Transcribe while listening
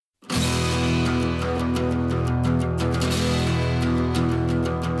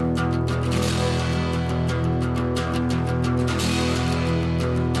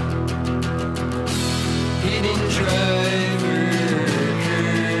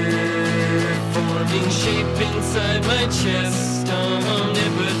taking shape inside my chest. I'm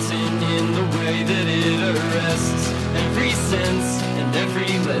omnipotent in the way that it arrests every sense and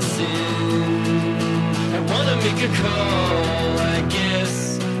every lesson. I wanna make a call, I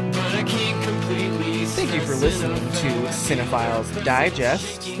guess, but I can't completely. Thank you for listening to Cinephiles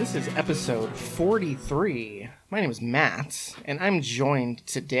Digest. This is episode 43. My name is Matt, and I'm joined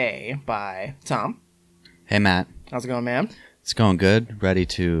today by Tom. Hey, Matt. How's it going, man? It's going good. Ready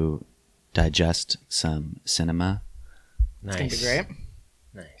to digest some cinema. It's going to be great.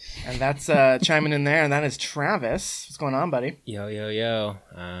 Nice. And that's chiming in there, and that is Travis. What's going on, buddy? Yo.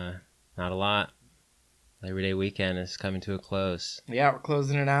 Not a lot. Labor Day weekend is coming to a close. Yeah, we're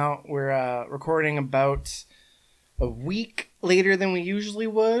closing it out. We're recording about a week later than we usually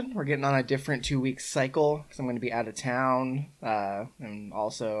would. We're getting on a different 2-week cycle because I'm going to be out of town. And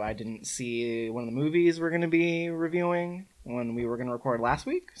also, I didn't see one of the movies we're going to be reviewing when we were going to record last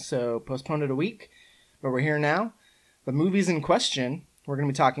week. So postponed it a week. But we're here now. The movies in question, we're going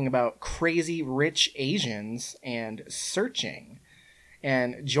to be talking about Crazy Rich Asians and Searching.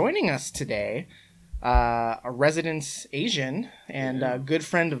 And joining us today, a resident Asian and a good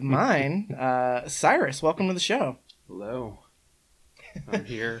friend of mine, Cyrus. Welcome to the show. Hello. I'm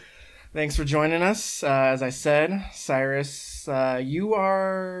here. Thanks for joining us. As I said, Cyrus, you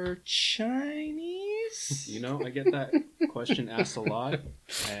are Chinese? You know, I get that question asked a lot,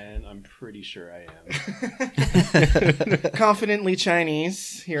 and I'm pretty sure I am. Confidently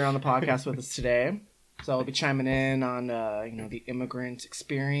Chinese here on the podcast with us today. So I'll be chiming in on, the immigrant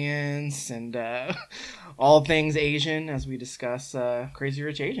experience and all things Asian as we discuss Crazy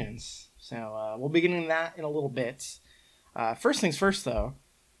Rich Asians. So we'll be getting to that in a little bit. First things first, though.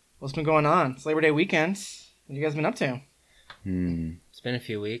 What's been going on? It's Labor Day weekend. What have you guys been up to? It's been a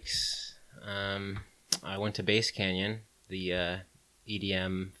few weeks. I went to Base Canyon, the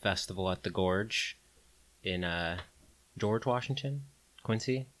EDM festival at the Gorge in George Washington?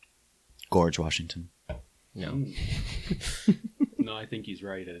 Quincy? Gorge, Washington. No. No, I think he's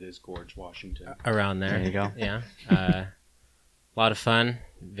right. It is Gorge, Washington. Around there. There you go. Yeah. A lot of fun.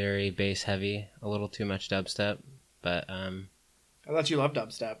 Very bass heavy. A little too much dubstep. But I thought you loved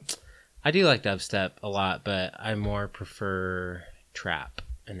dubstep. I do like dubstep a lot, but I more prefer trap.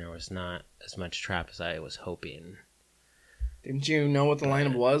 And there was not as much trap as I was hoping. Didn't you know what the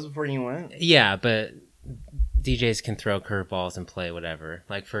lineup was before you went? Yeah, but DJs can throw curveballs and play whatever.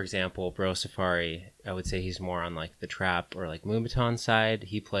 Like, for example, Bro Safari, I would say he's more on, like, the trap or, like, Moombahton side.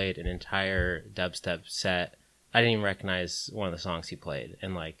 He played an entire dubstep set. I didn't even recognize one of the songs he played.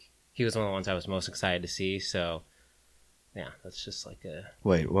 And, like, he was one of the ones I was most excited to see. So, yeah, that's just like a...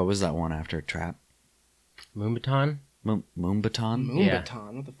 Wait, what was that one after Trap? Moombahton? Moombahton?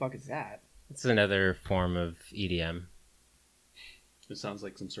 Moombahton? What the fuck is that? It's another form of EDM. It sounds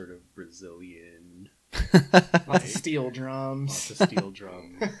like some sort of Brazilian... Lots of steel drums. Lots of steel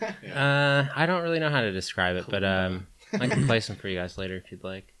drums. Yeah. I don't really know how to describe it, but I can play some for you guys later if you'd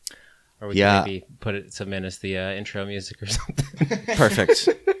like. Or we Yeah. can maybe some in as the intro music or something. Perfect.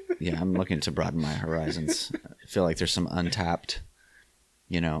 Yeah, I'm looking to broaden my horizons. I feel like there's some untapped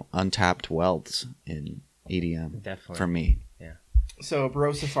wealths in EDM. Definitely. For me. So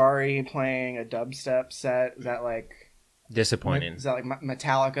Bro Safari playing a dubstep set, is that like... Disappointing. Is that like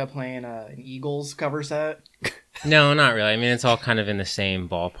Metallica playing an Eagles cover set? No, not really. I mean, it's all kind of in the same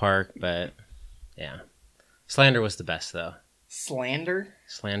ballpark, but yeah. Slander was the best, though. Slander?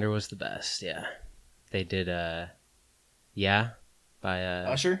 Slander was the best, yeah. They did, Yeah, by...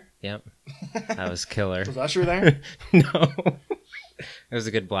 Usher? Yep. That was killer. Was Usher there? No. It was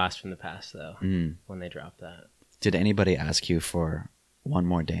a good blast from the past, though, when they dropped that. Did anybody ask you for one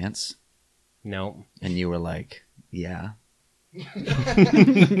more dance? Nope. And you were like, yeah.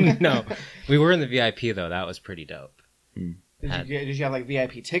 No. We were in the VIP, though. That was pretty dope. Did you have like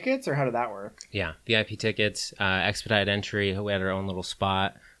VIP tickets, or how did that work? Yeah, VIP tickets, expedited entry. We had our own little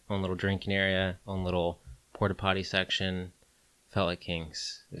spot, own little drinking area, own little porta potty section. Felt like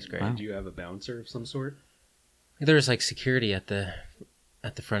kings. It was great. Wow. Do you have a bouncer of some sort? There was like security at the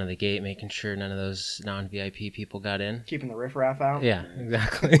front of the gate, making sure none of those non-VIP people got in. Keeping the riffraff out? Yeah,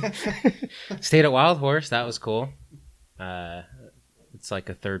 exactly. Stayed at Wild Horse. That was cool. It's like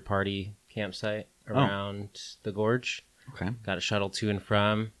a third-party campsite around the gorge. Okay. Got a shuttle to and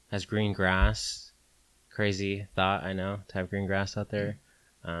from. Has green grass. Crazy thought, I know, to have green grass out there.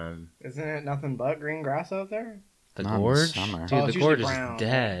 Isn't it nothing but green grass out there? The Not in the gorge? summer. Dude, Oh, the it's gorge usually is brown.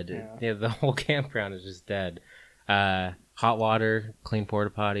 dead. Yeah. The whole campground is just dead. Hot water, clean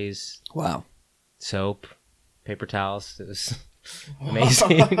porta potties, Wow. soap, paper towels. It was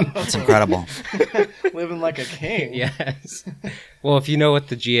amazing. It's incredible. Living like a king. Yes. Well, if you know what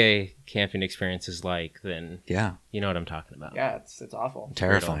the GA camping experience is like, then Yeah, you know what I'm talking about. Yeah, it's awful.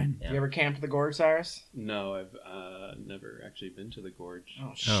 terrifying. Yeah. You ever camped at the Gorge, Cyrus? No, I've never actually been to the gorge.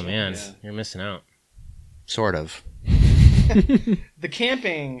 Oh man, Yeah. you're missing out. Sort of. The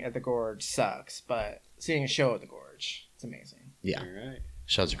camping at the Gorge sucks, but seeing a show at the Gorge, it's amazing. Yeah, All right,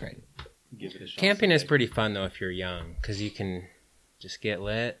 shows are great. give it a shot. Camping is someday. pretty fun though if you're young, because you can just get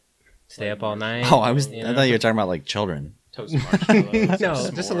lit, stay Like up all night. Oh, I was. you I know? thought you were talking about like children. Toast marshmallows. No,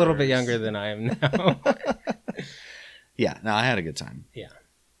 or just a little bit s'mores. younger than I am now. Yeah, no, I had a good time. Yeah.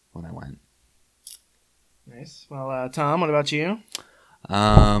 When I went. Nice. Well, Tom, what about you?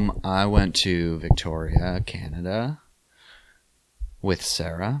 I went to Victoria, Canada, with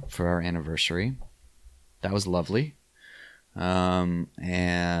Sarah for our anniversary. That was lovely. And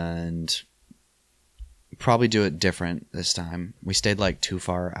probably do it different this time. We stayed like too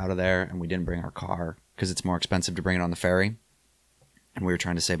far out of there, and we didn't bring our car because it's more expensive to bring it on the ferry. And we were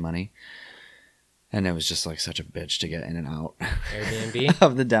trying to save money. And it was just like such a bitch to get in and out Airbnb?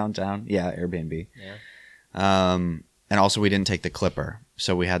 of the downtown. Yeah, Airbnb. Yeah. And also we didn't take the Clipper.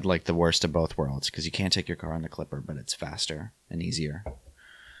 So we had like the worst of both worlds because you can't take your car on the Clipper, but it's faster and easier.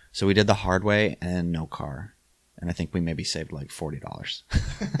 So we did the hard way and no car. And I think we maybe saved like $40.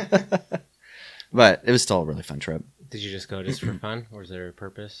 But it was still a really fun trip. Did you just go just for fun, or was there a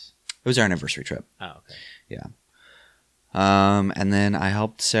purpose? It was our anniversary trip. Oh, okay. Yeah. And then I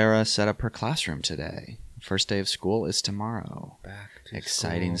helped Sarah set up her classroom today. First day of school is tomorrow. Back to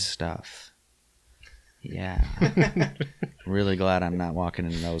Exciting school. stuff. Yeah. Really glad I'm not walking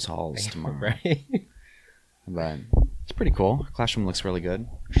in those halls tomorrow. Right? But it's pretty cool. Classroom looks really good.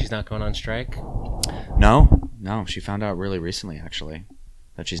 She's not going on strike? No, she found out really recently actually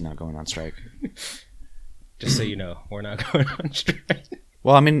that she's not going on strike. Just so you know, we're not going on strike.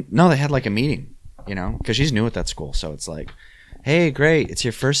 Well, I mean, no, they had like a meeting, you know, because she's new at that school. So it's like, hey, great, it's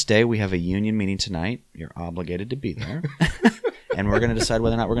your first day. We have a union meeting tonight. You're obligated to be there. And we're going to decide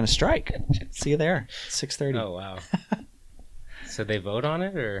whether or not we're going to strike. See you there. 6:30. Oh, wow. So they vote on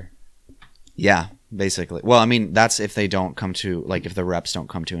it, or? Yeah, basically. Well, I mean, that's if they don't come to, like, if the reps don't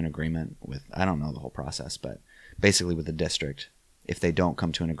come to an agreement with, I don't know the whole process, but basically with the district, if they don't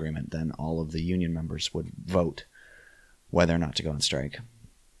come to an agreement, then all of the union members would vote whether or not to go on strike.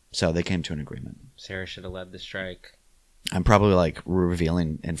 So they came to an agreement. Sarah should have led the strike. I'm probably like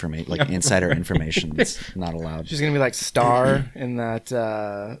revealing information, like insider information that's not allowed. She's gonna be like Star in that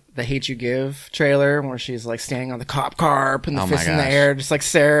the Hate You Give trailer, where she's like standing on the cop car, putting the Oh my fist in the gosh. air, just like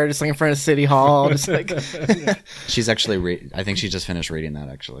Sarah, just like in front of City Hall, just like. She's actually, I think she just finished reading that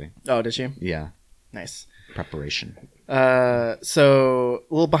actually. Oh, did she? Yeah, Nice. preparation. So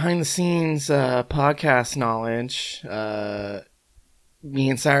a little behind the scenes podcast knowledge.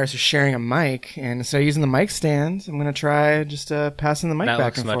 Me and Cyrus are sharing a mic, and instead of using the mic stand, I'm gonna try just passing the mic That back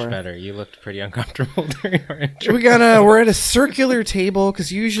looks and much forth. better. You looked pretty uncomfortable during our intro. We're at a circular table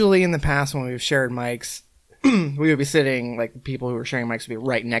because usually in the past when we've shared mics, we would be sitting, like, the people who were sharing mics would be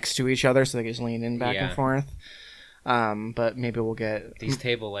right next to each other so they could just lean in back and Yeah. forth. But maybe we'll get These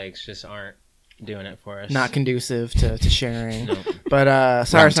table legs just aren't doing it for us. not conducive to sharing. Nope. But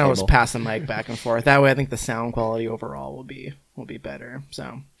Cyrus and I will just table. pass the mic back and forth. That way I think the sound quality overall will be better.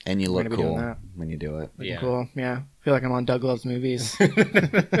 So And you We're look gonna be doing cool that. when you do it. Yeah. cool. Yeah. I feel like I'm on Doug Love's movies.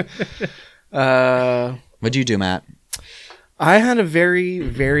 What'd you do, Matt? I had a very,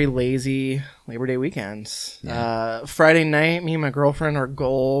 very lazy Labor Day weekend. Friday night, me and my girlfriend, our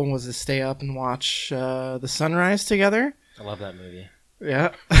goal was to stay up and watch the sunrise together. I love that movie.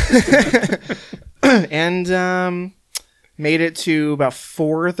 Yeah. And made it to about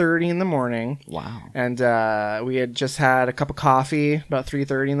 4:30 in the morning. Wow. And we had just had a cup of coffee about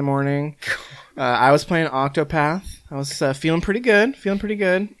 3:30 in the morning. I was playing Octopath. I was feeling pretty good.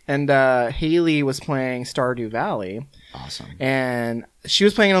 And Haley was playing Stardew Valley. Awesome. And she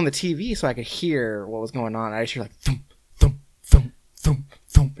was playing it on the TV so I could hear what was going on. I just hear like thump, thump, thump, thump,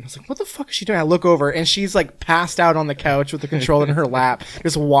 thump. And I was like, what the fuck is she doing? I look over and she's like passed out on the couch with the controller in her lap,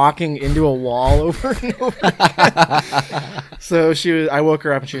 just walking into a wall over and over again. So I woke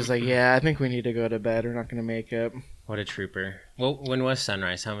her up and she was like, yeah, I think we need to go to bed. We're not going to make it. What a trooper. Well, when was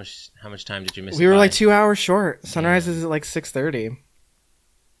sunrise? How much time did you miss? We were like 2 hours short. Sunrise is at like 6:30.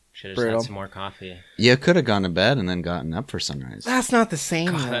 Should have brutal. had some more coffee. You could have gone to bed and then gotten up for sunrise. That's not the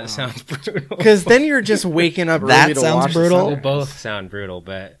same. God, that sounds brutal. Because then you're just waking up early That to sounds watch the brutal. Well, sunrise. both sound brutal,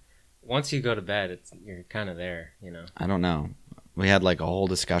 but once you go to bed, you're kind of there, you know. I don't know. We had like a whole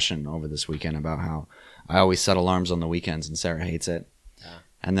discussion over this weekend about how I always set alarms on the weekends and Sarah hates it. Yeah.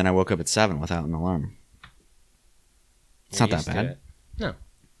 And then I woke up at 7 without an alarm. It's You're not that used to bad. it. No,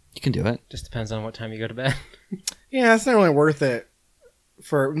 You can do it. just depends on what time you go to bed. Yeah, it's not really worth it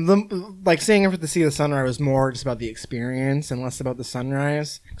for the like seeing it to see the sunrise was more just about the experience and less about the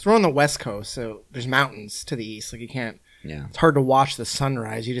sunrise. Because we're on the West Coast, so there's mountains to the east. Like you can't. Yeah. It's hard to watch the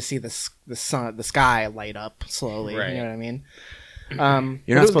sunrise. You just see the sun, the sky light up slowly. Right. You know what I mean? You're but not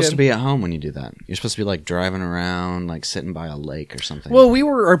it was supposed good. to be at home when you do that. You're supposed to be like driving around, like sitting by a lake or something. Well,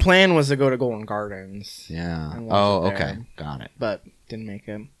 our plan was to go to Golden Gardens, yeah. and watch Oh, it okay. there. Got it. but didn't make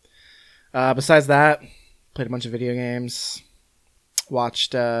it. Besides that, played a bunch of video games.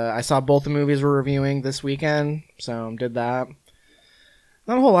 Watched. I saw both the movies we're reviewing this weekend, so did that.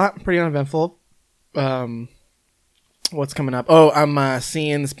 Not a whole lot. Pretty uneventful. What's coming up? Oh, I'm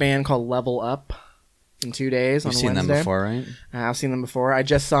seeing this band called Level Up in 2 days. You've on seen Wednesday. them before, right? I've seen them before. I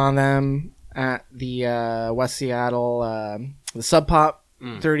just saw them at the West Seattle, the Sub Pop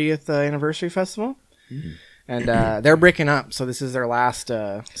 30th anniversary festival. And they're breaking up, so this is their last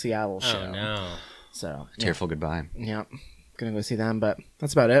Seattle show. Oh no. So, Tearful goodbye. yeah, gonna go see them, but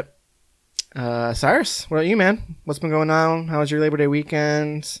that's about it. Cyrus, what about you, man? What's been going on? How was your Labor Day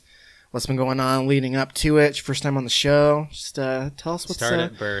weekend? What's been going on leading up to it? First time on the show. Just tell us Start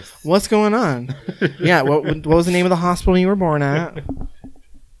at birth. what's going on. Yeah, what was the name of the hospital you were born at?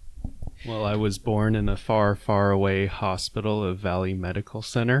 Well, I was born in a far, far away hospital of Valley Medical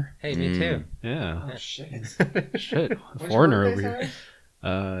Center. Hey, me too. Yeah. Shit. Shit. A foreigner over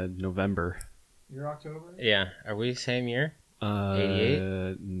here. November. You're October? Yeah. Are we same year?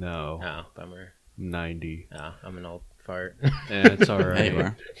 88? No. Oh, bummer. 90. Oh, I'm an old fart. Yeah, it's all There you right.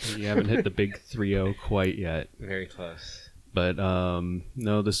 are. You haven't hit the big 3-0 quite yet. Very close. But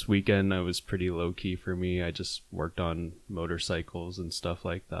no, this weekend I was pretty low key for me. I just worked on motorcycles and stuff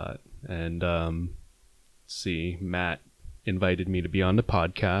like that. And see, Matt invited me to be on the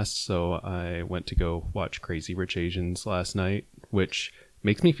podcast, so I went to go watch Crazy Rich Asians last night, which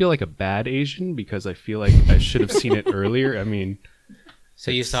makes me feel like a bad Asian because I feel like I should have seen it earlier. I mean,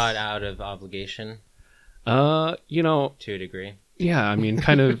 So you saw it out of obligation you know, to a degree. yeah, I mean,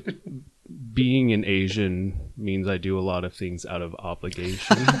 kind of being an Asian means I do a lot of things out of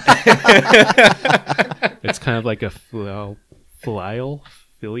obligation. It's kind of like a filial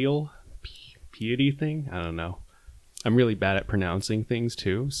piety thing. I don't know. I'm really bad at pronouncing things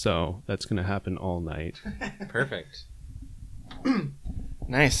too, so that's going to happen all night. Perfect.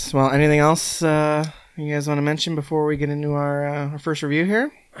 Nice. Well, anything else you guys want to mention before we get into our first review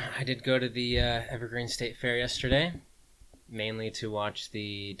here? I did go to the Evergreen State Fair yesterday, mainly to watch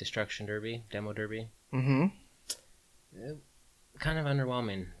the Destruction Derby, Demo Derby. Mm-hmm. Kind of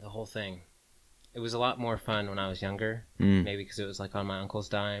underwhelming, the whole thing. It was a lot more fun when I was younger. Mm. Maybe because it was like on my uncle's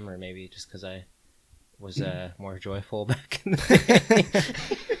dime, or maybe just because I was more joyful back in the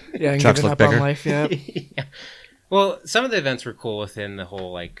day. Yeah, and Trucks giving look up on bigger. life yet. Yeah. Well, some of the events were cool within the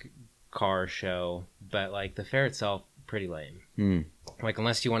whole like car show, but like the fair itself, pretty lame. Mm. Like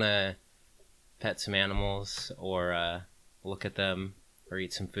unless you want to pet some animals or look at them or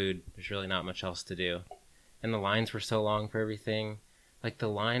eat some food, there's really not much else to do. And the lines were so long for everything. Like the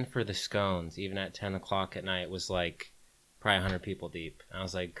line for the scones, even at 10 o'clock at night, was like probably 100 people deep. I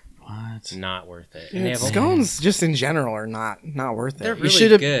was like, What? not worth it. Yeah, And they have scones just in general are not worth it. They're you really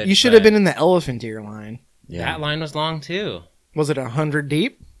should have good, you should have but- been in the elephant ear line. Yeah. That line was long too. Was it 100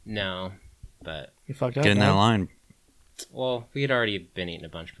 deep? No, but You fucked up. Get in that man. line. well, we had already been eating a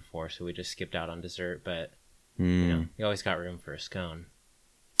bunch before, so we just skipped out on dessert. But you Mm. know, you always got room for a scone,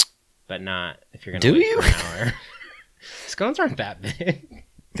 but not if you're gonna Do wait you? for an hour. Scones aren't that big.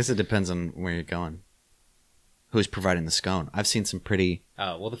 Guess it depends on where you're going. Who's providing the scone? I've seen some pretty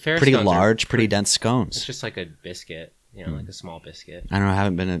Oh well, the fair pretty scones are large, pretty dense It's scones. just like a biscuit, you know, like a small biscuit. I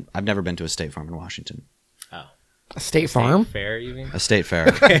don't know. I've never been to a state farm in Washington. Oh, A State Farm? fair, you mean? A state fair.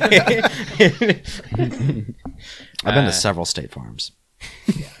 I've been to several state farms.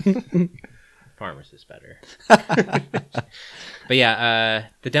 Farmers is better. But yeah,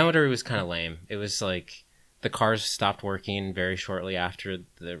 the demo derby was kind of lame. It was like the cars stopped working very shortly after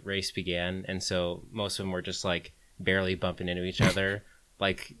the race began, and so most of them were just like barely bumping into each other,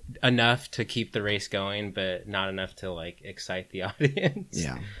 like enough to keep the race going, but not enough to like excite the audience.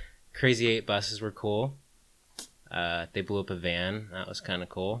 Yeah. Crazy 8 buses were cool. They blew up a van. That was kind of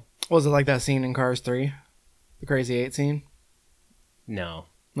cool. Was it like that scene in Cars 3? The Crazy 8 scene? No,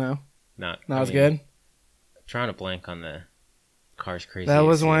 No? not. That I was mean, good? Trying to blank on the Cars Crazy. That 8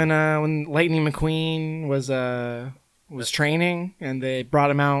 was scene. when Lightning McQueen was training and they brought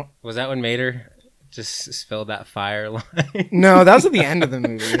him out. Was that when Mater just spilled that fire line? No, that was at the end of the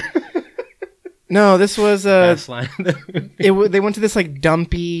movie. No, this was Best line of the movie. they went to this like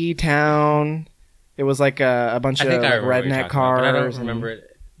dumpy town. It was like a bunch I of think I like, remember what you're redneck talking about, but I cars. don't and- remember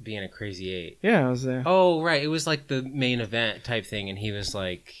it being a Crazy 8? Yeah, I was there. Oh, right. It was like the main event type thing, and he was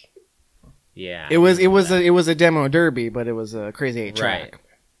like, yeah. It was a demo derby, but it was a Crazy 8 track. Right.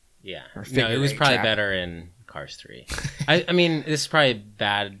 Yeah. Or No, it was figure-8 probably track. better in Cars 3. I mean, this is probably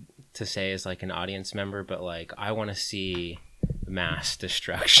bad to say as like an audience member, but like I want to see mass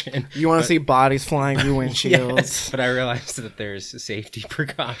destruction. You want to see bodies flying through windshields. Yes, but I realized that there's safety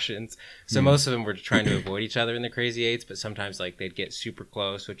precautions. So most of them were trying to avoid each other in the Crazy Eights, but sometimes like they'd get super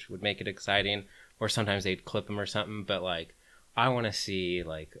close, which would make it exciting, or sometimes they'd clip them or something. But like, I want to see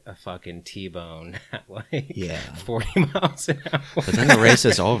like a fucking T-bone at like 40 miles an hour. But then the race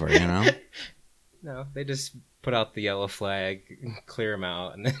is over, you know? No, they just put out the yellow flag, clear them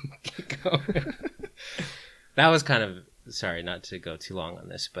out, and then keep going. That was kind of, sorry, not to go too long on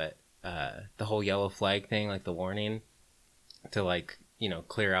this, but the whole yellow flag thing, like the warning to like, you know,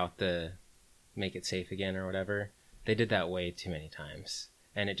 clear out make it safe again or whatever. They did that way too many times.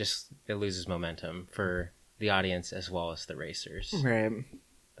 And it loses momentum for the audience as well as the racers. Right.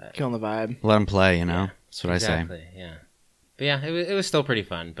 But, Killing the vibe. Let them play, you know? Yeah, That's what I say. Yeah. But yeah, it was still pretty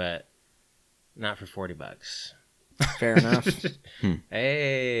fun, but not for $40. Fair enough.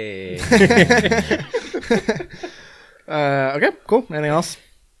 Hey. Okay, cool. Anything else?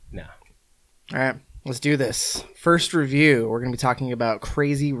 No. All right, let's do this. First review, we're going to be talking about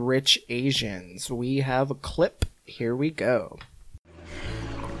Crazy Rich Asians. We have a clip. Here we go.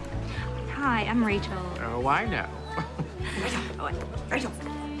 Hi, I'm Rachel. Oh, I know. Rachel.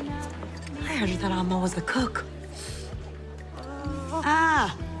 I heard you thought Alma was the cook.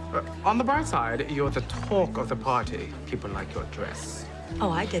 Ah! On the bright side, you're the talk of the party. People like your dress. Oh,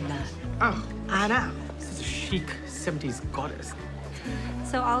 I did that. Oh, I know. this is a chic 70s goddess.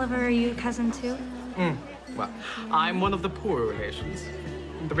 So, Oliver, are you a cousin too? Well, I'm one of the poorer relations.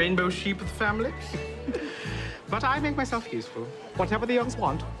 The rainbow sheep of the family. But I make myself useful. Whatever the youngs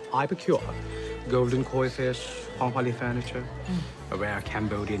want, I procure. Golden koi fish, Hong furniture, a rare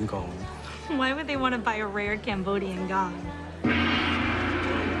Cambodian gong. Why would they want to buy a rare Cambodian gong?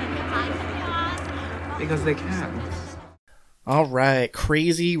 Because they can. All right,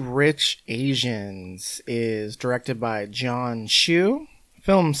 Crazy Rich Asians is directed by John Chu.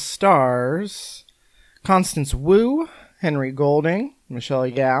 Film stars Constance Wu, Henry Golding, Michelle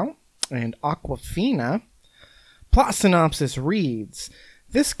Yao, and Aquafina. Plot synopsis reads: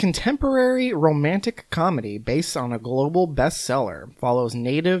 this contemporary romantic comedy based on a global bestseller follows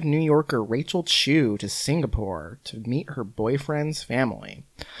native New Yorker Rachel Chu to Singapore to meet her boyfriend's family.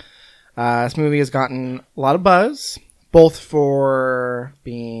 This movie has gotten a lot of buzz, both for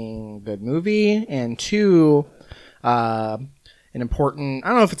being a good movie and two, an important, I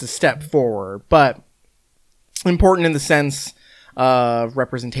don't know if it's a step forward, but important in the sense of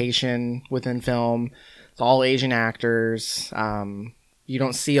representation within film. It's all Asian actors. You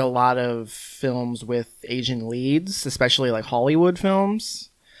don't see a lot of films with Asian leads, especially like Hollywood films.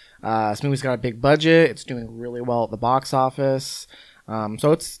 This movie's got a big budget. It's doing really well at the box office.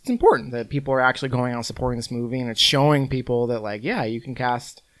 So it's important that people are actually going out and supporting this movie, and it's showing people that, like, yeah, you can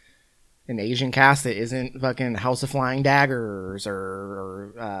cast an Asian cast that isn't fucking House of Flying Daggers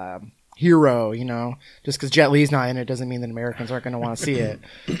or Hero, you know. Just because Jet Li's not in it doesn't mean that Americans aren't going to want to see it.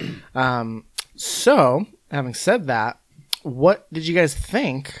 So, having said that, what did you guys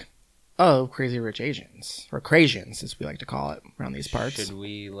think of Crazy Rich Asians? Or Crasians, as we like to call it around these parts. Should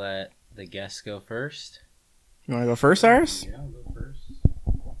we let the guests go first? You want to go first, Cyrus? Yeah, I'll go first.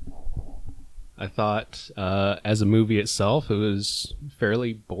 I thought, as a movie itself, it was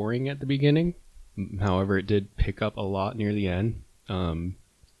fairly boring at the beginning. However, it did pick up a lot near the end.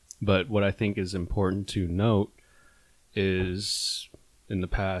 But what I think is important to note is, in the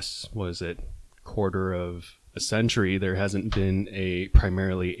past, quarter of a century, there hasn't been a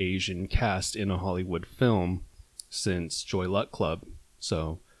primarily Asian cast in a Hollywood film since Joy Luck Club.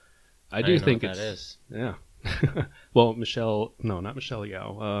 So I do think that is. Yeah. Well, not Michelle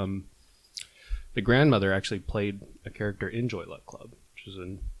Yao. The grandmother actually played a character in Joy Luck Club, which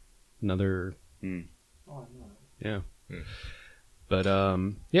is another. Yeah. But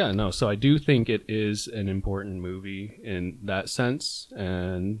so I do think it is an important movie in that sense,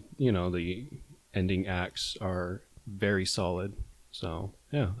 and the ending acts are very solid. So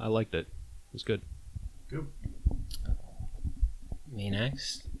yeah, I liked it. It was good. Me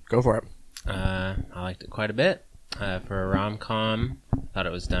next. Go for it. I liked it quite a bit. For a rom-com, thought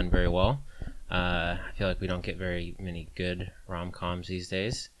it was done very well. I feel like we don't get very many good rom-coms these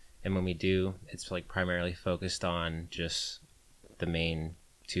days, and when we do, it's like primarily focused on just the main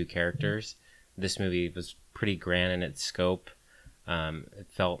two characters. This movie was pretty grand in its scope. It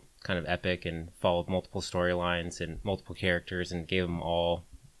felt kind of epic and followed multiple storylines and multiple characters and gave them all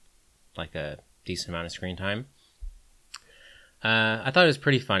like a decent amount of screen time. I thought it was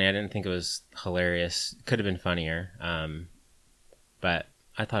pretty funny. I didn't think it was hilarious. Could have been funnier. But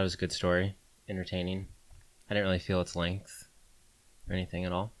I thought it was a good story, entertaining. I didn't really feel its length or anything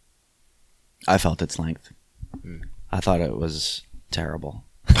at all. I felt its length. I thought it was terrible.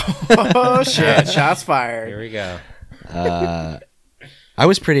 Oh shit! Shots Here fired. we go. I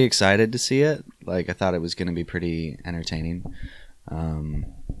was pretty excited to see it. Like, I thought it was going to be pretty entertaining.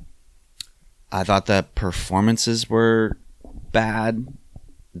 I thought the performances were bad.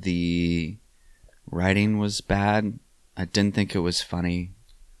 The writing was bad. I didn't think it was funny.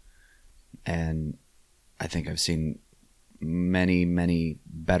 And I think I've seen many, many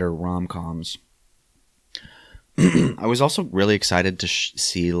better rom-coms. I was also really excited to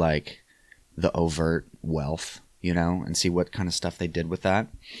see, like, the overt wealth, you know, and see what kind of stuff they did with that.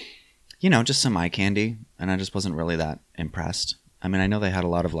 You know, just some eye candy, and I just wasn't really that impressed. I mean, I know they had a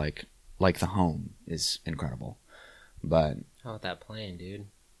lot of, like The Home is incredible, but... How about that plane, dude?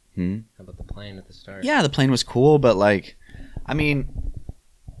 How about the plane at the start? Yeah, the plane was cool, but, like, I mean,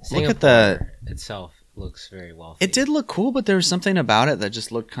 Singapore look at the... itself looks very wealthy. It did look cool, but there was something about it that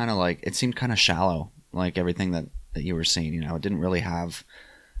just looked kind of like... It seemed kind of shallow, like everything that you were seeing, you know? It didn't really have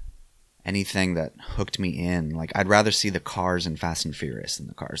anything that hooked me in. Like, I'd rather see the cars in Fast and Furious than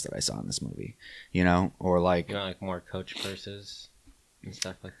the cars that I saw in this movie, you know? Or, like... You want, like, more coach purses and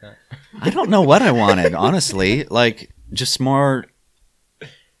stuff like that? I don't know what I wanted, honestly. Like, just more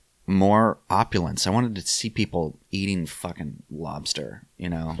opulence. I wanted to see people eating fucking lobster, you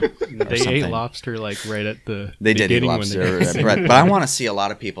know? They ate lobster like right at the They did eat beginning when lobster, but I want to see a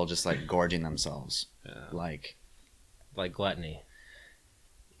lot of people just like gorging themselves. Like gluttony.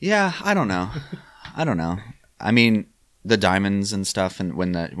 Yeah, I don't know. I mean, the diamonds and stuff, and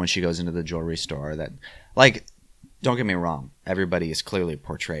when she goes into the jewelry store, that, like, don't get me wrong, everybody is clearly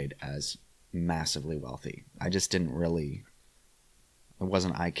portrayed as massively wealthy. I just didn't really... It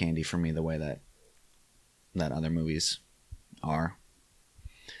wasn't eye candy for me the way that other movies are.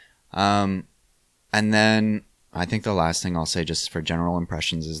 And then I think the last thing I'll say just for general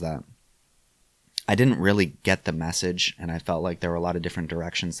impressions is that I didn't really get the message, and I felt like there were a lot of different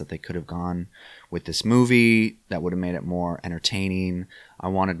directions that they could have gone with this movie that would have made it more entertaining. I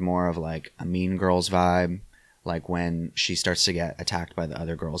wanted more of like a Mean Girls vibe, like when she starts to get attacked by the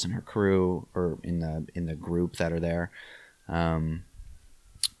other girls in her crew or in the group that are there.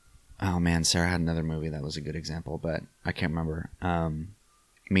 Oh man, Sarah had another movie that was a good example, but I can't remember.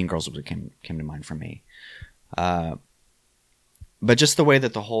 Mean Girls came to mind for me. But just the way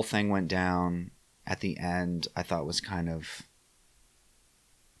that the whole thing went down at the end, I thought was kind of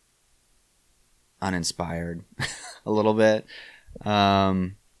uninspired a little bit.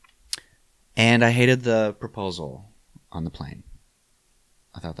 And I hated the proposal on the plane.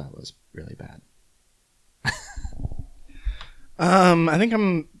 I thought that was really bad. I think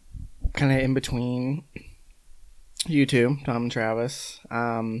I'm kind of in between you two, Tom and Travis.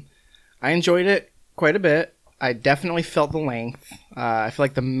 I enjoyed it quite a bit. I definitely felt the length. I feel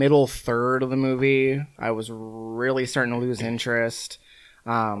like the middle third of the movie, I was really starting to lose interest.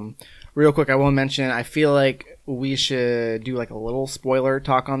 Real quick, I will mention, I feel like we should do like a little spoiler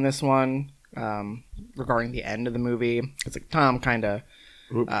talk on this one regarding the end of the movie. It's like Tom kind of...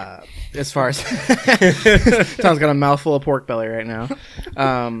 as far as Tom's got a mouthful of pork belly right now.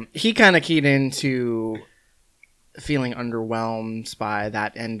 He kind of keyed into feeling underwhelmed by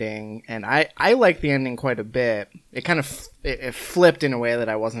that ending, and I like the ending quite a bit. It kind of it flipped in a way that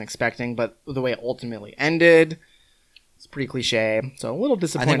I wasn't expecting, but the way it ultimately ended, it's pretty cliche. So a little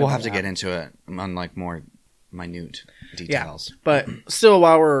disappointed. I think we'll have to get into it on like more minute details. Yeah, but still,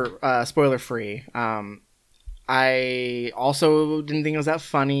 while we're spoiler free, I also didn't think it was that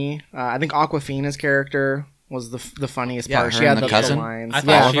funny. I think Awkwafina's character was the funniest part. She had the cousin. lines. I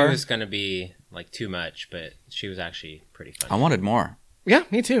thought she was going to be like too much, but she was actually pretty funny. I wanted more. Yeah,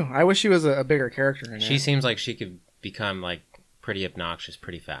 me too. I wish she was a bigger character in it. She seems like she could become like pretty obnoxious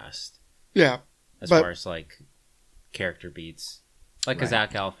pretty fast. Yeah. As far as like character beats. Like a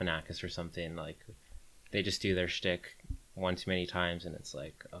Zach Galifianakis or something. Like they just do their shtick one too many times, and it's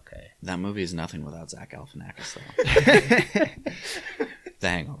like, okay. That movie is nothing without Zach Galifianakis, though. The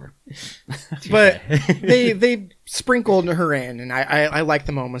Hangover. But they sprinkled her in, and I like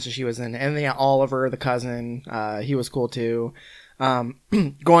the moments that she was in. And yeah, Oliver, the cousin, he was cool too.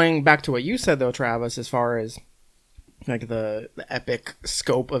 Going back to what you said though, Travis, as far as like the epic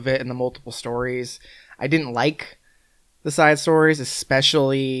scope of it and the multiple stories, I didn't like the side stories,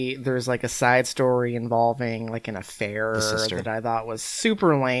 especially there's like a side story involving like an affair that I thought was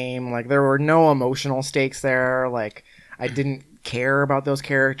super lame. Like there were no emotional stakes there. Like I didn't care about those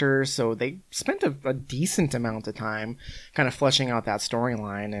characters, so they spent a decent amount of time kind of fleshing out that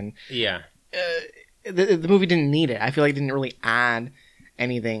storyline, and Yeah. the movie didn't need it. I feel like it didn't really add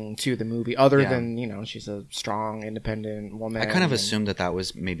anything to the movie other Yeah. than, you know, she's a strong, independent woman. I kind of and- assumed that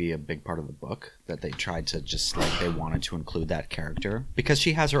was maybe a big part of the book, that they tried to just like they wanted to include that character because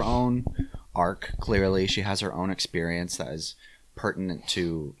she has her own arc. Clearly, she has her own experience that is pertinent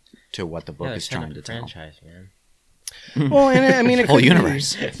to what the book Yeah, is set up trying a to tell. franchise, man. Well, and I mean, it Whole could be-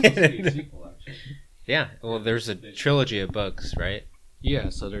 universe. Yeah. Well, there's a trilogy of books, right? Yeah,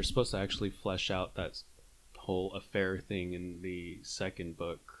 so they're supposed to actually flesh out that whole affair thing in the second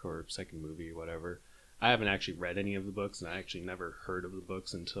book or second movie, whatever. I haven't actually read any of the books, and I actually never heard of the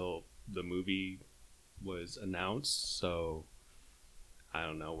books until the movie was announced, so I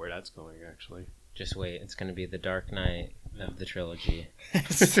don't know where that's going, actually. Just wait. It's going to be the Dark Knight of the trilogy.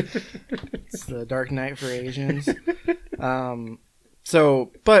 It's the Dark Knight for Asians.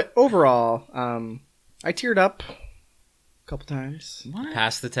 But overall, I teared up a couple times. What?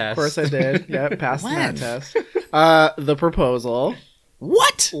 Pass the test. Of course I did. Yep, passed When? that test. The Proposal.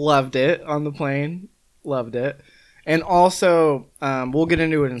 What? Loved it on the plane. Loved it. And also, we'll get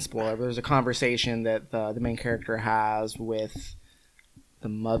into it in spoiler, but there's a conversation that the main character has with the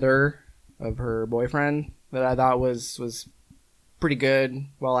mother of her boyfriend that I thought was pretty good,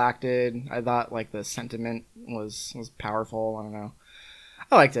 well acted. I thought like the sentiment was powerful. I don't know.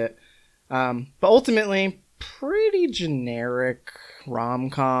 I liked it. But ultimately, pretty generic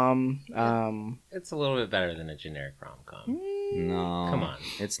rom-com. It's a little bit better than a generic rom-com. No. Come on.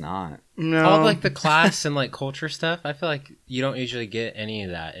 It's not. No. All like the class and like culture stuff, I feel like you don't usually get any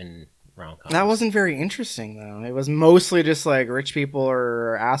of that in rom-coms. That wasn't very interesting, though. It was mostly just like rich people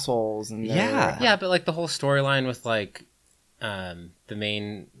are assholes, and Yeah. Yeah, but like the whole storyline with like the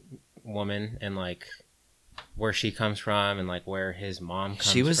main woman and like where she comes from and like where his mom comes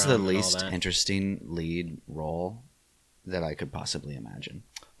from. She was the and all least that. interesting lead role that I could possibly imagine.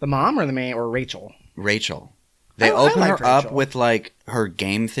 the mom or the main or Rachel. Rachel. They I open liked her up Rachel. with like her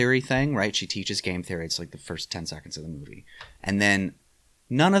game theory thing, right? She teaches game theory. It's like the first 10 seconds of the movie. And then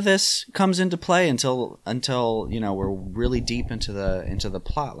none of this comes into play until you know, we're really deep into the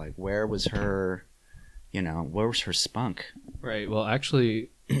plot. Like where was her spunk? Right, well, actually,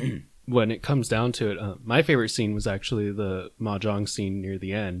 when it comes down to it, my favorite scene was actually the Mahjong scene near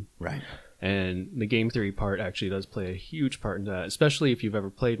the end. Right. And the game theory part actually does play a huge part in that, especially if you've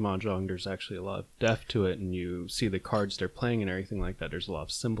ever played Mahjong. There's actually a lot of depth to it, and you see the cards they're playing and everything like that. There's a lot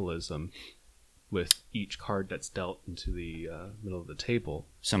of symbolism with each card that's dealt into the middle of the table.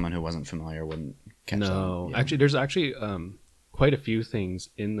 Someone who wasn't familiar wouldn't catch No, that. Yeah. actually, there's actually quite a few things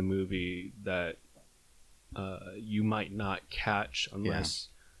in the movie that you might not catch unless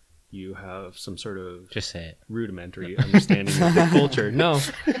you have some sort of Just say it. rudimentary understanding of the culture. No.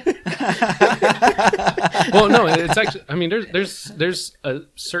 Well, no, it's actually, I mean, there's a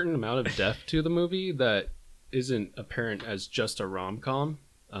certain amount of depth to the movie that isn't apparent as just a rom-com.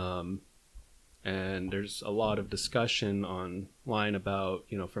 And there's a lot of discussion online about,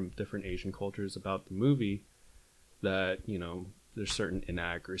 you know, from different Asian cultures about the movie that, you know, there's certain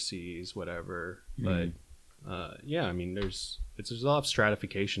inaccuracies, whatever. But yeah, I mean, there's a lot of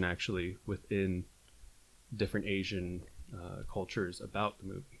stratification actually within different Asian cultures about the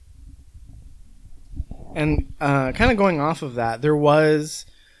movie. And kind of going off of that, there was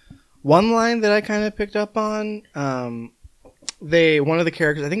one line that I kind of picked up on. One of the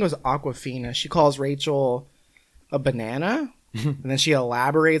characters, I think it was Aquafina, she calls Rachel a banana, and then she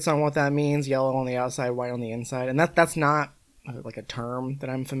elaborates on what that means: yellow on the outside, white on the inside. And that's not like a term that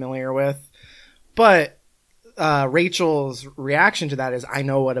I'm familiar with, but Rachel's reaction to that is, I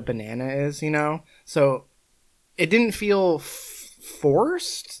know what a banana is, you know? So it didn't feel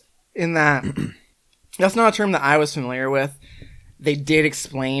forced in that. That's not a term that I was familiar with. They did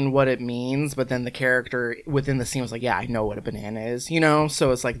explain what it means, but then the character within the scene was like, yeah, I know what a banana is, you know?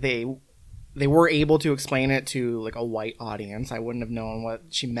 So it's like they were able to explain it to like a white audience. I wouldn't have known what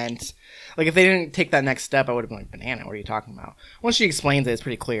she meant. Like if they didn't take that next step, I would have been like, banana, what are you talking about? Once she explains it, it's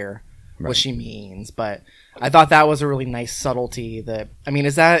pretty clear what she means. But I thought that was a really nice subtlety that, I mean,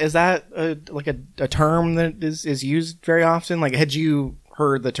 is that a term that is used very often? Like, had you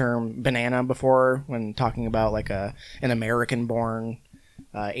heard the term banana before when talking about like an American born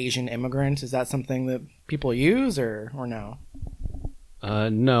Asian immigrant? Is that something that people use or no?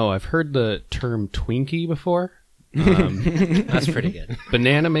 No, I've heard the term Twinkie before. That's pretty good.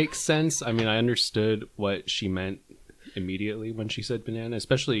 Banana makes sense. I mean, I understood what she meant immediately when she said banana,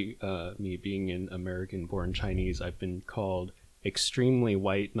 especially me being an American born Chinese. I've been called extremely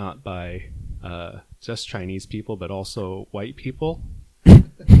white, not by just Chinese people, but also white people.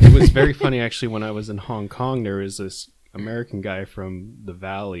 It was very funny, actually, when I was in Hong Kong. There was this American guy from the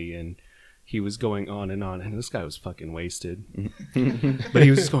Valley, and he was going on, and this guy was fucking wasted. But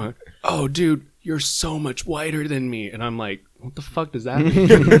he was just going, "Oh, dude, you're so much whiter than me." And I'm like, what the fuck does that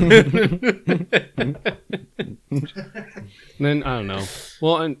mean? And then, I don't know.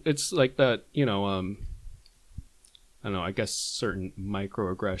 Well, and it's like that, I don't know, I guess certain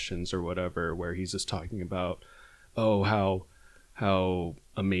microaggressions or whatever, where he's just talking about, oh, how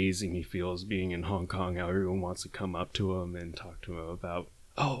amazing he feels being in Hong Kong, how everyone wants to come up to him and talk to him about,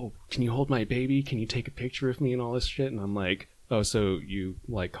 oh, can you hold my baby? Can you take a picture of me and all this shit? And I'm like, oh, so you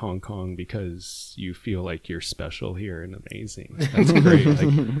like Hong Kong because you feel like you're special here and amazing. That's great.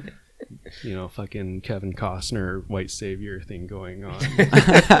 Like, fucking Kevin Costner white savior thing going on.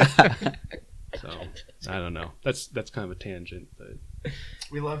 So I don't know. That's kind of a tangent, but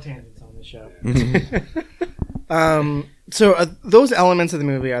we love tangents on the show. So those elements of the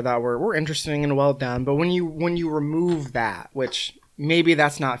movie I thought were interesting and well done, but when you remove that, which maybe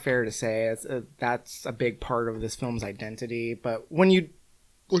that's not fair to say, that's a big part of this film's identity, but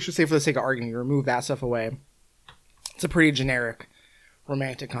let's just say for the sake of argument, you remove that stuff away, it's a pretty generic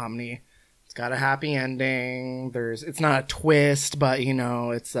romantic comedy. It's got a happy ending. It's not a twist, but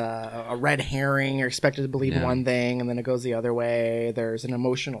it's a red herring. You're expected to believe one thing, and then it goes the other way. There's an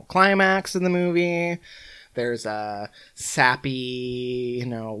emotional climax in the movie. There's a sappy,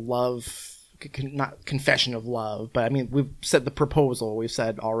 love, not confession of love, but I mean, we've said the proposal. We've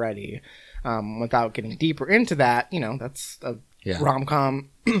said already, without getting deeper into that. That's a rom-com.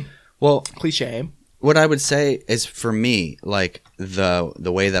 Well, cliche. What I would say is, for me, like the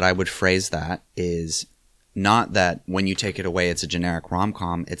way that I would phrase that is not that when you take it away it's a generic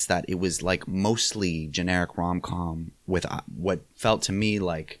rom-com, it's that it was like mostly generic rom-com with what felt to me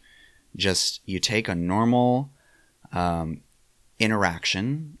like just you take a normal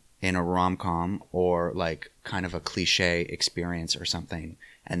interaction in a rom-com or like kind of a cliche experience or something,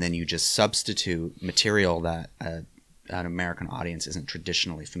 and then you just substitute material that an American audience isn't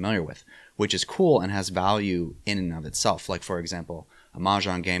traditionally familiar with, which is cool and has value in and of itself. Like, for example, a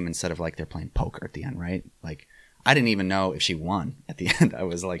mahjong game, instead of like they're playing poker at the end, right? Like, I didn't even know if she won at the end. I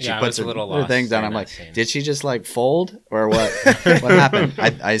was like, she puts her thing down. I'm like, did she just like fold or what? What happened?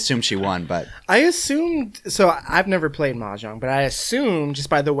 I assumed she won, but so I've never played mahjong, but I assumed just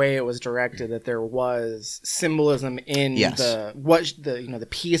by the way it was directed that there was symbolism in the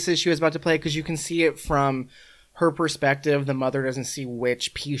pieces she was about to play, because you can see it from her perspective. The mother doesn't see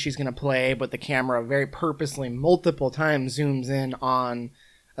which piece she's going to play, but the camera very purposely multiple times zooms in on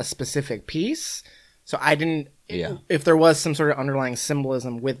a specific piece. So I didn't, if there was some sort of underlying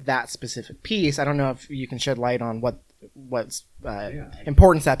symbolism with that specific piece, I don't know if you can shed light on what's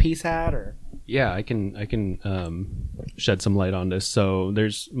importance that piece had, or. Yeah, I can shed some light on this. So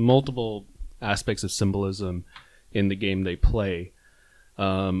there's multiple aspects of symbolism in the game they play.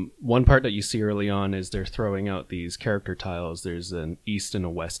 One part that you see early on is they're throwing out these character tiles. There's an east and a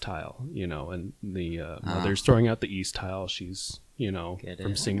west tile, and the mother's throwing out the east tile. She's,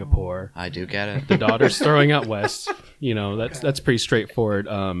 from Singapore. I do get it. The daughter's throwing out west. That's pretty straightforward.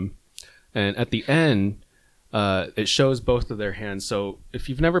 And at the end, it shows both of their hands. So if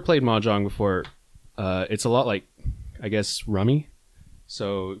you've never played mahjong before, it's a lot like, I guess, rummy.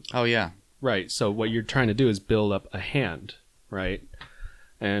 So right. So what you're trying to do is build up a hand, right?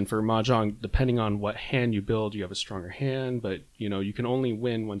 And for mahjong, depending on what hand you build, you have a stronger hand, but you can only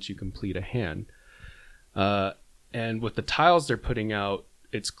win once you complete a hand. And with the tiles they're putting out,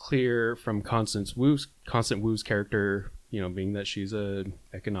 it's clear from Constance Wu's character, being that she's an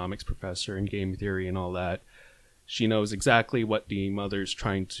economics professor in game theory and all that, she knows exactly what the mother's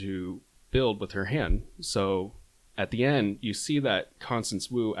trying to build with her hand. So at the end, you see that Constance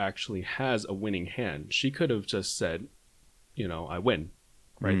Wu actually has a winning hand. She could have just said, I win.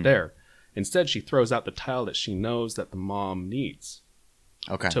 Right there. Instead, she throws out the tile that she knows that the mom needs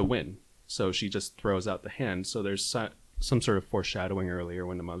to win. So she just throws out the hand. So there's some sort of foreshadowing earlier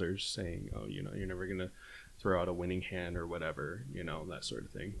when the mother's saying, oh, you're never going to throw out a winning hand or whatever, that sort of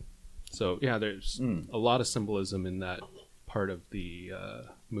thing. So, yeah, there's a lot of symbolism in that part of the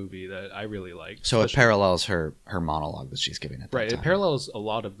movie that I really like. So it parallels her monologue that she's giving at that time. It parallels a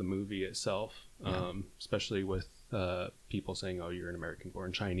lot of the movie itself, especially with people saying, oh, you're an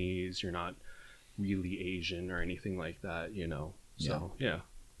American-born Chinese, you're not really Asian or anything like that, So, yeah.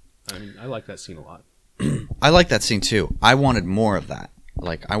 I mean, I like that scene a lot. I like that scene, too. I wanted more of that.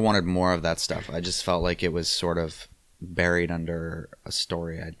 Like, I wanted more of that stuff. I just felt like it was sort of buried under a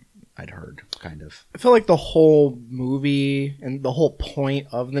story I I'd heard, kind of. I feel like the whole movie and the whole point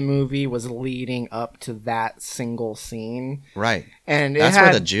of the movie was leading up to that single scene. Right. And That's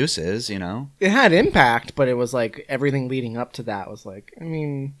where the juice is, you know? It had impact, but it was like everything leading up to that was like, I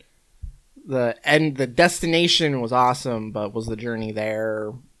mean, the destination was awesome, but was the journey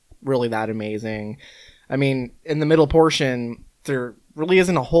there really that amazing? I mean, in the middle portion, there really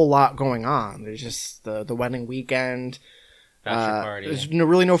isn't a whole lot going on. There's just the wedding weekend. Bachelor party. There's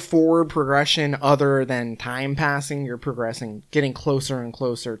really no forward progression other than time passing. You're progressing, getting closer and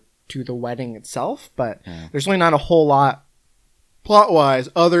closer to the wedding itself, but there's really not a whole lot plot-wise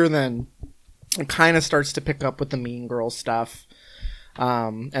other than it kind of starts to pick up with the Mean Girls stuff.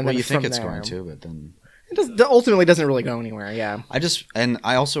 And well, then you think it's there, going to, but then... It ultimately doesn't really go anywhere, yeah.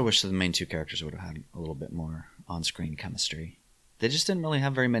 I also wish that the main two characters would have had a little bit more on-screen chemistry. They just didn't really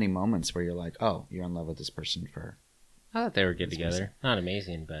have very many moments where you're like, oh, you're in love with this person for... I thought they were good together. Not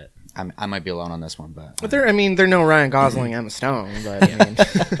amazing, but... I might be alone on this one, but... But they're no Ryan Gosling, Emma Stone, but I mean...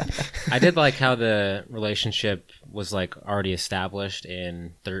 I did like how the relationship was like already established,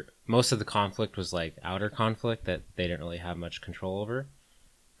 and most of the conflict was like outer conflict that they didn't really have much control over.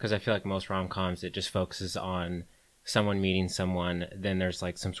 Because I feel like most rom-coms, it just focuses on someone meeting someone, then there's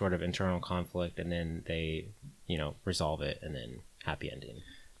like some sort of internal conflict, and then they, resolve it, and then happy ending.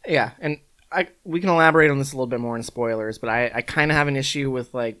 Yeah, and we can elaborate on this a little bit more in spoilers, but I kind of have an issue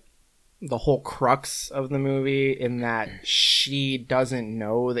with like the whole crux of the movie in that she doesn't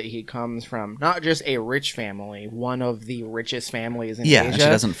know that he comes from not just a rich family, one of the richest families in Asia. Yeah, she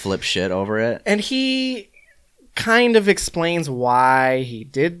doesn't flip shit over it. And he kind of explains why he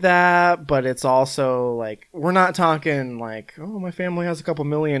did that, but it's also like, we're not talking like, oh, my family has a couple $1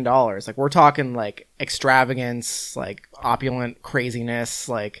 million. Like, we're talking like extravagance, like opulent craziness,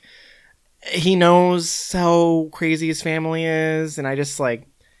 like... He knows how crazy his family is, and I just like...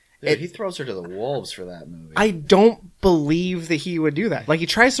 Dude, he throws her to the wolves for that movie. I don't believe that he would do that. Like, he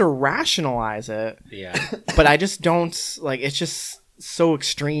tries to rationalize it. Yeah. But I just don't... Like, it's just so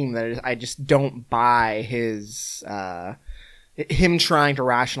extreme that I just don't buy his... him trying to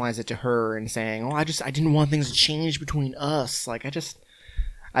rationalize it to her and saying, oh, I didn't want things to change between us. Like,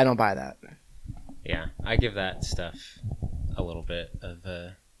 I don't buy that. Yeah, I give that stuff a little bit of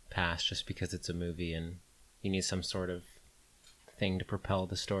a pass just because it's a movie and you need some sort of thing to propel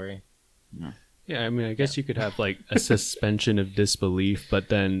the story. Yeah, I mean, I guess you could have like a suspension of disbelief, but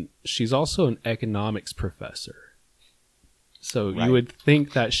then she's also an economics professor. So you would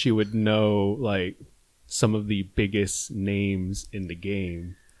think that she would know like some of the biggest names in the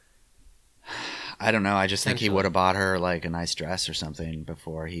game. I don't know. I just think he would have bought her like a nice dress or something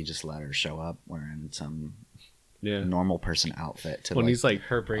before he just let her show up wearing some normal person outfit to when he's like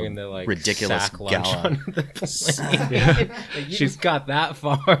her bringing the like ridiculous sack lunch gala. on the plane. Like, she's got that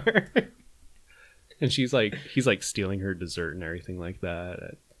far. And he's like stealing her dessert and everything like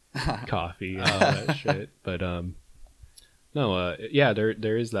that, coffee and all that shit. But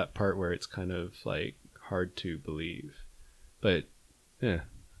there is that part where it's kind of like hard to believe, but I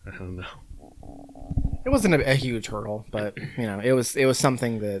don't know. It wasn't a huge hurdle, but it was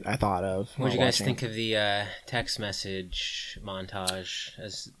something that I thought of. What did you guys think of the text message montage?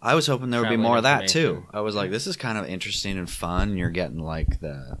 I was hoping there would be more of that too. I was like, this is kind of interesting and fun. You're getting like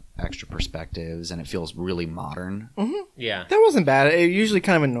the extra perspectives, and it feels really modern. Mm-hmm. Yeah, that wasn't bad. It usually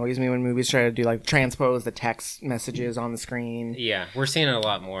kind of annoys me when movies try to do like transpose the text messages on the screen. Yeah, we're seeing it a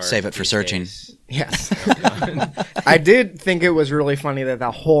lot more. Save it for searching. Days. Yes. I did think it was really funny that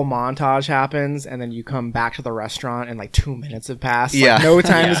the whole montage happens, and then you come back to the restaurant and like 2 minutes have passed. Like, no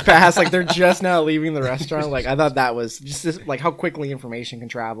time has passed. Like they're just now leaving the restaurant. Like I thought that was just like how quickly information can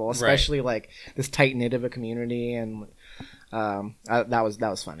travel, especially like this tight knit of a community, and that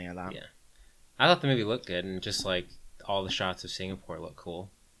was funny. I thought. Yeah, I thought the movie looked good, and just like all the shots of Singapore look cool,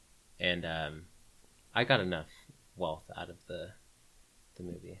 and I got enough wealth out of the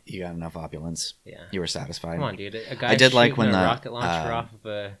movie. You got enough opulence. Yeah, you were satisfied. Come on, dude. A guy I did like when a the rocket launcher off of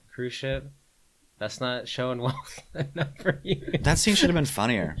a cruise ship. That's not showing wealth enough for you. That scene should have been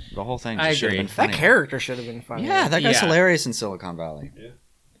funnier. The whole thing should have been funnier. That character should have been funny. Yeah, that guy's hilarious in Silicon Valley.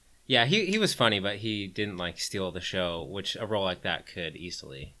 Yeah, he was funny, but he didn't like steal the show, which a role like that could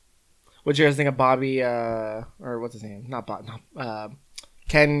easily. What do you guys think of Bobby? Or what's his name? Not Bob.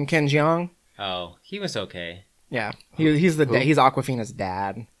 Ken Jeong. Oh, he was okay. Yeah, he's Awkwafina's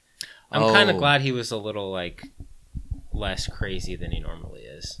dad. I'm kind of glad he was a little like less crazy than he normally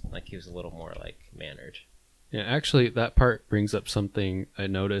is. Like he was a little more like mannered. Yeah, actually, that part brings up something I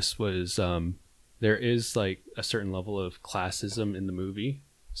noticed was there is like a certain level of classism in the movie.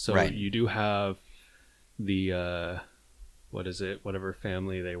 So you do have the what is it? Whatever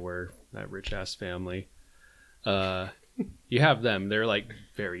family they were, that rich ass family. You have them. They're like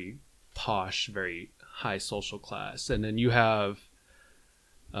very posh, very high social class, and then you have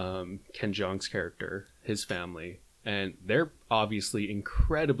Ken Jeong's character, his family, and they're obviously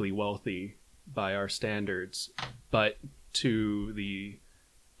incredibly wealthy by our standards, but to the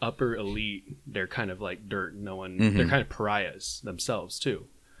upper elite, they're kind of like dirt. No one, they're kind of pariahs themselves too,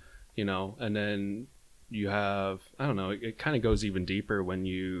 you know. And then you have, I don't know, it kind of goes even deeper when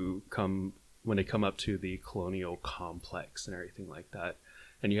they come up to the colonial complex and everything like that,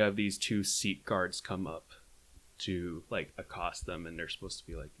 and you have these two Sikh guards come up to like accost them, and they're supposed to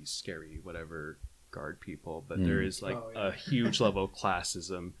be like these scary whatever guard people, but there is like a huge level of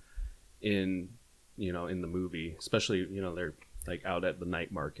classism in the movie, especially they're like out at the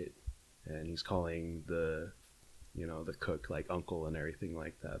night market, and he's calling the cook like uncle and everything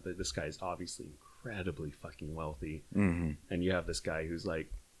like that, but this guy's obviously incredibly fucking wealthy, and you have this guy who's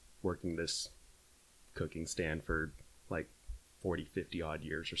like working this cooking stand for like 40-50 odd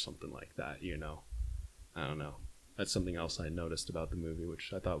years or something like that. I don't know, that's something else I noticed about the movie,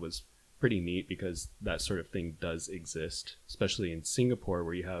 which I thought was pretty neat, because that sort of thing does exist, especially in Singapore,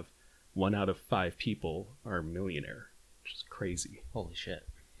 where you have 1 out of 5 people are a millionaire, which is crazy. Holy shit.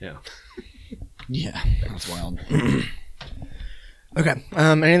 Yeah. Yeah, that's wild. Okay.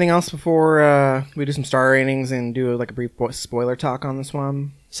 Anything else before we do some star ratings and do like a brief spoiler talk on this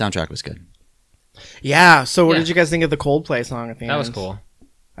one? Soundtrack was good. Yeah. So what did you guys think of the Coldplay song at the end? That was cool.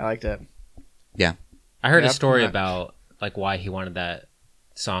 I liked it. Yeah. I heard a story about like why he wanted that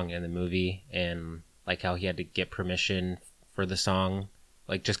song in the movie, and like how he had to get permission for the song,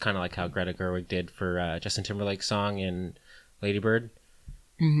 like just kind of like how Greta Gerwig did for Justin Timberlake's song in Lady Bird.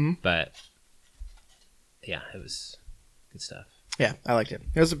 But yeah, it was good stuff. Yeah, I liked it.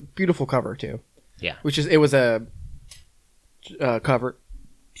 It was a beautiful cover too. Yeah. It was a cover,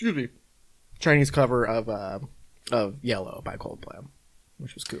 Chinese cover of Yellow by Coldplay,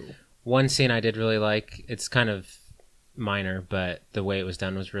 which was cool. One scene I did really like, it's kind of minor, but the way it was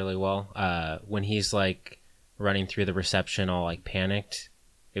done was really well. When he's like running through the reception all like panicked,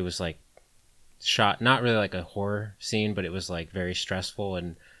 it was like shot, not really like a horror scene, but it was like very stressful,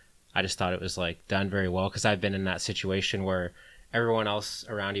 and I just thought it was like done very well, because I've been in that situation where everyone else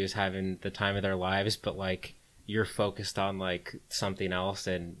around you is having the time of their lives, but like you're focused on like something else,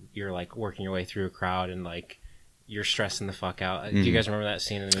 and you're like working your way through a crowd, and like you're stressing the fuck out. Do you guys remember that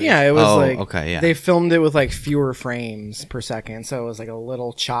scene in the movie? Yeah, it was okay, yeah. They filmed it with like fewer frames per second, so it was like a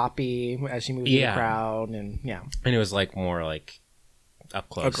little choppy as you moved through the crowd, and and it was like more like up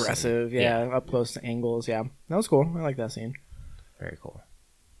close, aggressive, up close angles. Yeah, that was cool. I like that scene. Very cool.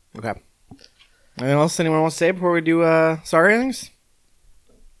 Okay. Anything else anyone wants to say before we do star ratings?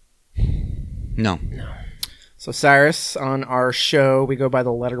 No. So Cyrus, on our show, we go by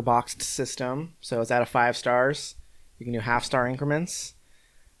the letterboxed system. So it's out of 5 stars. You can do half-star increments.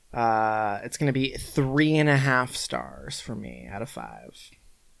 It's going to be 3.5 stars for me out of 5.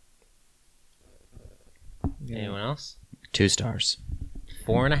 Anyone else? 2 stars.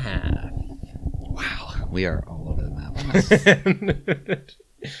 4.5. Wow, we are all over the map.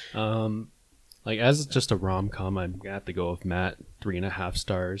 Like as just a rom-com, I'm gonna have to go with Matt, 3.5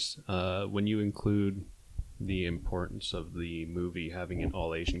 stars. When you include the importance of the movie having an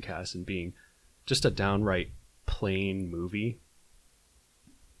all-Asian cast and being just a downright plain movie,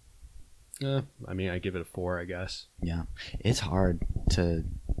 I mean, I give it a 4, I guess. Yeah, it's hard to.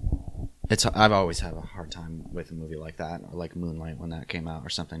 I've always had a hard time with a movie like that, or like Moonlight when that came out, or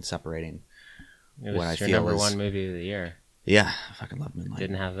something separating. It was what I your feel number is, 1 movie of the year. Yeah, I fucking love Moonlight.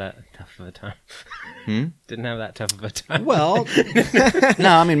 Didn't have that tough of a time. Hmm? Didn't have that tough of a time. Well, no,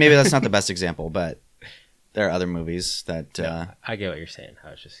 I mean, maybe that's not the best example, but there are other movies that. I get what you're saying. I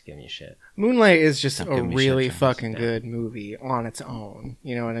was just giving you shit. Moonlight is just Don't a give me really shit, fucking good movie on its own.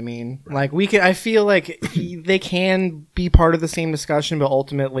 You know what I mean? Like I feel like they can be part of the same discussion, but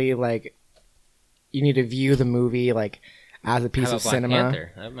ultimately, like, you need to view the movie like as a piece How of about Black cinema.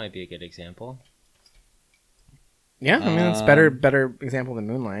 Panther? That might be a good example. Yeah, I mean, it's better example than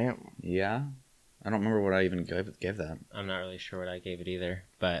Moonlight. Yeah, I don't remember what I even gave that. I'm not really sure what I gave it either,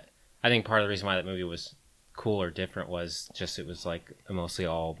 but I think part of the reason why that movie was cool or different was just it was like a mostly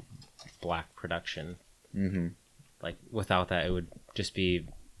all black production. Mm-hmm. Like without that, it would just be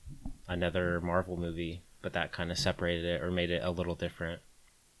another Marvel movie, but that kind of separated it or made it a little different.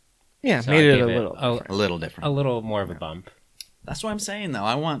 Yeah, So made I it a gave little. A little different. a little more of a bump. That's what I'm saying, though.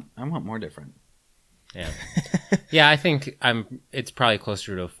 I want more different. Yeah, yeah. I think it's probably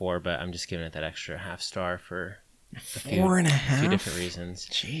closer to a 4, but I'm just giving it that extra half star for a few 4.5. different reasons.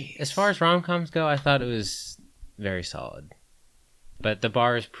 Jeez. As far as rom-coms go, I thought it was very solid. But the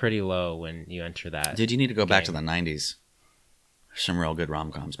bar is pretty low when you enter that. Dude, you need to go back to the game. 90s. Some real good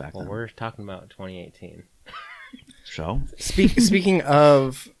rom-coms back Well, then. we're talking about 2018. So? Speaking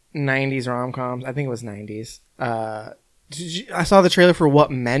of 90s rom-coms, I think it was 90s. I saw the trailer for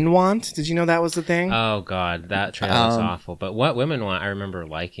What Men Want. Did you know that was the thing? Oh God, that trailer was awful. But What Women Want, I remember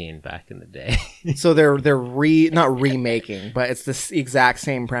liking back in the day. So they're not remaking, but it's the exact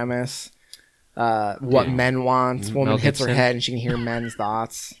same premise. What Men Want. Woman Mel hits her Gibson. head and she can hear men's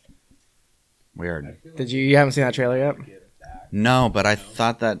thoughts. Weird. You haven't seen that trailer yet? No, but I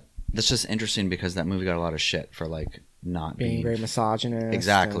thought that's just interesting because that movie got a lot of shit for like not Being very misogynist.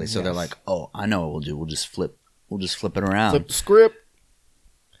 exactly. and- So they're yes. like, "Oh, I know what we'll do. We'll just flip it around." Flip the script.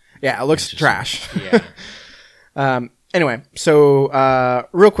 Yeah, it looks trash. Yeah. Anyway, so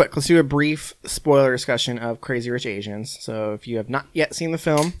real quick, let's do a brief spoiler discussion of Crazy Rich Asians. So if you have not yet seen the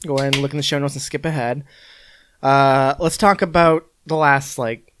film, go ahead and look in the show notes and skip ahead. Let's talk about the last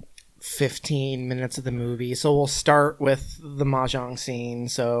 15 minutes of the movie. So we'll start with the mahjong scene.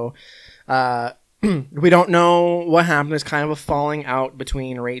 So we don't know what happened. There's kind of a falling out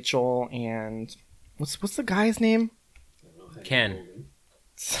between Rachel and what's the guy's name? Ken.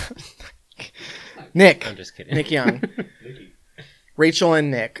 Nick. I'm just kidding. Nick Young. Rachel and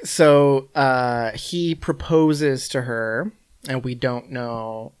Nick. So he proposes to her, and we don't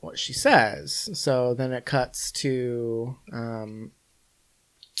know what she says. So then it cuts to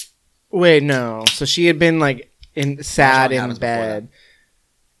wait, no. So she had been sad Mahjong in happens before bed.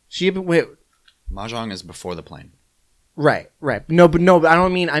 She had been wait. Mahjong is before the plane. Right. No, but I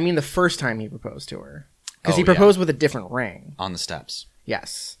don't mean. I mean the first time he proposed to her, because he Oh, proposed with a different ring. On the steps.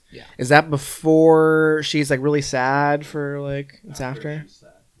 Yes. Yeah. Is that before she's really sad for it's after?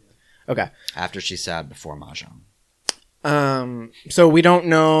 Okay. After she's sad, before Mahjong. So we don't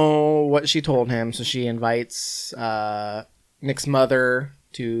know what she told him. So she invites Nick's mother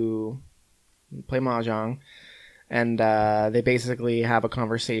to play mahjong, and they basically have a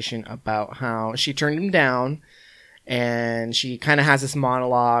conversation about how she turned him down, and she kind of has this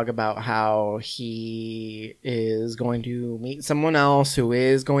monologue about how he is going to meet someone else who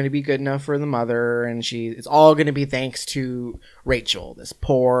is going to be good enough for the mother, and it's all going to be thanks to Rachel, this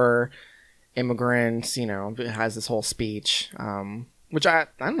poor immigrant, has this whole speech, which I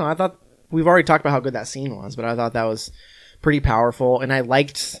don't know. I thought we've already talked about how good that scene was, but I thought that was pretty powerful, and I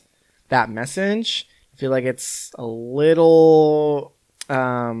liked that message. I feel like it's a little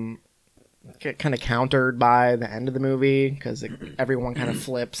kind of countered by the end of the movie because everyone kind of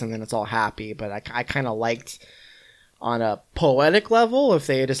flips and then it's all happy. But I kind of liked on a poetic level if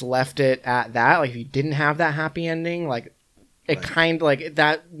they had just left it at that. If you didn't have that happy ending, it kind of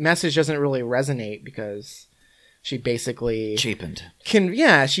that message doesn't really resonate because she basically Cheapened.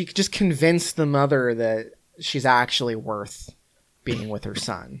 she just convinced the mother that she's actually worth being with her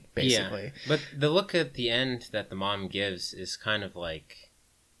son, basically. Yeah, but the look at the end that the mom gives is kind of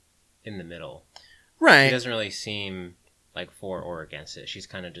in the middle. Right. She doesn't really seem for or against it. She's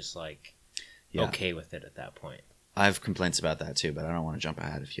kind of just okay with it at that point. I have complaints about that too, but I don't want to jump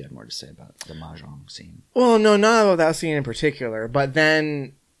ahead if you had more to say about the Mahjong scene. Well, no, not about that scene in particular, but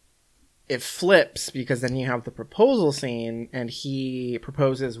then it flips because then you have the proposal scene and he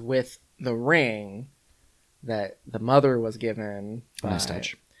proposes with the ring that the mother was given. Nice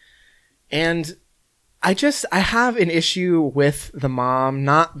touch. And I have an issue with the mom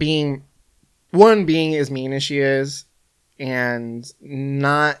not being as mean as she is and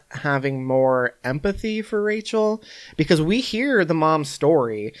not having more empathy for Rachel, because we hear the mom's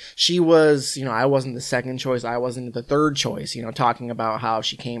story. She was, I wasn't the second choice. I wasn't the third choice, talking about how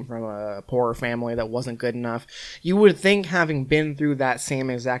she came from a poor family that wasn't good enough. You would think, having been through that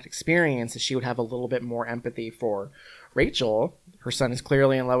same exact experience, that she would have a little bit more empathy for Rachel. Her son is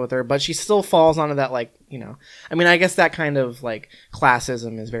clearly in love with her, but she still falls onto that, I guess that kind of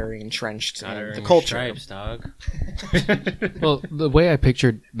classism is very entrenched in the culture. Stripes, dog. Well, the way I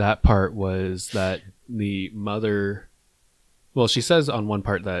pictured that part was that the mother, she says on one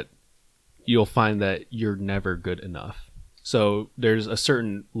part that you'll find that you're never good enough. So there's a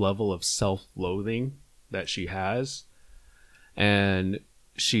certain level of self-loathing that she has. And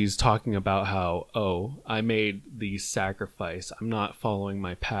she's talking about how, I made the sacrifice. I'm not following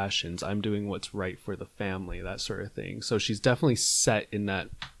my passions. I'm doing what's right for the family, that sort of thing. So she's definitely set in that,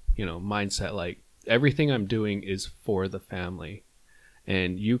 mindset, everything I'm doing is for the family.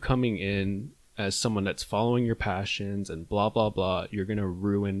 And you coming in as someone that's following your passions and blah, blah, blah, you're going to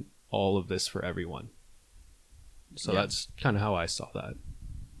ruin all of this for everyone. So that's kind of how I saw that.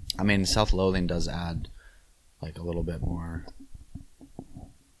 I mean, self-loathing does add a little bit more,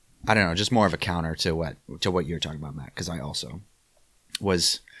 I don't know, just more of a counter to what you're talking about, Matt, because I also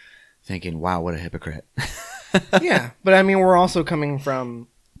was thinking, wow, what a hypocrite. Yeah, but I mean, we're also coming from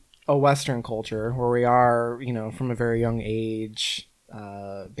a Western culture where we are, you know, from a very young age,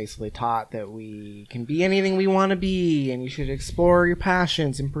 basically taught that we can be anything we want to be, and you should explore your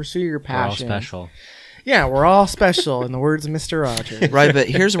passions and pursue your We're all passions. special. Yeah, we're all special, in the words of Mr. Rogers. Right, but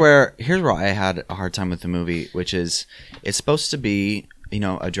here's where I had a hard time with the movie, which is it's supposed to be, you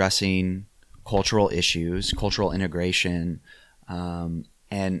know, addressing cultural issues, cultural integration,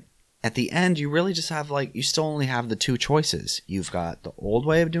 and at the end you really just have you still only have the two choices. You've got the old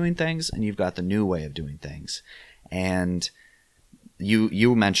way of doing things and you've got the new way of doing things. And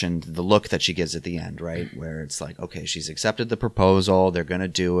you mentioned the look that she gives at the end, right? Where it's like, okay, she's accepted the proposal, they're going to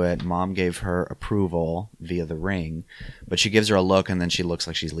do it. Mom gave her approval via the ring, but she gives her a look and then she looks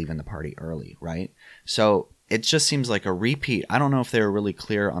like she's leaving the party early, right? So it just seems like a repeat. I don't know if they were really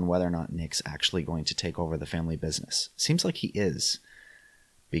clear on whether or not Nick's actually going to take over the family business. Seems like he is,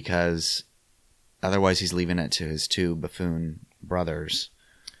 because otherwise he's leaving it to his two buffoon brothers.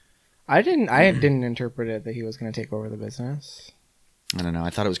 I didn't interpret it that he was going to take over the business. I don't know. I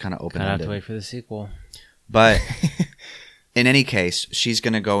thought it was kind of Gotta have open-ended. to wait for the sequel. But in any case, she's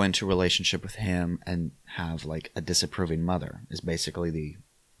going to go into a relationship with him and have a disapproving mother is basically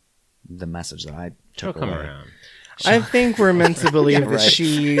the message that I She'll took come away. around. I think we're meant to believe that right.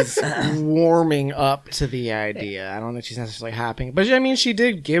 she's warming up to the idea. I don't think she's necessarily happy. But, I mean, she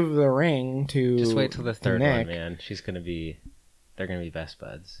did give the ring to Just wait till the third Nick. one, man. They're gonna be best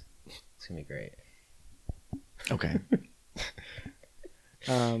buds. It's gonna be great. Okay.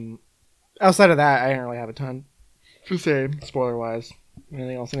 Outside of that, I didn't really have a ton to say, spoiler-wise.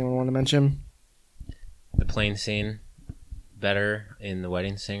 Anything else anyone want to mention? The plane scene, better in The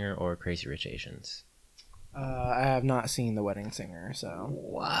Wedding Singer or Crazy Rich Asians? I have not seen The Wedding Singer, so...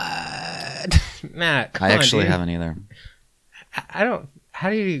 What? Matt, come I on, actually dude. haven't either. I don't... How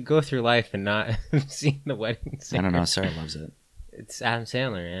do you go through life and not have seen The Wedding I Singer? don't know. Sarah loves it. It's Adam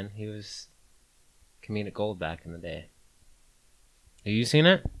Sandler, man. He was comedic gold back in the day. Have you seen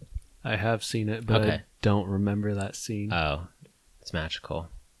it? I have seen it, but Okay. I don't remember that scene. Oh, it's magical.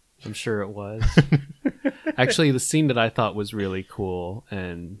 I'm sure it was. Actually, the scene that I thought was really cool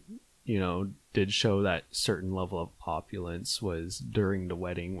and, you know, did show that certain level of opulence was during the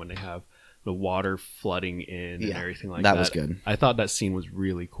wedding when they have the water flooding in and Yeah, everything like that that. was good. I thought that scene was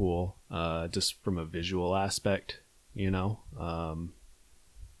really cool, just from a visual aspect, you know.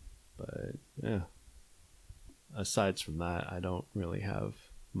 But yeah, aside from that, I don't really have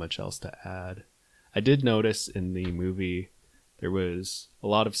much else to add. I did notice in the movie there was a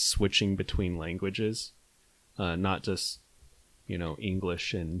lot of switching between languages, not just, you know,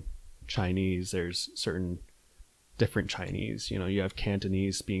 English and Chinese. There's certain different Chinese. You know, you have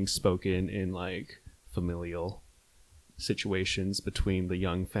Cantonese being spoken in familial situations between the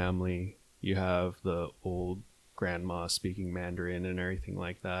young family. You have the old grandma speaking Mandarin and everything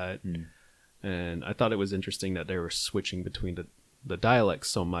like that. And I thought it was interesting that they were switching between the dialects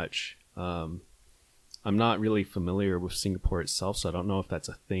so much. I'm not really familiar with Singapore itself, so I don't know if that's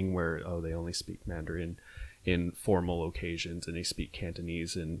a thing where, they only speak Mandarin in formal occasions and they speak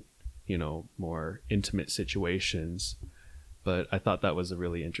Cantonese in, you know, more intimate situations. But I thought that was a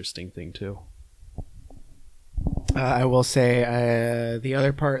really interesting thing too. I will say the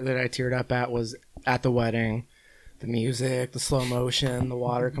other part that I teared up at was at the wedding. The music, the slow motion, the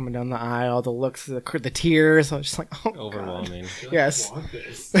water coming down the aisle, the looks, the tears. I was just like, oh, Overwhelming. God. Yes.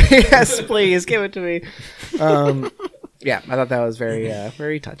 Yes, please, give it to me. Yeah, I thought that was very,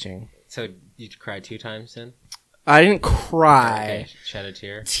 very touching. So you cried 2 times then? I didn't cry. Okay, shed a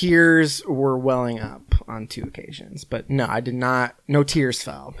tear? Tears were welling up on 2 occasions. But no, I did not. No tears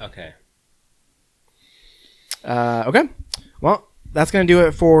fell. Okay. Okay. Well, that's going to do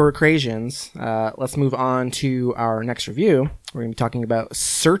it for Crazians. Let's move on to our next review. We're going to be talking about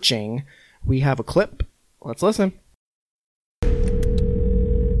Searching. We have a clip. Let's listen.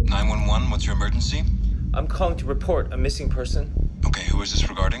 911, what's your emergency? I'm calling to report a missing person. Okay, who is this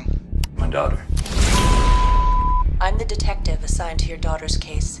regarding? My daughter. I'm the detective assigned to your daughter's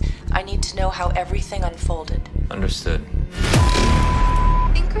case. I need to know how everything unfolded. Understood.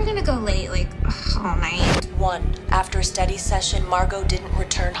 I think we're gonna go late, all night. 1. After a study session, Margot didn't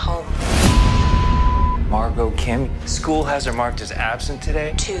return home. Margot Kim, school has her marked as absent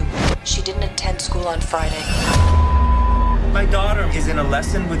today. 2. She didn't attend school on Friday. My daughter is in a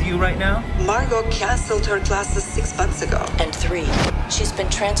lesson with you right now? Margot canceled her classes 6 months ago. And 3. She's been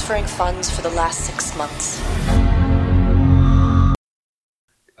transferring funds for the last 6 months.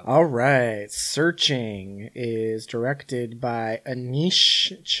 All right. Searching is directed by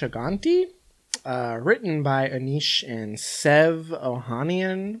Anish Chaganty. Written by Anish and Sev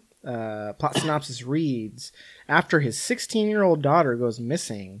Ohanian. Plot synopsis reads: after his 16-year-old daughter goes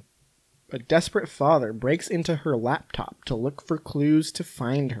missing, a desperate father breaks into her laptop to look for clues to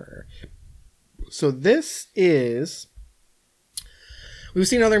find her. So this is... We've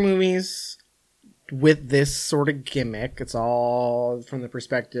seen other movies with this sort of gimmick. It's all from the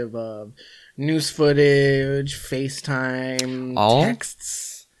perspective of news footage, FaceTime,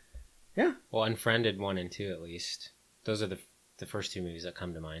 texts. Yeah. Well, Unfriended 1 and 2 at least. Those are the first two movies that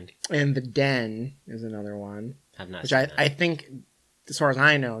come to mind. And The Den is another one. Have not which seen that. I think, as far as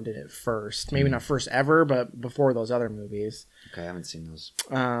I know, did it first. Maybe not first ever, but before those other movies. Okay, I haven't seen those.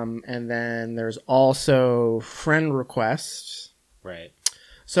 And then there's also Friend Request. Right.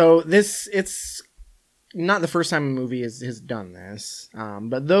 So it's not the first time a movie has done this.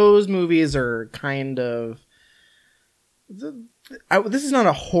 But those movies are kind of... this is not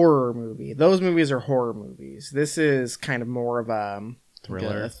a horror movie. Those movies are horror movies. This is kind of more of a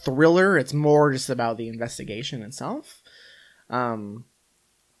thriller. It's more just about the investigation itself. I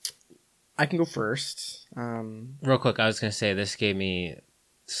can go first. Real quick, I was going to say this gave me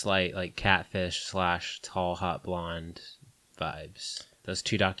slight like Catfish / Tall Hot Blonde vibes. Those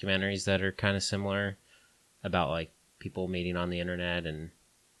two documentaries that are kind of similar about like people meeting on the internet and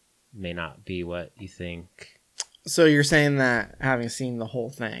may not be what you think. So you're saying that having seen the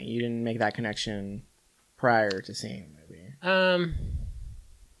whole thing, you didn't make that connection prior to seeing the movie?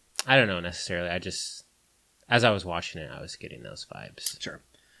 I don't know necessarily. I just, as I was watching it, I was getting those vibes. Sure.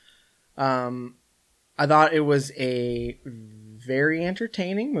 I thought it was a very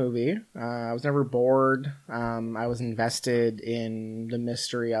entertaining movie. I was never bored. I was invested in the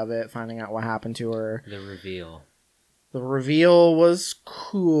mystery of it, finding out what happened to her. The reveal. The reveal was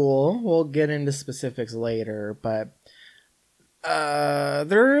cool. We'll get into specifics later, but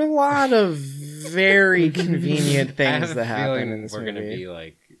there are a lot of very convenient things that happen in this movie. We're going to be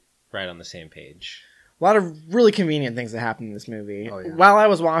like right on the same page. A lot of really convenient things that happen in this movie. Oh, yeah. While I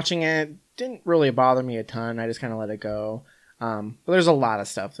was watching it, didn't really bother me a ton. I just kind of let it go. But there's a lot of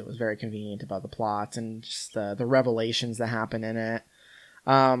stuff that was very convenient about the plot and just the revelations that happen in it.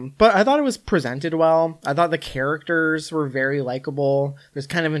 But I thought it was presented well. I thought the characters were very likable. There's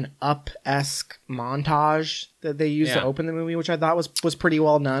kind of an Up-esque montage that they used to open the movie, which I thought was pretty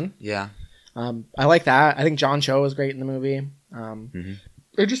well done. Yeah. I like that. I think John Cho was great in the movie.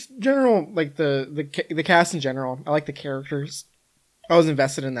 Or just general, like the cast in general. I like the characters. I was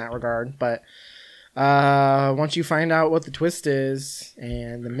invested in that regard, but once you find out what the twist is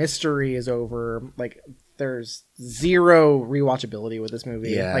and the mystery is over, like there's zero rewatchability with this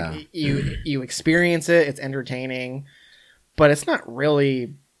movie. Yeah. Like you experience it, it's entertaining, but it's not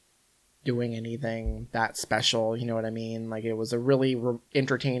really doing anything that special. You know what I mean? Like it was a really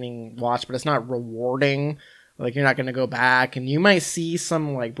entertaining watch, but it's not rewarding. Like you're not going to go back, and you might see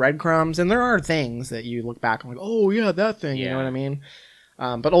some like breadcrumbs, and there are things that you look back and like, oh yeah, that thing. You know what I mean?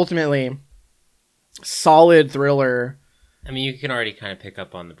 But ultimately, solid thriller. I mean, you can already kind of pick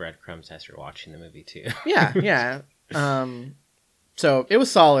up on the breadcrumbs as you're watching the movie too. Yeah. So it was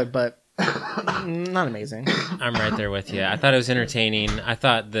solid, but not amazing. I'm right there with you. I thought it was entertaining. I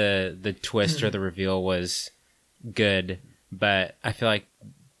thought the twist or the reveal was good, but I feel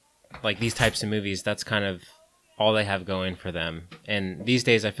like these types of movies, that's kind of all they have going for them. And these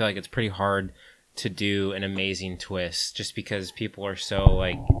days, I feel like it's pretty hard to do an amazing twist just because people are so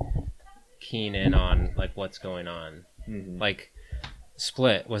like keen in on like what's going on. Mm-hmm. Like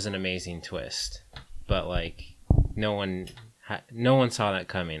Split was an amazing twist, but like no one saw that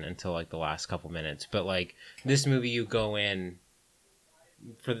coming until like the last couple minutes. But like this movie, you go in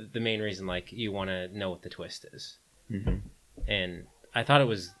for the main reason like you want to know what the twist is. Mm-hmm. And I thought it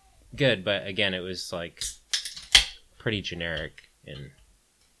was good, but again, it was like pretty generic, and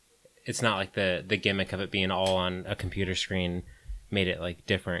it's not like the gimmick of it being all on a computer screen made it like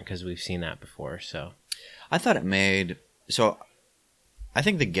different because we've seen that before. So I thought it made, so I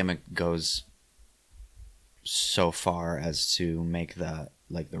think the gimmick goes so far as to make the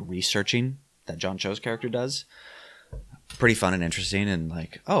researching that John Cho's character does pretty fun and interesting, and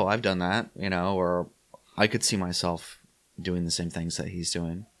like, oh, I've done that, you know, or I could see myself doing the same things that he's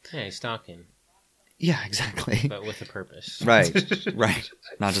doing. Yeah, he's stalking. Yeah, exactly. But with a purpose. Right.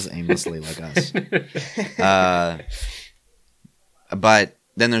 Not just aimlessly like us. But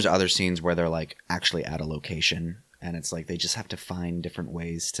then there's other scenes where they're like actually at a location, and it's like they just have to find different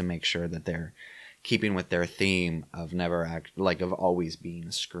ways to make sure that they're keeping with their theme of of always being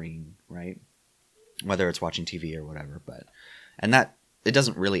a screen, right? Whether it's watching TV or whatever, and that it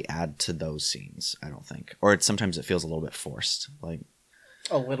doesn't really add to those scenes, I don't think. Or sometimes it feels a little bit forced. Like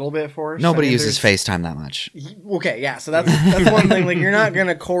a little bit forced. Nobody I mean, uses FaceTime that much. Okay, yeah, so that's one thing. Like, you're not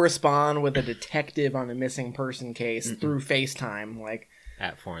gonna correspond with a detective on a missing person case through FaceTime. Like,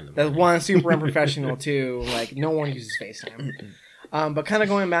 at 4 in the that's morning. one, super unprofessional. Two, like, no one uses FaceTime. But kind of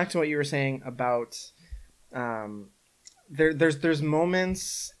going back to what you were saying about, there's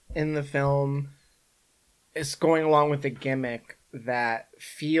moments in the film, it's going along with the gimmick that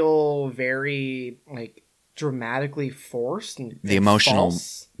feel very like dramatically forced and The emotional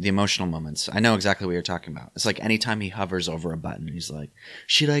false. the emotional moments. I know exactly what you're talking about. It's like anytime he hovers over a button, he's like,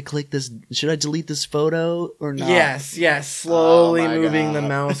 should I click this? Should I delete this photo or not? Yes, slowly Oh my moving the God.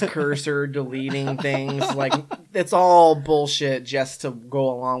 mouse cursor, deleting things. Like, it's all bullshit just to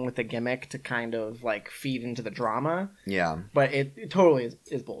go along with the gimmick to kind of like feed into the drama. Yeah. But it totally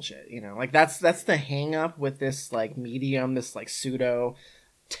is bullshit, you know? Like, that's the hang up with this like medium, this like pseudo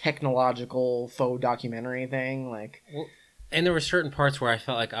technological faux documentary thing. Like, Well, and there were certain parts where I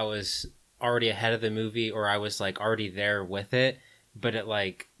felt like I was already ahead of the movie, or I was like already there with it, but it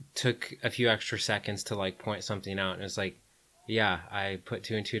like took a few extra seconds to like point something out, and it's like, yeah, I put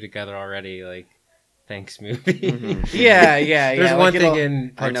 2 and 2 together already. Like, thanks, movie. yeah. There's like, one thing it'll-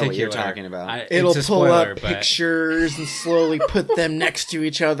 in I know what you're particular. talking about. It'll It's a pull spoiler, up but pictures and slowly put them next to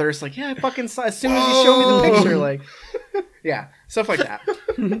each other. It's like, yeah, I fucking saw as soon as you show me the picture, like, yeah, stuff like that.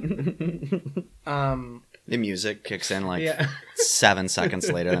 The music kicks in like Yeah. 7 seconds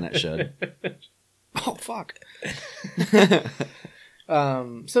later than it should. Oh fuck.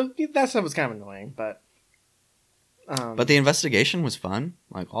 So that stuff was kind of annoying, but But the investigation was fun.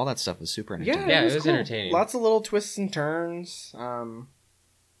 Like all that stuff was super entertaining. Yeah, it was cool. entertaining. Lots of little twists and turns. You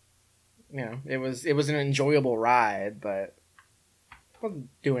know, it was an enjoyable ride, but it wasn't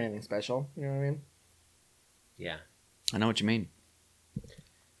doing anything special. You know what I mean? yeah. I know what you mean.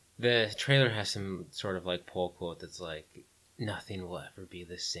 The trailer has some sort of like pull quote that's like, nothing will ever be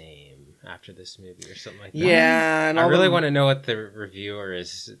the same after this movie or something like that. Yeah, and I all really the- want to know what the reviewer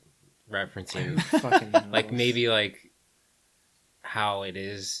is referencing. Fucking Like knows. maybe like how it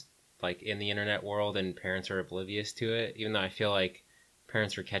is like in the internet world and parents are oblivious to it, even though I feel like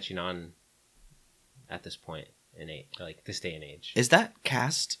parents are catching on at this point in like this day and age. Is that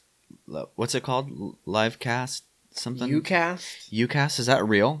cast? What's it called? Live cast? Something? Ucast. Ucast? Is that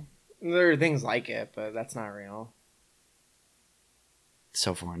real? There are things like it, but that's not real. It's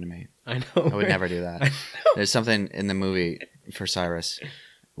so foreign to me. I know. I would never do that. There's something in the movie for Cyrus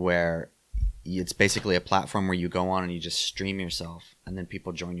where it's basically a platform where you go on and you just stream yourself, and then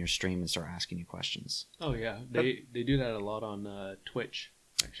people join your stream and start asking you questions. Oh yeah, they do that a lot on Twitch,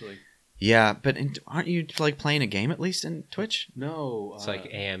 actually. Yeah, but aren't you like playing a game at least in Twitch? No, It's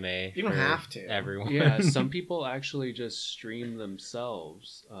like AMA. You don't for have to. Everyone. Yeah, some people actually just stream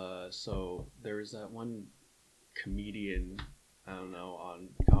themselves. So there was that one comedian, I don't know, on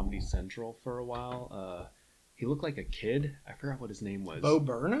Comedy Central for a while. He looked like a kid. I forgot what his name was. Bo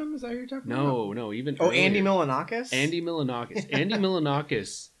Burnham? Is that who you're talking about? No, even Oh, earlier. Andy Milonakis? Andy Milonakis. Andy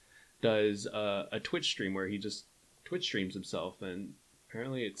Milonakis does a Twitch stream where he just Twitch streams himself, and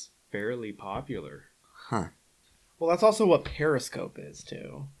apparently it's fairly popular. Huh. Well, that's also what Periscope is,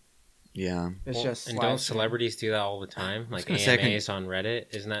 too. Yeah. It's Well, just and live don't stream. celebrities do that all the time? Like gonna say, AMAs on Reddit?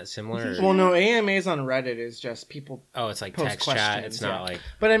 Isn't that similar? or- Well, no, AMAs on Reddit is just people. Oh, it's like post text chat. questions, It's not yeah. like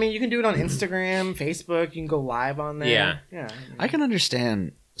But I mean, you can do it on Instagram, Facebook. You can go live on there. Yeah. Yeah. I can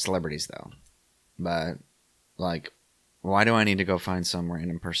understand celebrities though, but like, why do I need to go find some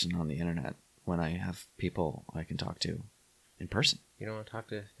random person on the internet when I have people I can talk to in person? you don't want to talk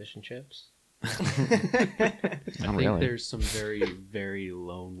to fish and chips. I think really. there's some very, very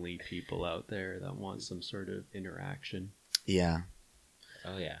lonely people out there that want some sort of interaction. Yeah,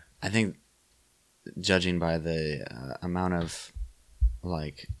 Oh yeah. I think judging by the amount of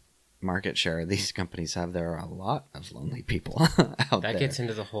like market share these companies have, there are a lot of lonely people out That there. gets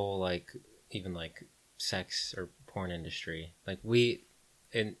into the whole like even like sex or porn industry. Like we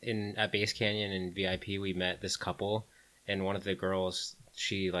in at Base Canyon and VIP we met this couple, and one of the girls,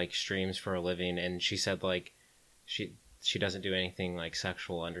 she like streams for a living, and she said like she doesn't do anything like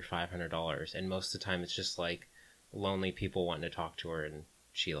sexual under $500, and most of the time it's just like lonely people wanting to talk to her, and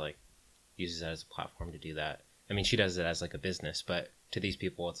she like uses that as a platform to do that. I mean, she does it as like a business, but to these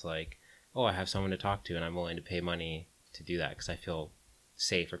people it's like, oh, I have someone to talk to and I'm willing to pay money to do that because I feel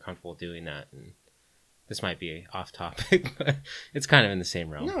safe or comfortable doing that. And this might be off topic, but it's kind of in the same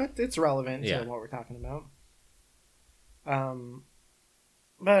realm. No, it's relevant Yeah. to what we're talking about.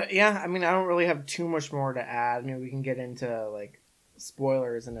 But yeah, I mean, I don't really have too much more to add. Maybe we can get into like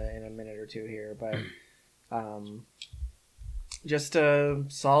spoilers in a minute or two here, but just a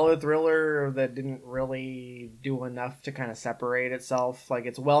solid thriller that didn't really do enough to kind of separate itself. Like,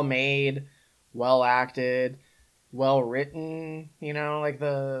 it's well made, well acted, well written. You know, like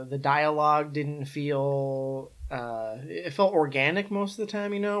the dialogue didn't feel. It felt organic most of the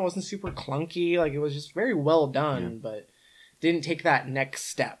time. You know, it wasn't super clunky. Like, it was just very well done, but didn't take that next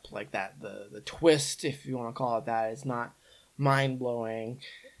step like that. The twist, if you want to call it that, is not mind blowing.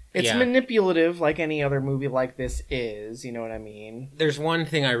 It's manipulative, like any other movie like this is. You know what I mean? There's one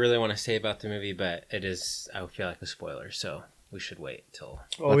thing I really want to say about the movie, but it is, I feel like, a spoiler, so we should wait till.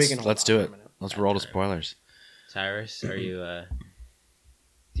 Well, let's do it. Let's roll to spoilers. Cyrus, are you?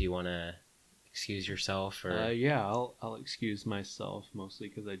 Do you want to excuse yourself? Or yeah, I'll excuse myself mostly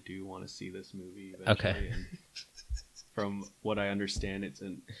because I do want to see this movie eventually. Okay. And from what I understand, it's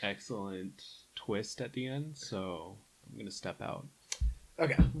an excellent twist at the end, so I'm gonna step out.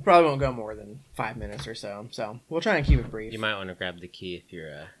 Okay, we probably won't go more than 5 minutes or so. So we'll try and keep it brief. You might want to grab the key if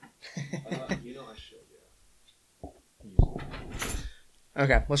you're. You know I should. Yeah.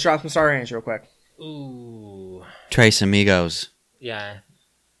 Okay, let's drop some star ratings real quick. Ooh. Tres Amigos. Yeah.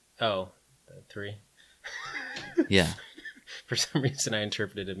 Oh, 3. Yeah. For some reason, I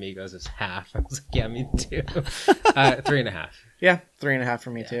interpreted Amigos as half. I was like, yeah, me too. 3.5. Yeah, 3.5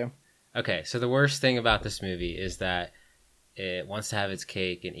 for me too. Okay, so the worst thing about this movie is that it wants to have its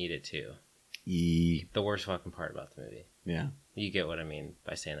cake and eat it too. The worst fucking part about the movie. Yeah. You get what I mean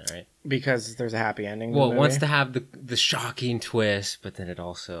by saying that, right? Because there's a happy ending. Well, it wants to have the shocking twist, but then it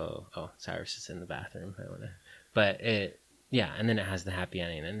also... Oh, Cyrus is in the bathroom. But it... Yeah, and then it has the happy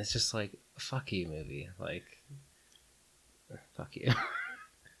ending. And it's just like, fuck you, movie. Like, fuck you.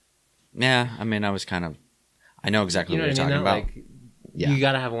 Yeah, I mean, I was kind of... I know exactly what you're talking about. Like, you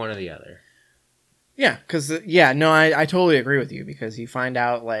gotta have one or the other. Yeah, because, I totally agree with you, because you find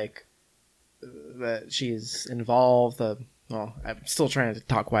out, like, that she's involved. Well, I'm still trying to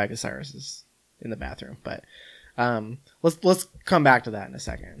talk quiet because Cyrus is in the bathroom, but let's come back to that in a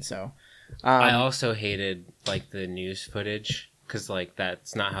second. So, I also hated, like, the news footage, because, like,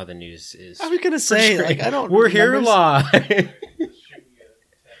 that's not how the news is. I was gonna say, like, I don't... We're here live!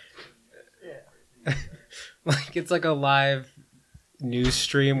 Like, it's like a live news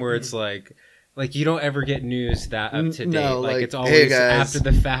stream where it's like you don't ever get news that up to date. No, like it's always hey guys, after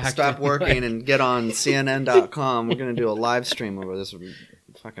the fact. Stop working and get on CNN.com. We're gonna do a live stream over this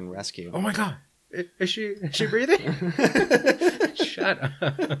fucking rescue. Oh my god, is she breathing? Shut up.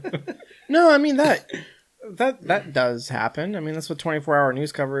 No, I mean that does happen. I mean, that's what 24-hour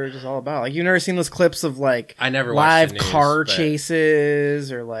news coverage is all about. Like, you've never seen those clips of like I never live watched the news, car but...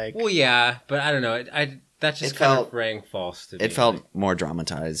 chases or like. Well, yeah, but I don't know. That just kind of rang false to me. It felt more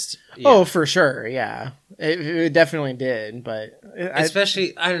dramatized. Yeah. Oh, for sure, yeah. It definitely did, but...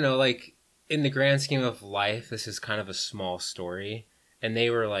 Especially, I don't know, like, in the grand scheme of life, this is kind of a small story, and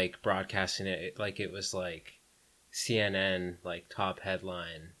they were, like, broadcasting it like it was, like, CNN, like, top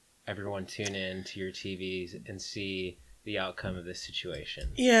headline. Everyone tune in to your TVs and see the outcome of this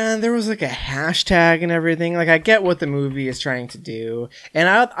situation. Yeah, there was like a hashtag and everything. Like, I get what the movie is trying to do, and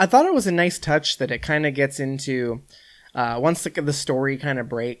I thought it was a nice touch that it kind of gets into once the story kind of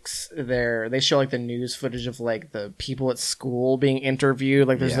breaks. They show like the news footage of like the people at school being interviewed.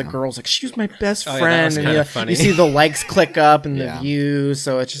 Like, there's the girls like, she was my best friend, and you see the likes click up and the views.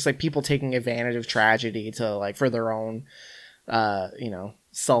 So it's just like people taking advantage of tragedy to like for their own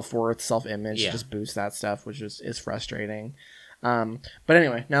self-worth, self-image, just boost that stuff, which is frustrating. But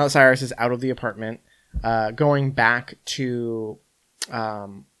anyway, now that Cyrus is out of the apartment, going back to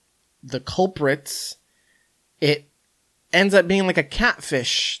the culprits, it ends up being like a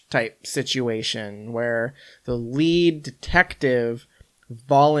catfish type situation where the lead detective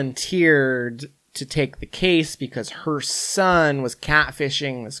volunteered to take the case because her son was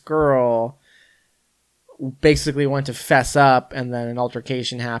catfishing this girl, basically went to fess up, and then an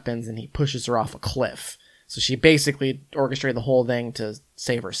altercation happens and he pushes her off a cliff. So she basically orchestrated the whole thing to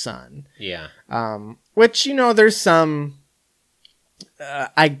save her son. Yeah. Which, there's some...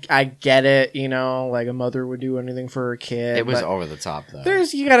 I get it, like a mother would do anything for her kid. It was over the top, though.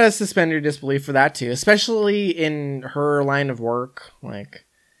 You gotta suspend your disbelief for that, too. Especially in her line of work. Like,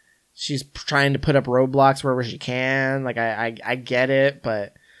 she's trying to put up roadblocks wherever she can. Like, I get it,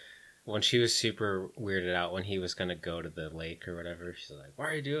 but... When she was super weirded out when he was going to go to the lake or whatever, she's like, why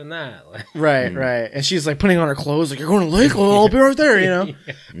are you doing that? Like, right. And she's like putting on her clothes, like, you're going to the lake? Well, I'll be right there,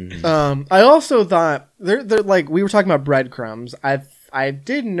 Mm-hmm. I also thought, they're like, we were talking about breadcrumbs. I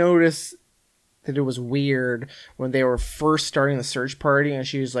did notice that it was weird when they were first starting the search party, and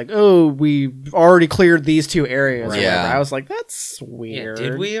she was like, "Oh, we already cleared these 2 areas." Right. Yeah. I was like, "That's weird."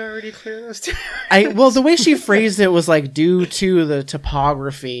 Did we already clear those 2? Well, the way she phrased it was like, due to the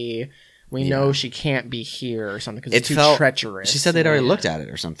topography, we know she can't be here or something because it's too treacherous. She said they'd already looked at it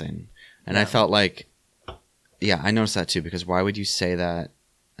or something, and I felt like, yeah, I noticed that too, because why would you say that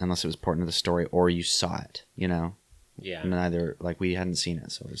unless it was important to the story or you saw it, you know? Yeah. And neither, like, we hadn't seen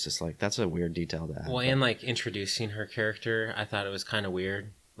it, so it was just like, that's a weird detail to have. Well, and like introducing her character, I thought it was kind of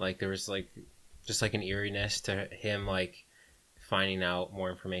weird. Like there was like just like an eeriness to him, like finding out more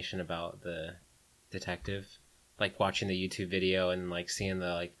information about the detective, like watching the YouTube video and like seeing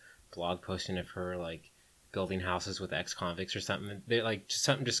the like blog posting of her like building houses with ex-convicts or something. They like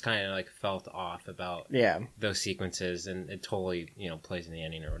something just kind of like felt off about those sequences, and it totally, you know, plays in the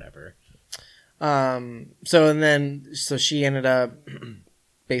ending or whatever. So she ended up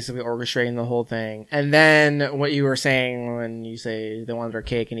basically orchestrating the whole thing. And then what you were saying when you say they wanted her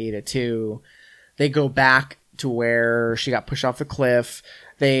cake and eat it too, they go back to where she got pushed off the cliff.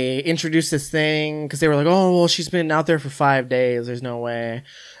 They introduced this thing because they were like, "Oh, well, she's been out there for 5 days. There's no way."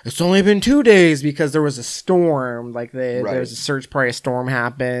 It's only been 2 days because there was a storm. Like there was a search party, a storm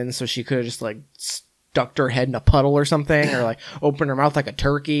happened, so she could have just like stuck her head in a puddle or something, or like opened her mouth like a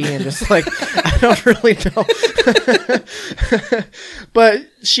turkey and just like I don't really know. But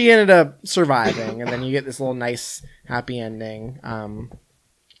she ended up surviving, and then you get this little nice happy ending.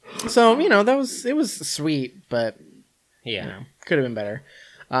 So you know it was sweet, but yeah, you know, could have been better.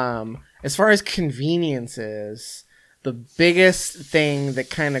 As far as conveniences, the biggest thing that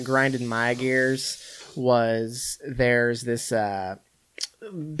kind of grinded my gears was there's this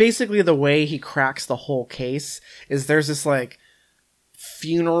basically the way he cracks the whole case is there's this like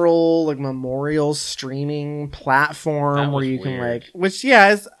funeral like memorial streaming platform where you can like, which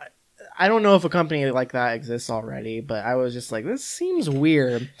is, I don't know if a company like that exists already, but I was just like, this seems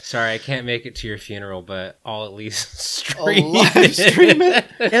weird. Sorry, I can't make it to your funeral, but I'll at least stream it.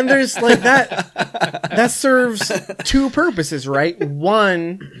 And there's like that serves 2 purposes, right?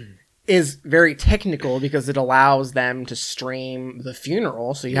 One is very technical because it allows them to stream the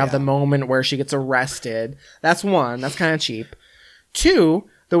funeral. So you have the moment where she gets arrested. That's one. That's kind of cheap. 2,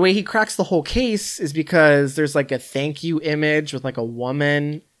 the way he cracks the whole case is because there's like a thank you image with like a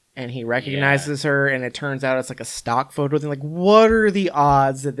woman, and he recognizes her, and it turns out it's like a stock photo thing. Like, what are the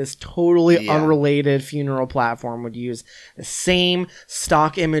odds that this totally unrelated funeral platform would use the same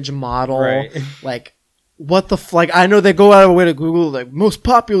stock image model? Right. Like, what the like? I know they go out of the way to Google like most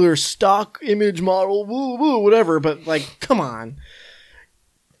popular stock image model, woo woo, whatever. But like, come on,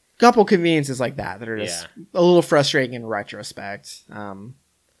 couple conveniences like that are just a little frustrating in retrospect.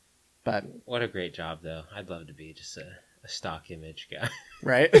 But what a great job, though. I'd love to be just a stock image guy.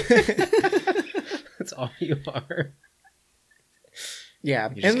 Right? That's all you are. Yeah.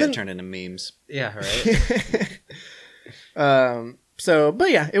 You just get turned into memes. Yeah, right? So, but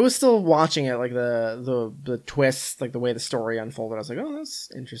yeah, it was still watching it, like the twist, like the way the story unfolded. I was like, oh,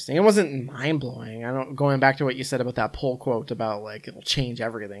 that's interesting. It wasn't mind-blowing. Going back to what you said about that pull quote about, like, it'll change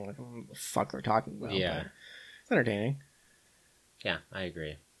everything. Like, what the fuck they're talking about. Yeah. It's entertaining. Yeah, I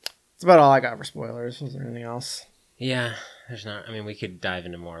agree. That's about all I got for spoilers. Was there anything else? Yeah, there's not. I mean, we could dive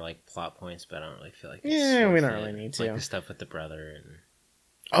into more like plot points, but I don't really feel like. We don't really need to. Like the stuff with the brother and.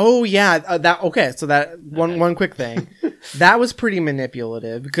 Oh yeah, So one quick thing, that was pretty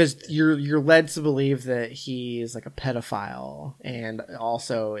manipulative because you're led to believe that he is like a pedophile and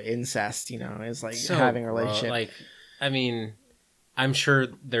also incest. You know, is like having a relationship. Like, I mean, I'm sure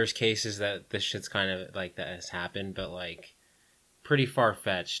there's cases that this shit's kind of like that has happened, but like, pretty far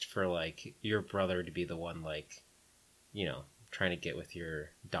fetched for like your brother to be the one like. You know, trying to get with your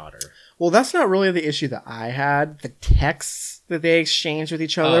daughter. Well, that's not really the issue that I had. The texts that they exchanged with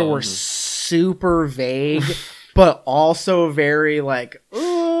each other were super vague, but also very like,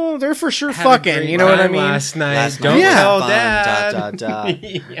 oh, they're for sure fucking. You know what I mean? Last night, don't tell Dad.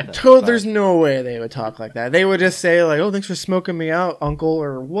 There's no way they would talk like that. They would just say like, oh, thanks for smoking me out, uncle,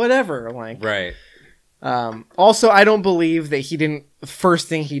 or whatever. Like, right. Also, I don't believe that he didn't. The first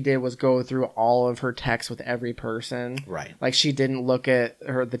thing he did was go through all of her texts with every person. Right. Like she didn't look at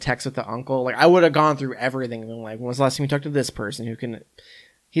the text with the uncle. Like I would have gone through everything and been like, when was the last time you talked to this person who can?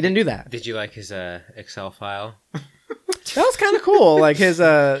 He didn't do that. Did you like his Excel file? That was kind of cool. Like his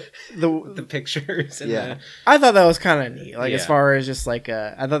the pictures. And I thought that was kind of neat. Like as far as just like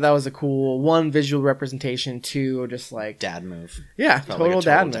I thought that was a cool visual representation. 2, just like dad move. Yeah, total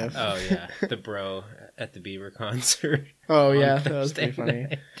dad move. Oh yeah, the bro at the Bieber concert. Oh yeah, that was pretty funny.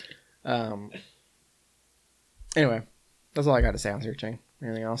 Anyway, that's all I got to say on searching.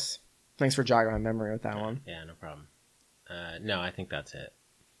 Anything else? Thanks for jogging my memory with that one. Yeah, no problem. No, I think that's it.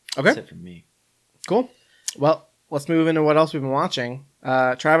 Okay. That's it from me. Cool. Well, let's move into what else we've been watching.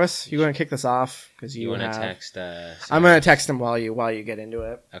 Travis, you want to kick this off because You want to have... text? I'm going to text him while you get into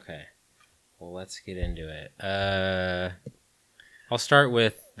it. Okay. Well, let's get into it. I'll start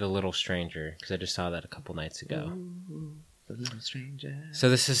with The Little Stranger because I just saw that a couple nights ago. Ooh, The Little Stranger. So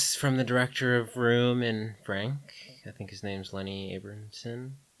this is from the director of Room and Frank. I think his name's Lenny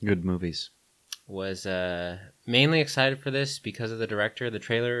Abramson. Good movies. Was mainly excited for this because of the director. The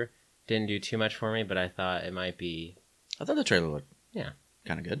trailer didn't do too much for me, but I thought it might be... I thought the trailer looked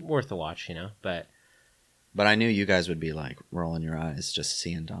kind of good. Worth a watch, But I knew you guys would be like rolling your eyes just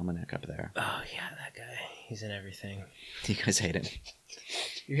seeing Dominic up there. oh yeah, that guy. He's in everything. You guys hate him.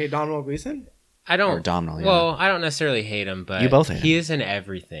 You hate Domhnall Gleeson? I don't. Or Domhnall, yeah. Well, I don't necessarily hate him, but You both hate he him. is in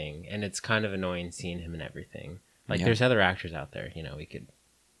everything, and it's kind of annoying seeing him in everything. Like, Yeah. there's other actors out there. We could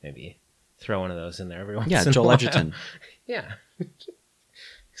maybe throw one of those in there every once Yeah, in Joel a while. Edgerton. Yeah.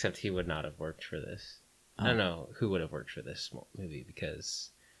 Except he would not have worked for this. I don't know who would have worked for this movie because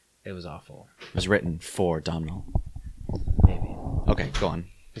it was awful. It was written for Domhnall. Maybe. Okay, go on.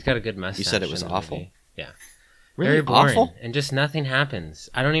 He's got a good mustache. You said it was in the awful? movie. Yeah. Really Very boring. awful? And just nothing happens.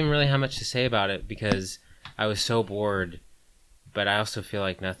 I don't even really have much to say about it because I was so bored, but I also feel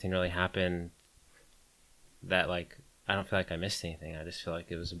like nothing really happened that, like, I don't feel like I missed anything. I just feel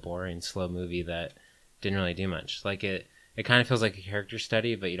like it was a boring, slow movie that didn't really do much. Like, it kind of feels like a character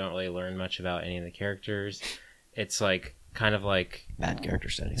study, but you don't really learn much about any of the characters. It's, like, kind of like... Bad character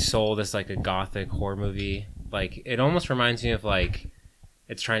study. Sold as, like, a gothic horror movie. Like, it almost reminds me of, like...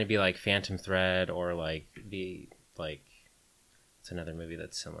 It's trying to be like Phantom Thread or like the like it's another movie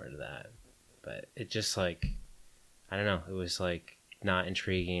that's similar to that. But it just like I don't know, it was like not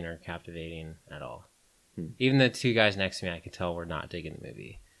intriguing or captivating at all. Even the two guys next to me I could tell were not digging the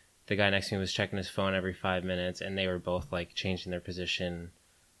movie. The guy next to me was checking his phone every 5 minutes and they were both like changing their position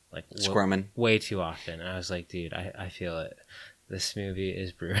like Squirming. way too often. And I was like, dude, I feel it. This movie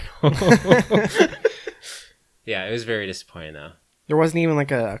is brutal. Yeah, it was very disappointing though. There wasn't even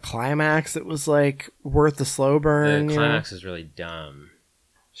like a climax that was like worth the slow burn. The climax was really dumb.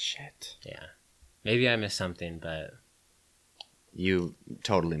 Shit. Yeah. Maybe I missed something, but You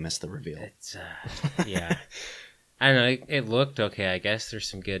totally missed the reveal. it's yeah. I don't know. It looked okay. I guess there's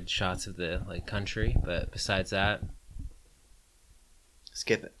some good shots of the like country, but besides that,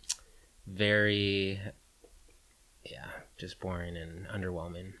 Skip it. very just boring and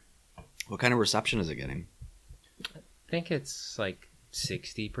underwhelming. What kind of reception is it getting? I think it's like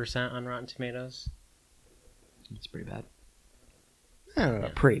 60% on Rotten Tomatoes. It's pretty bad. I don't know,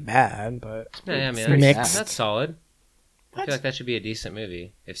 pretty bad, but Yeah, I mean, it's that's, mixed. that's solid. I feel like that should be a decent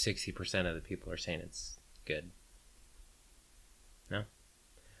movie if 60% of the people are saying it's good. No?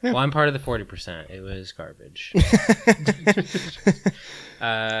 Yeah. Well, I'm part of the 40%. It was garbage. Do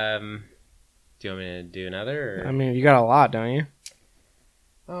you want me to do another? Or? I mean, you got a lot, don't you?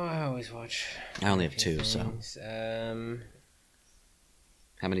 Oh, I always watch. I only have two, so. things. How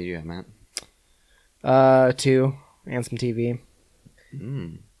many do you have, Matt? 2 and some TV.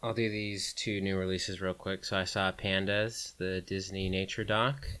 I'll do these 2 new releases real quick. So I saw Pandas, the Disney nature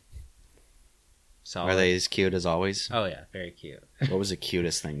doc. Solid. Are they as cute as always? Oh yeah, very cute. What was the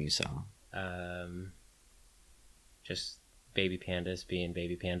cutest thing you saw? Just baby pandas being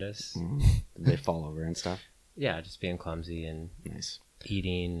baby pandas. Did they fall over and stuff? Yeah, just being clumsy and Nice.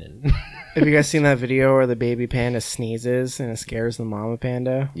 eating and. Have you guys seen that video where the baby panda sneezes and it scares the mama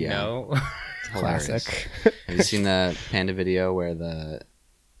panda? Yeah. No. Hilarious. Classic. Have you seen the panda video where the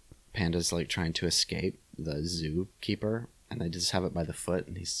panda's like trying to escape the zookeeper and they just have it by the foot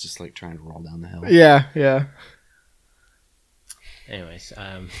and he's just like trying to roll down the hill? Yeah. Anyways,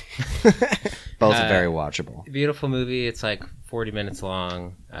 Both are very watchable. beautiful movie. It's like 40 minutes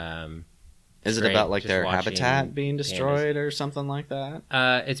long. Is it great, about like just their watching habitat being pandas. destroyed or something like that?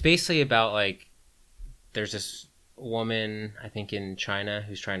 It's basically about like there's this woman I think in China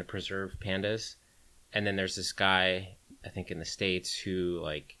who's trying to preserve pandas, and then there's this guy I think in the States who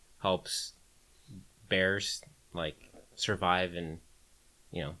like helps bears like survive and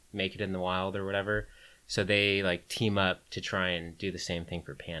make it in the wild or whatever. So they like team up to try and do the same thing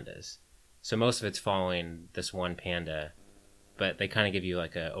for pandas. So most of it's following this one panda, but they kind of give you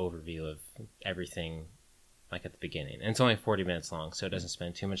like an overview of everything like at the beginning. And it's only 40 minutes long, so it doesn't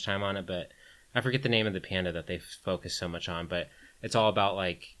spend too much time on it, but I forget the name of the panda that they focus so much on, but it's all about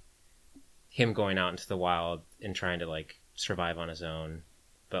like him going out into the wild and trying to like survive on his own.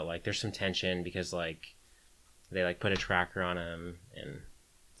 But like there's some tension because like they like put a tracker on him and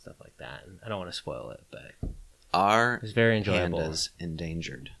stuff like that. And I don't want to spoil it, but Are it's very enjoyable. pandas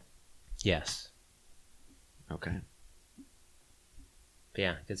endangered? Yes. Okay. But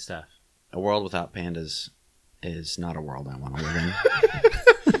yeah, good stuff. A world without pandas is not a world I want to live in.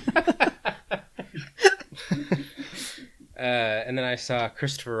 And then I saw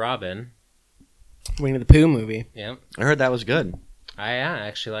Christopher Robin. Winnie the Pooh movie. Yep. I heard that was good. I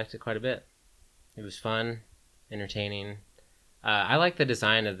actually liked it quite a bit. It was fun, entertaining. I like the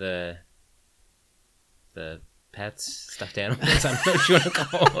design of the pets, stuffed animals. I don't know what you want to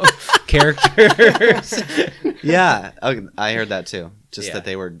call them. Characters. Yeah, I heard that too. Just Yeah. that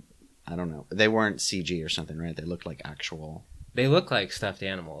they were, I don't know, they weren't CG or something, right? They looked like actual. They look like stuffed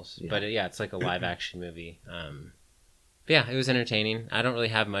animals, Yeah. but it's like a live action movie. But yeah, it was entertaining. I don't really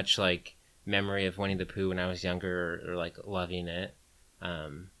have much like memory of Winnie the Pooh when I was younger or like loving it.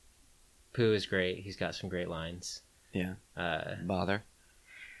 Pooh is great. He's got some great lines. Yeah. Bother.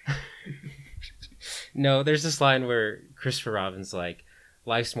 No, there's this line where Christopher Robin's like,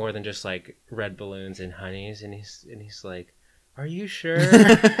 "Life's more than just like red balloons and honeys," and he's like, "Are you sure?"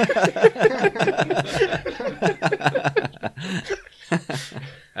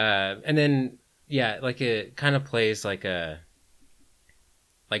 And then like it kind of plays like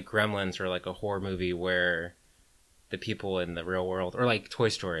Gremlins or like a horror movie where the people in the real world, or like Toy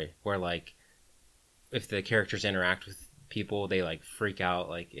Story, where like if the characters interact with people, they like freak out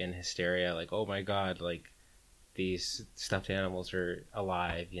like in hysteria, like, oh my god, like these stuffed animals are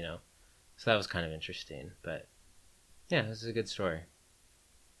alive, you know. So that was kind of interesting, but yeah, this is a good story.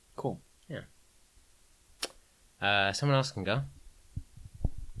 Cool. Yeah. Someone else can go.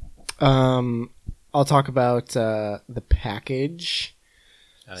 I'll talk about The Package.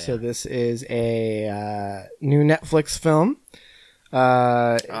 Oh, yeah. So this is a new Netflix film.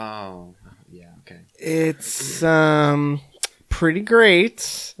 Oh, yeah, okay. It's pretty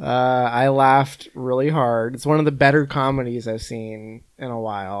great. I laughed really hard. It's one of the better comedies I've seen in a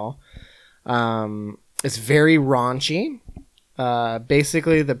while. It's very raunchy.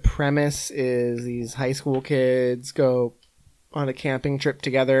 Basically, the premise is these high school kids go on a camping trip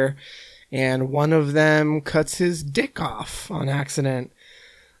together, and one of them cuts his dick off on accident.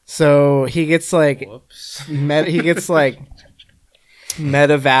 So he gets like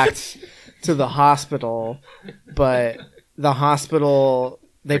medevaced to the hospital, but the hospital,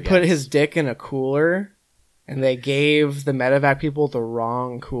 they put his dick in a cooler, and they gave the medevac people the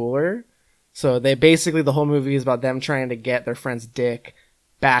wrong cooler. So they basically, the whole movie is about them trying to get their friend's dick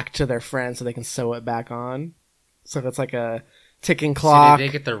back to their friend so they can sew it back on. So it's like a ticking clock. So did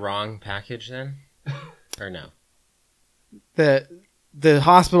they get the wrong package then? Or no? The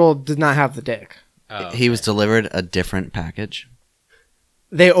hospital did not have the dick. Oh, okay. He was delivered a different package.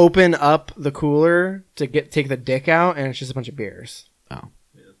 They open up the cooler to take the dick out, and it's just a bunch of beers. Oh.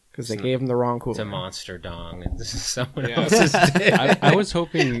 Because they gave him the wrong cooler. It's a monster dong, and this is someone else's dick. I was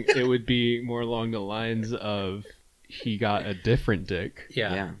hoping it would be more along the lines of he got a different dick.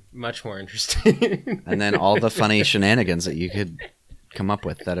 Yeah. Much more interesting. And then all the funny shenanigans that you could come up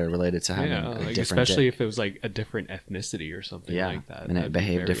with that are related to having a like different especially dick. if it was like a different ethnicity or something like that. And it That'd be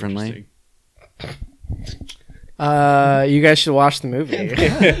behaved very differently. interesting. You guys should watch the movie.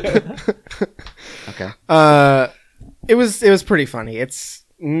 Okay. It was pretty funny. It's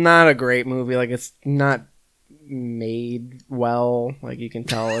not a great movie. Like, it's not made well. Like, you can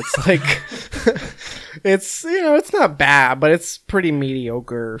tell it's like it's, you know, it's not bad, but it's pretty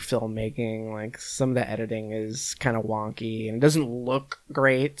mediocre filmmaking. Like, some of the editing is kind of wonky and it doesn't look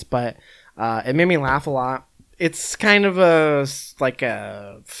great, but it made me laugh a lot. It's kind of a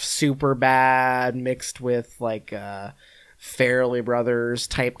super bad mixed with like Farrelly Brothers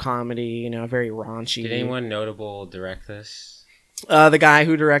type comedy, you know, very raunchy. Did anyone notable direct this? The guy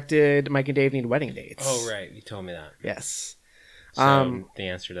who directed Mike and Dave Need Wedding Dates. Oh, right. You told me that. Yes. So the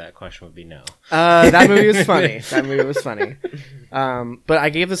answer to that question would be no. That movie was funny. But I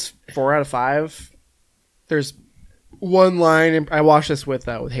gave this 4 out of 5. There's one line, I watched this with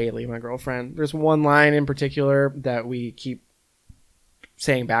Haley, my girlfriend. There's one line in particular that we keep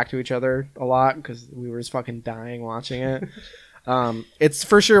saying back to each other a lot because we were just fucking dying watching it. It's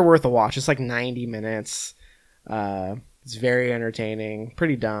for sure worth a watch. It's like 90 minutes. It's very entertaining,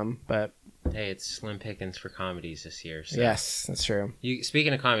 pretty dumb, but hey, it's slim pickings for comedies this year. So. Yes, that's true.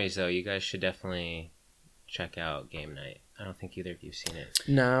 Speaking of comedies, though, you guys should definitely check out Game Night. I don't think either of you've seen it.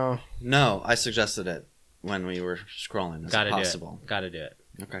 No, I suggested it when we were scrolling. Is it possible? Gotta do it.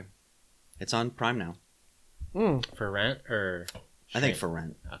 Okay. It's on Prime now. For rent or? I think for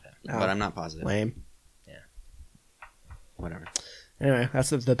rent. Okay. But I'm not positive. Lame. Yeah. Whatever. Anyway, that's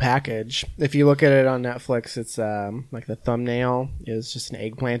the package. If you look at it on Netflix, it's like the thumbnail is just an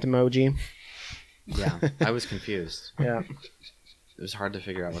eggplant emoji. Yeah, I was confused. Yeah. was hard to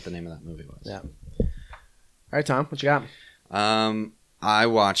figure out what the name of that movie was. Yeah. All right, Tom, what you got? I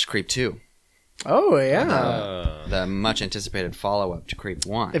watched Creep 2. Oh, yeah. The much anticipated follow-up to Creep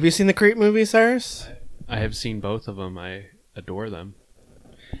 1. Have you seen the Creep movie, Cyrus? I have seen both of them. I adore them.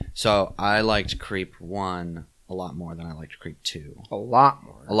 So I liked Creep 1 a lot more than I liked Creep 2. A lot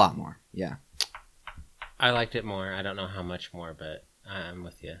more. A lot more, yeah. I liked it more. I don't know how much more, but I'm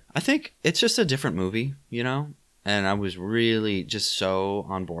with you. I think it's just a different movie, you know? And I was really just so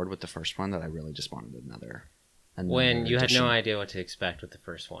on board with the first one that I really just wanted another when you edition. had no idea what to expect with the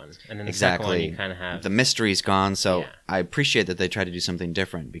first one. And then the Exactly. second one you kind of have... The mystery's gone, so Yeah. I appreciate that they tried to do something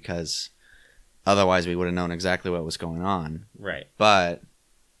different because otherwise we would have known exactly what was going on. Right. But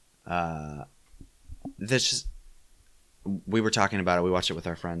this just... We were talking about it. We watched it with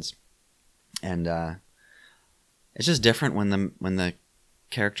our friends. And it's just different when the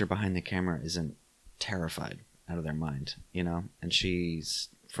character behind the camera isn't terrified out of their mind, you know? And she's,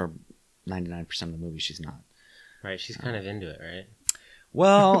 for 99% of the movie, she's not. Right, she's kind of into it, right?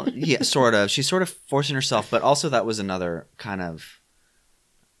 Well, yeah, sort of. She's sort of forcing herself, but also that was another kind of,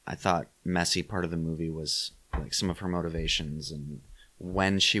 I thought, messy part of the movie was like some of her motivations and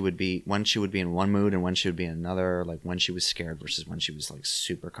when she would be in one mood and when she would be in another, like when she was scared versus when she was like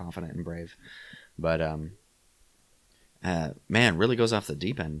super confident and brave. But man, really goes off the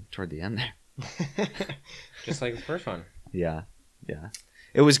deep end toward the end there. Just like the first one. Yeah.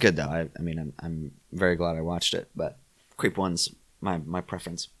 It was good though. I mean, I'm very glad I watched it. But Creep 1's my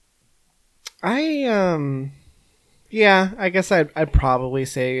preference. I guess I'd probably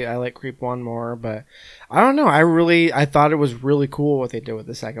say I like Creep 1 more, but I don't know. I thought it was really cool what they did with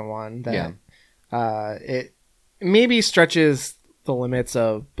the second one. That, it maybe stretches the limits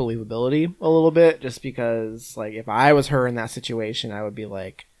of believability a little bit, just because like if I was her in that situation, I would be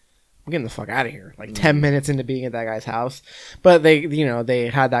like, I'm getting the fuck out of here. Like 10 minutes into being at that guy's house. But they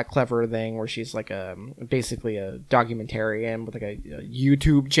had that clever thing where she's like basically a documentarian with like a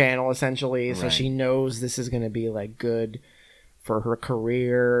YouTube channel essentially. So she knows this is going to be like good for her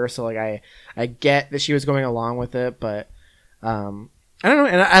career. So like I get that she was going along with it, but I don't know.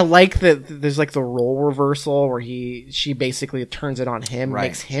 And I like that there's like the role reversal where she basically turns it on him,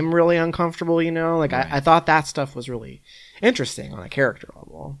 makes him really uncomfortable, you know? Like I thought that stuff was really interesting on a character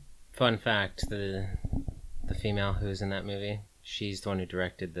level. Fun fact, the female who's in that movie, she's the one who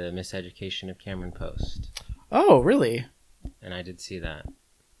directed the Miseducation of Cameron Post. Oh, really? And I did see that.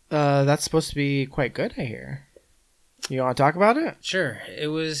 That's supposed to be quite good, I hear. You want to talk about it? Sure. It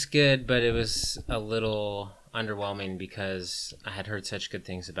was good, but it was a little underwhelming because I had heard such good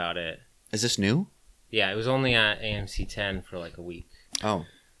things about it. Is this new? Yeah, it was only at AMC 10 for like a week. Oh.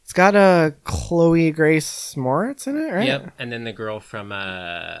 It's got Chloe Grace Moritz in it, right? Yep, and then the girl from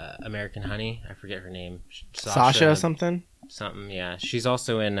American Honey, I forget her name. Sasha something? Something, yeah. She's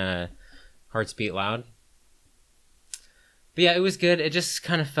also in Hearts Beat Loud. But yeah, it was good. It just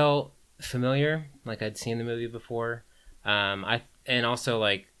kind of felt familiar, like I'd seen the movie before. And also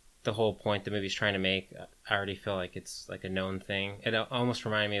like the whole point the movie's trying to make, I already feel like it's like a known thing. It almost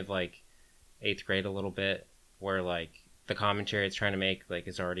reminded me of like 8th grade a little bit, where like the commentary it's trying to make like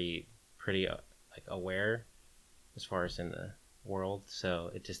is already pretty like aware as far as in the world,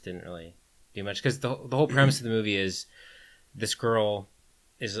 so it just didn't really do much because the whole premise of the movie is this girl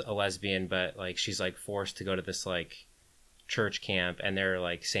is a lesbian, but like she's like forced to go to this like church camp and they're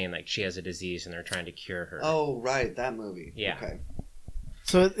like saying like she has a disease and they're trying to cure her. Oh right, that movie. Yeah. Okay.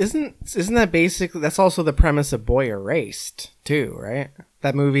 So isn't that basically that's also the premise of Boy Erased too, right?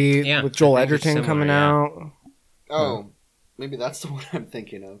 That movie with Joel Edgerton coming out. Oh, maybe that's the one I'm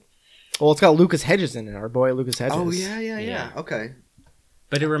thinking of. Well, it's got Lucas Hedges in it, our boy Lucas Hedges. Oh yeah. Okay.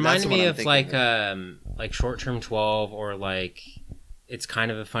 But it reminded me of like Short Term 12 or like It's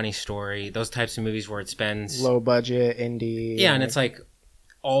Kind of a Funny Story. Those types of movies where it spends low budget indie. Yeah, and it's like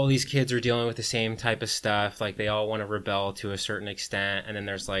all these kids are dealing with the same type of stuff. Like they all want to rebel to a certain extent, and then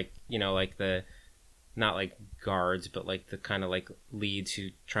there's like like the not like guards, but like the kind of like leads who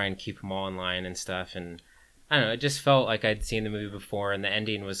try and keep them all in line and stuff. And I don't know, it just felt like I'd seen the movie before, and the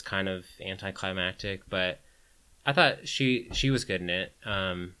ending was kind of anticlimactic, but I thought she was good in it.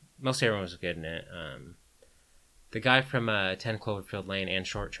 Most everyone was good in it. The guy from 10 Cloverfield Lane and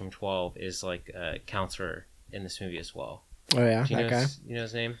Short Term 12 is like a counselor in this movie as well. Oh yeah, Do you that guy. You know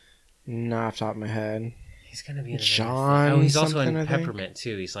his name? Not off the top of my head. He's gonna be in John. Oh, he's also in I think? Peppermint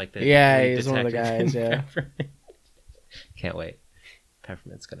too. He's like the he's one of the guys. Yeah. Can't wait.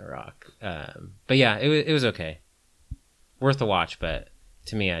 Peppermint's gonna rock. But yeah, it was okay. Worth a watch, but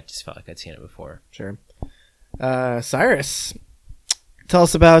to me, I just felt like I'd seen it before. Sure. Cyrus, Tell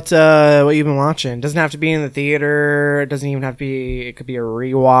us about what you've been watching. Doesn't have to be in the theater. It doesn't even have to be. It could be a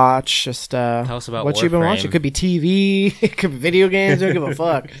rewatch. Just tell us about what you've been watching. It could be TV. It could be video games. I don't give a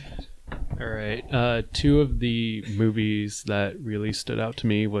fuck. All right. Two of the movies that really stood out to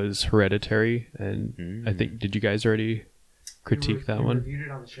me was Hereditary, and I think, did you guys already critique that one? Reviewed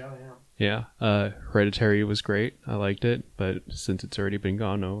it on the show, yeah. Yeah. Hereditary was great. I liked it, but since it's already been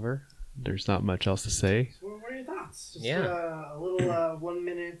gone over, there's not much else to say. So what are your thoughts? Just Yeah. a little 1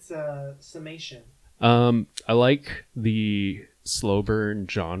 minute summation. I like the slow burn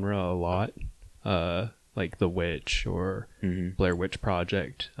genre a lot. Like The Witch or Blair Witch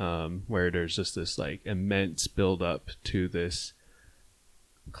Project, where there's just this like immense build up to this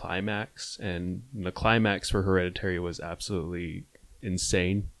climax, and the climax for Hereditary was absolutely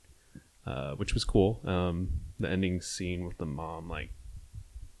insane, which was cool. The ending scene with the mom like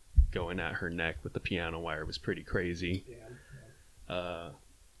going at her neck with the piano wire was pretty crazy. I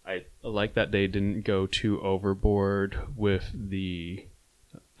like that they didn't go too overboard with the,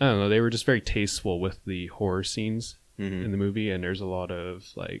 I don't know, they were just very tasteful with the horror scenes in the movie, and there's a lot of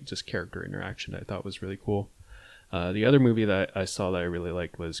like just character interaction I thought was really cool. The other movie that I saw that I really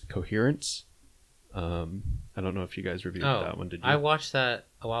liked was Coherence. I don't know if you guys reviewed that one, did you? I watched that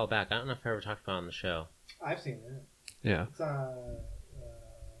a while back. I don't know if I ever talked about it on the show. I've seen it. Yeah. It's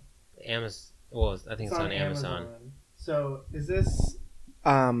Amazon. Well, I think it's on Amazon. So is this?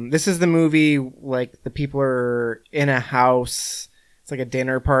 This is the movie like the people are in a house. It's like a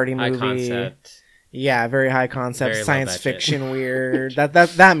dinner party movie. High concept. Yeah, very high concept, Very science low budget. fiction, weird.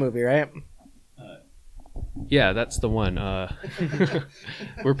 that movie, right? Yeah, that's the one.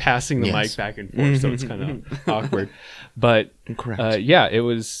 We're passing the mic back and forth, so it's kind of awkward. But yeah, it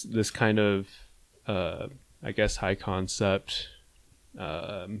was this kind of, I guess, high concept,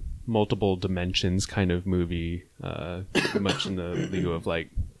 multiple dimensions kind of movie, much in the lieu of like,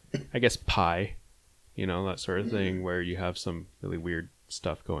 I guess, Pi, that sort of thing, where you have some really weird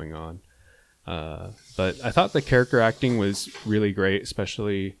stuff going on. But I thought the character acting was really great,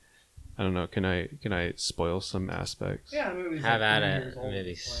 especially. I don't know. Can I spoil some aspects? Yeah, the movie's Have like at 3 it. years The old.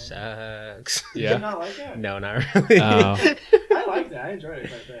 movie sucks. Did Yeah. you not like it? No, not really. I liked it. I enjoyed it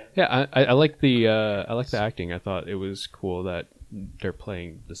quite a bit. Yeah, I like the acting. I thought it was cool that they're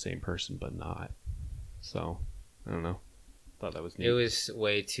playing the same person but not. So I don't know. Thought that was neat. It was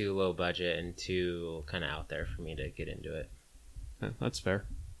way too low budget and too kind of out there for me to get into it. Yeah, that's fair.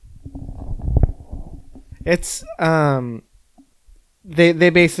 It's they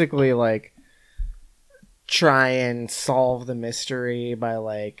basically like try and solve the mystery by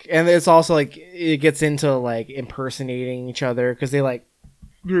like, and it's also like it gets into like impersonating each other because they like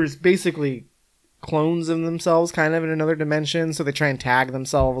there's basically clones of themselves kind of in another dimension, so they try and tag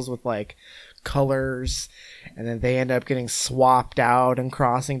themselves with like colors, and then they end up getting swapped out and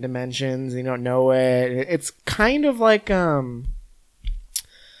crossing dimensions. You don't know it. It's kind of like The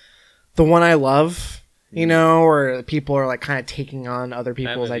One I Love. Where people are like kind of taking on other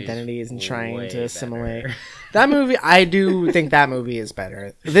people's identities and trying to assimilate. That movie, I do think that movie is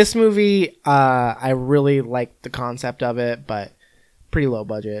better. This movie, I really like the concept of it, but pretty low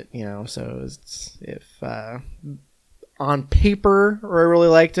budget, so if on paper, I really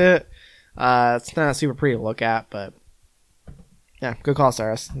liked it. It's not super pretty to look at, but yeah, good call,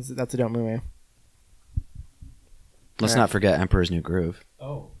 Cyrus. That's a dope movie. Let's not forget Emperor's New Groove.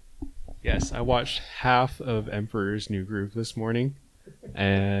 Oh. Yes, I watched half of Emperor's New Groove this morning,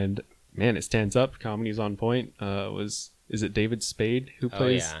 and man, it stands up. Comedy's on point. Is it David Spade who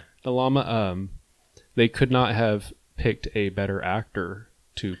plays the llama? They could not have picked a better actor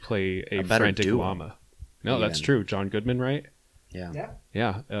to play a frantic duo. llama. No, that's true. John Goodman, right? Yeah.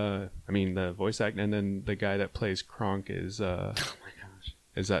 Yeah. I mean, the voice actor, and then the guy that plays Kronk is. Oh my gosh.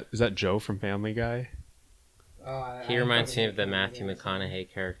 Is that Joe from Family Guy? He reminds me of the Matthew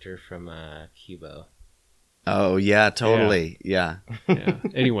McConaughey character from Cubo. Oh yeah, totally. Yeah.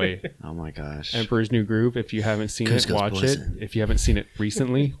 Anyway. Oh my gosh. Emperor's New Groove. If you haven't seen it, watch it. If you haven't seen it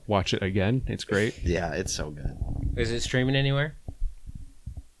recently, watch it again. It's great. Yeah, it's so good. Is it streaming anywhere?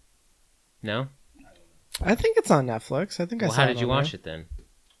 No. I think it's on Netflix. I think I saw it. How did you on watch there. it then?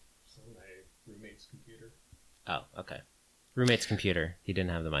 On my roommate's computer. Oh, okay. Roommate's computer. He didn't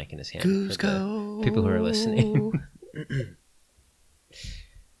have the mic in his hand. For the people who are listening.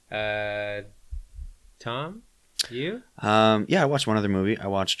 Tom, you? Yeah, I watched one other movie. I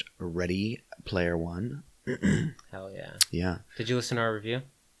watched Ready Player One. Hell yeah. Yeah. Did you listen to our review?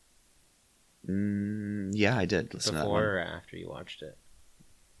 Yeah, I did listen to that one. Before or after you watched it?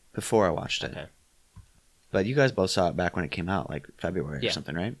 Before I watched it. Okay. But you guys both saw it back when it came out, like February or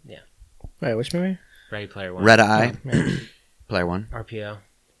something, right? Yeah. Wait, which movie? Ready Player One. Red Eye Player One. RPO.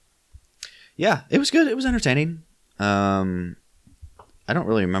 Yeah, it was good. It was entertaining. I don't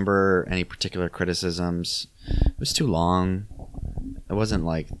really remember any particular criticisms. It was too long. It wasn't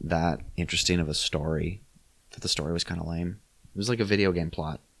like that interesting of a story. I thought the story was kind of lame. It was like a video game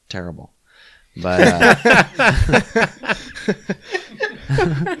plot. Terrible. But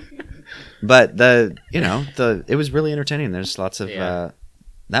but it was really entertaining. There's lots of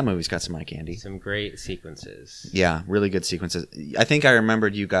that movie's got some eye candy. Some great sequences. Yeah, really good sequences. I think I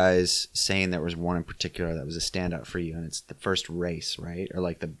remembered you guys saying there was one in particular that was a standout for you, and it's the first race, right? Or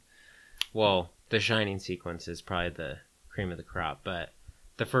like the... Well, the Shining sequence is probably the cream of the crop, but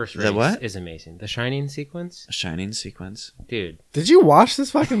the first race The what? is amazing. The Shining sequence? A Shining sequence. Dude. Did you watch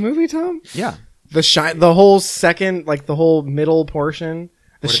this fucking movie, Tom? Yeah. The whole second, like the whole middle portion.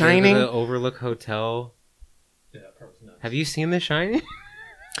 The Where they go to Shining. the Overlook Hotel. Yeah, have you seen The Shining?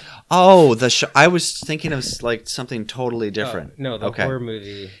 Oh, I was thinking of like something totally different. No, the horror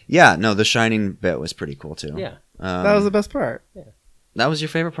movie. Yeah, no, the Shining bit was pretty cool too. Yeah. That was the best part. Yeah. That was your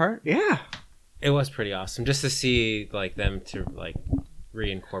favorite part? Yeah. It was pretty awesome just to see like them to like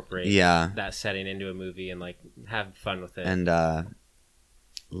reincorporate that setting into a movie and like have fun with it. And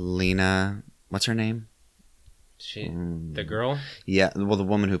Lena, what's her name? The girl? Yeah, well, the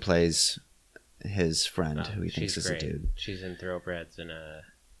woman who plays his friend, who he thinks is great. a dude. She's in Thoroughbreds and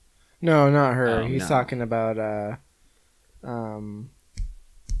No, not her. Oh, He's no. talking about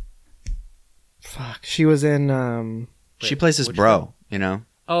fuck. She was in She plays his bro, you know?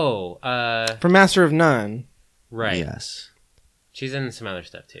 Oh, from Master of None. Right. Yes. She's in some other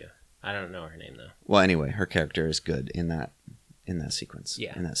stuff too. I don't know her name though. Well, anyway, her character is good in that sequence.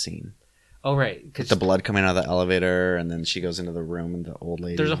 Yeah. In that scene. Oh, right. With the blood coming out of the elevator, and then she goes into the room, and the old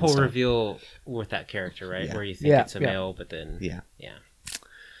lady. There's a whole stuff. reveal with that character, right? Yeah. Where you think it's a male, but then yeah.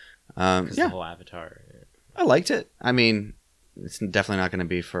 Because the whole Avatar. I liked it. I mean, it's definitely not going to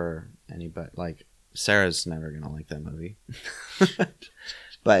be for any, but like Sarah's never going to like that movie.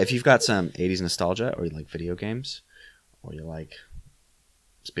 But if you've got some 80s nostalgia, or you like video games, or you like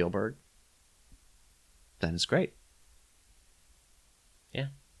Spielberg, then it's great. Yeah.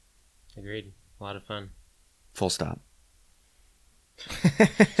 Agreed. A lot of fun. Full stop.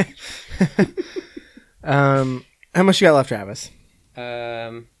 How much you got left, Travis?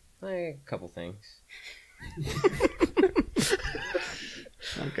 A couple things.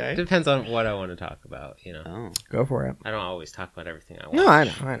 Okay. Depends on what I want to talk about, you know. Oh. Go for it. I don't always talk about everything I watch. No, I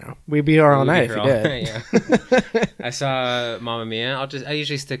know. We'd be here all night if you did. Yeah. I saw Mamma Mia. I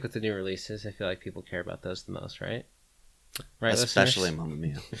usually stick with the new releases. I feel like people care about those the most, right? Right, especially listeners? Mamma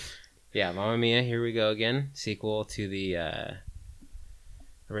Mia. Yeah, Mamma Mia, here we go again. Sequel to the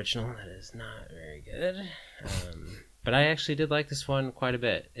original that is not very good. But I actually did like this one quite a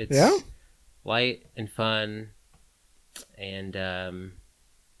bit. It's light and fun, and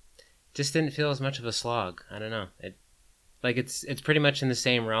just didn't feel as much of a slog. I don't know. It's pretty much in the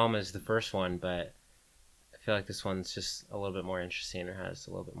same realm as the first one, but I feel like this one's just a little bit more interesting or has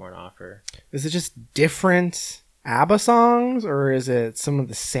a little bit more to offer. Is it just different ABBA songs, or is it some of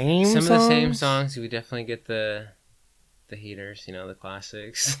the same songs? Some of the same songs. We definitely get the heaters, you know, the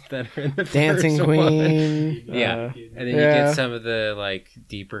classics that are in the Dancing first Queen. one. Yeah. And then you get some of the like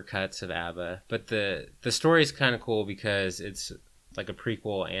deeper cuts of ABBA. But the story is kind of cool because it's like a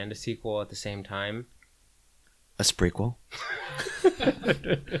prequel and a sequel at the same time. A sprequel?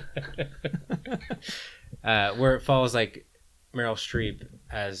 Where it follows like Meryl Streep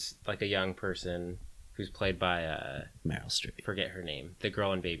as like a young person who's played by Meryl Streep. Forget her name. The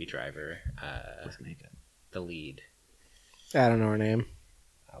girl in Baby Driver. With makeup. The lead. I don't know her name.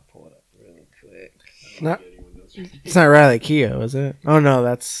 I'll pull it up really quick. It's not Riley Keough, is it? Oh no,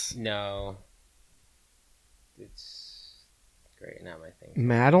 that's no. It's great. Not my thing.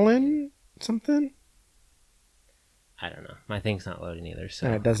 Madeline something. I don't know. My thing's not loading either, so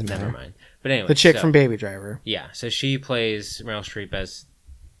it doesn't never matter. mind. But anyway, The chick from Baby Driver. Yeah, so she plays Meryl Streep as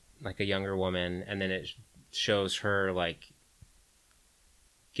like a younger woman, and then it shows her like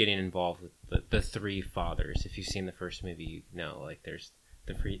getting involved with the three fathers. If you've seen the first movie, you know like there's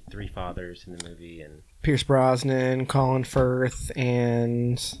the three fathers in the movie, and Pierce Brosnan, Colin Firth,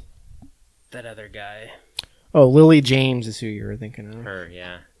 and that other guy. Oh, Lily James is who you were thinking of. Her,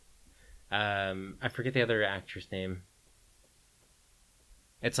 yeah. I forget the other actor's name.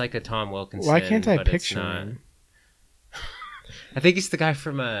 It's like a Tom Wilkinson. Why can't I but it's picture not. him? I think he's the guy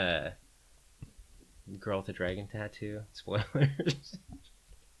from Girl with the Dragon Tattoo. Spoilers.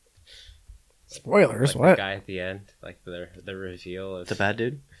 Spoilers? Like what? The guy at the end, like the reveal. Is, The bad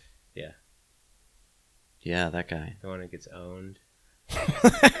dude? Yeah. Yeah, that guy. The one who gets owned.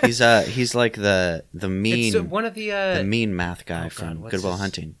 He's like the mean It's one of the mean math guy oh, God, from what's Good Will his-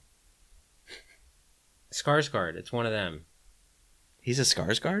 Hunting. Skarsgård. It's one of them. He's a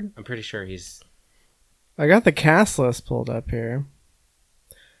Skarsgård? I'm pretty sure he's. I got the cast list pulled up here.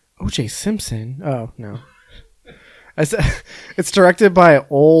 O.J. Simpson. Oh no. I said it's directed by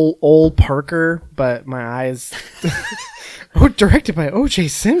Ol Parker, but my eyes. Oh, directed by O.J.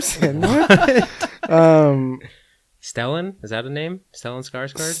 Simpson. What? Stellan? Is that a name? Stellan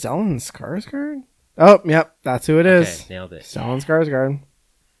Skarsgård? Stellan Skarsgård. Oh, yep, that's who it is. Okay, nailed it. Stellan Skarsgård.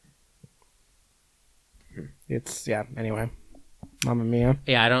 It's Anyway, Mamma Mia.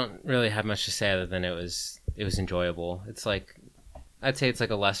 Yeah, I don't really have much to say other than it was enjoyable. It's like I'd say it's like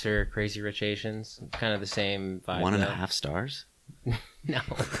a lesser Crazy Rich Asians, kind of the same vibe. 1.5 stars. No,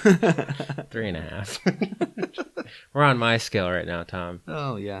 3.5. We're on my scale right now, Tom.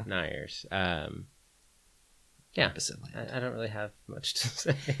 Oh yeah, not yours. Yeah, I don't really have much to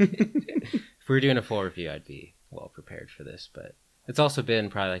say. If we were doing a full review, I'd be well prepared for this, but it's also been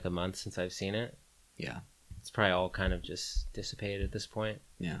probably like a month since I've seen it. Yeah. It's probably all kind of just dissipated at this point.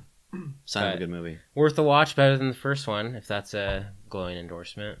 Yeah. Sign of a good movie. Worth the watch, better than the first one, if that's a glowing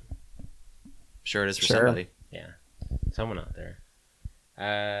endorsement. Sure it is for somebody. Yeah. Someone out there.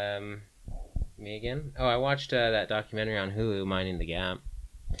 Me again? Oh, I watched that documentary on Hulu, Minding the Gap.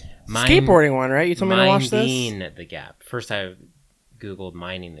 Skateboarding one, right? You told me to watch this? Minding the Gap. First I Googled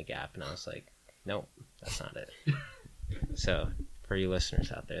Minding the Gap, and I was like, nope, that's not it. So, for you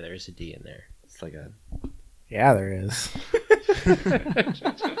listeners out there, there's a D in there. It's like a... Yeah, there is.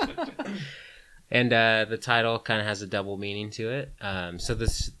 And the title kind of has a double meaning to it. So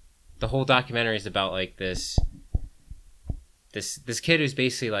the whole documentary is about like this kid who's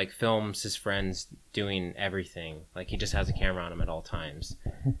basically like films his friends doing everything. Like he just has a camera on him at all times.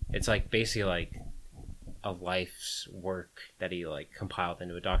 It's like basically like a life's work that he like compiled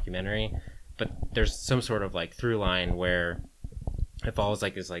into a documentary. But there's some sort of like through line where it follows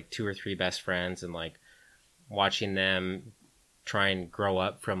like his like 2 or 3 best friends and like watching them try and grow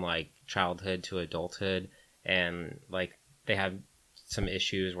up from like childhood to adulthood, and like they have some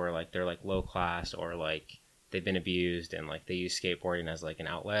issues where like they're like low class or like they've been abused and like they use skateboarding as like an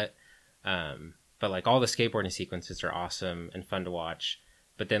outlet. But like all the skateboarding sequences are awesome and fun to watch.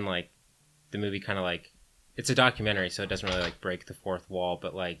 But then like the movie kind of like, it's a documentary, so it doesn't really like break the fourth wall,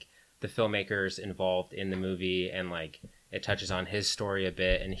 but like the filmmakers involved in the movie and like it touches on his story a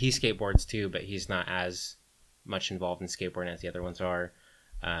bit, and he skateboards too, but he's not as much involved in skateboarding as the other ones are.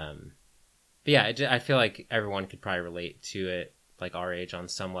 But yeah, I feel like everyone could probably relate to it, like our age on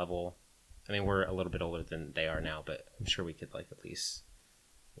some level. I mean, we're a little bit older than they are now, but I'm sure we could like at least,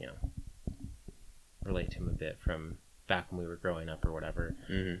 you know, relate to him a bit from back when we were growing up or whatever.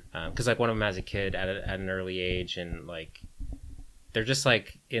 Because like one of them has a kid at an early age, and like they're just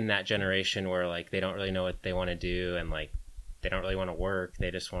like in that generation where like they don't really know what they want to do, and like they don't really want to work. They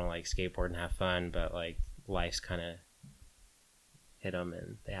just want to like skateboard and have fun, but like life's kind of hit them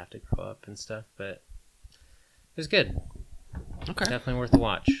and they have to grow up and stuff. But it was good. Okay, definitely worth a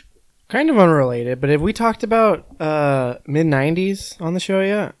watch. Kind of unrelated, but have we talked about mid-90s on the show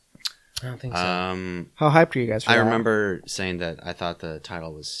yet? I don't think so. How hyped are you guys for I that? remember saying that I thought the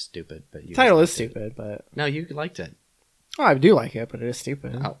title was stupid, but you Title guys is liked stupid, but... No, you liked it. Oh, I do like it, but it is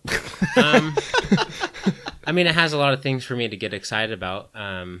stupid. Oh. I mean, it has a lot of things for me to get excited about,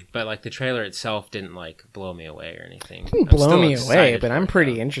 but like the trailer itself didn't like blow me away or anything. It didn't I'm blow still me away, excited but for I'm it,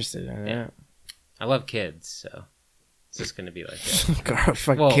 pretty though. interested in it. I love kids, so it's just gonna be like that. God,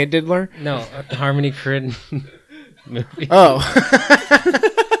 fuck Kid Diddler? No, Harmony Korine movie. Oh.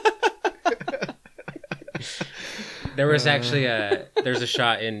 There was actually there's a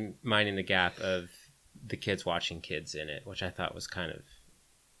shot in Minding the Gap of the kids watching kids in it, which I thought was kind of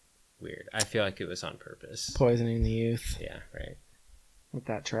weird. I feel like it was on purpose. Poisoning the youth. Yeah, right. With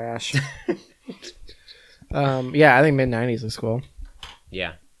that trash. Yeah, I think mid-90s looks cool.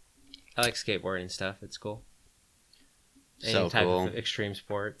 Yeah. I like skateboarding and stuff. It's cool. Any So type cool. of extreme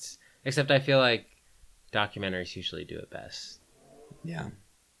sports. Except I feel like documentaries usually do it best. Yeah.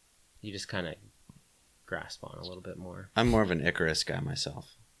 You just kind of grasp on a little bit more. I'm more of an Icarus guy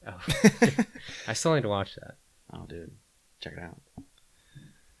myself. Oh. I still need to watch that. Oh, dude. Check it out.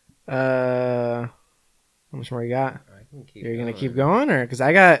 How much more you got? I can keep You're going to going. keep going? Or because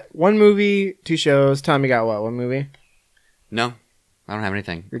I got 1 movie, 2 shows. Tom, you got what? 1 movie? No, I don't have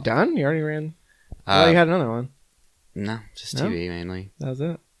anything. You're done? You already ran? I thought you had another one. No, just No? TV mainly. That was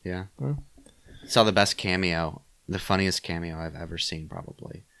it? Yeah. Oh. Saw the best cameo, the funniest cameo I've ever seen,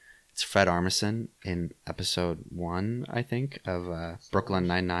 probably. It's Fred Armisen in episode 1, I think, of Brooklyn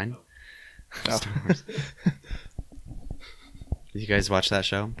Nine-Nine. Oh. Star Wars. You guys watch that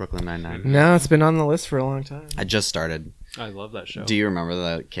show, Brooklyn Nine-Nine? No, it's been on the list for a long time. I just started. I love that show. Do you remember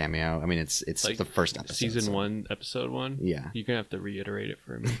the cameo? I mean, it's like the first episode. Season 1, episode 1? Yeah. You're going to have to reiterate it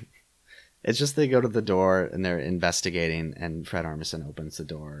for me. It's just they go to the door and they're investigating, and Fred Armisen opens the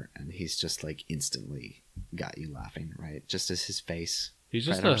door, and he's just like instantly got you laughing, right? Just as his face. He's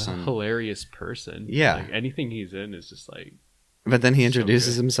just Fred a Armisen. hilarious person. Yeah. Like anything he's in is just like... But then he so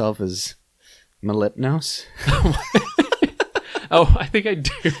introduces good. himself as Melipnos. Oh, I think I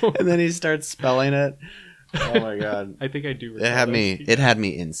do. And then he starts spelling it. Oh my god. I think I do. It had me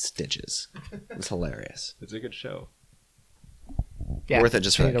in stitches. It was hilarious. It's a good show. Yeah, Worth it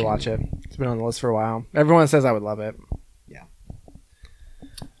just for I need that to watch cameo. it. It's been on the list for a while. Everyone says I would love it. Yeah.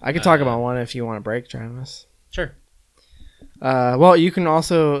 I could talk about one if you want a break, Travis. Sure. Well, you can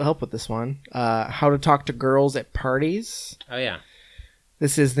also help with this one. How to Talk to Girls at Parties. Oh yeah.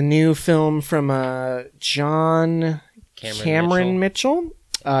 This is the new film from John Cameron Mitchell,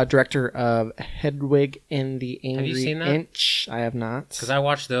 director of Hedwig and the Angry Have you seen that? Inch. I have not. Because I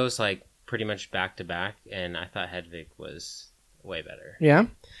watched those like pretty much back to back, and I thought Hedwig was way better. Yeah?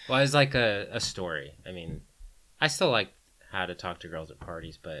 Well, it's like a story. I mean, I still like How to Talk to Girls at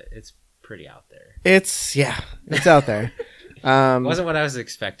Parties, but it's pretty out there. It's out there. Wasn't what I was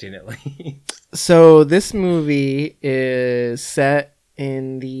expecting, at least. So this movie is set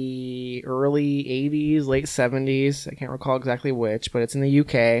in the early 80s, late 70s. I can't recall exactly which, but it's in the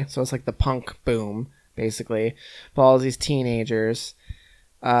UK. So it's like the punk boom, basically. Follows these teenagers,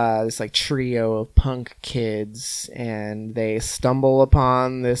 this like trio of punk kids, and they stumble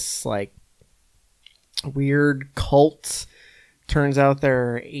upon this like weird cult. Turns out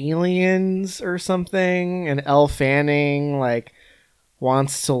they're aliens or something, and Elle Fanning like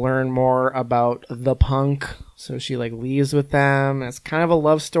wants to learn more about the punk, so she like leaves with them. It's kind of a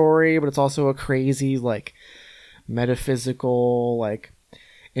love story, but it's also a crazy like metaphysical like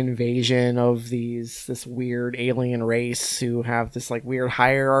invasion of this weird alien race who have this like weird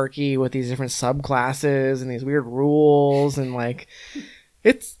hierarchy with these different subclasses and these weird rules, and like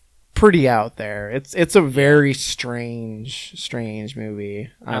it's pretty out there. It's a very strange movie.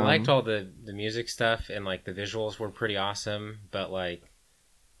 I liked all the music stuff, and like the visuals were pretty awesome, but like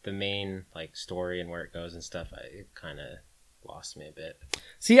the main like story and where it goes and stuff, it kind of lost me a bit.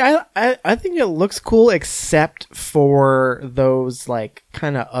 See, I think it looks cool, except for those like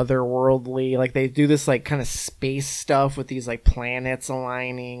kind of otherworldly, like they do this like kind of space stuff with these like planets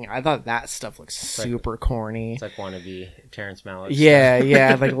aligning. I thought that stuff looks super corny. It's like wannabe Terrence Malick.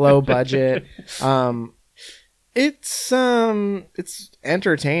 Yeah, like low budget. It's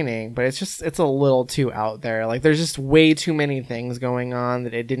entertaining, but it's a little too out there. Like there's just way too many things going on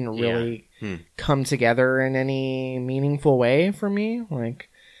that it didn't really come together in any meaningful way for me. Like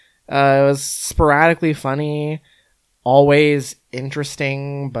it was sporadically funny, always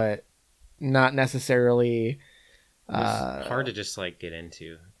interesting, but not necessarily hard to just like get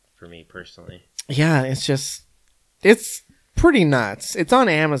into for me personally. Yeah, it's pretty nuts. It's on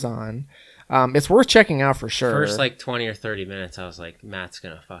Amazon. It's worth checking out for sure. First like 20 or 30 minutes, I was like, Matt's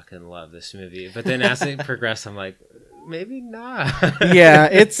gonna fucking love this movie. But then as it progressed, I'm like, maybe not. Yeah,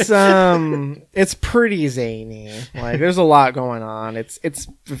 it's pretty zany. Like there's a lot going on. It's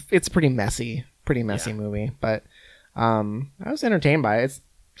pretty messy movie. But I was entertained by it. It's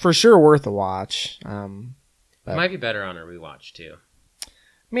for sure worth a watch. It might be better on a rewatch too.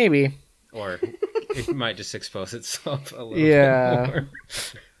 Maybe. Or it might just expose itself a little bit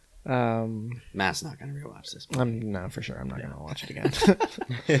more. Matt's not gonna rewatch this. No, for sure. I'm not gonna watch it again.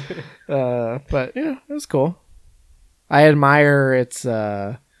 But yeah, it was cool. I admire its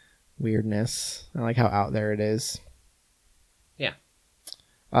weirdness. I like how out there it is. Yeah.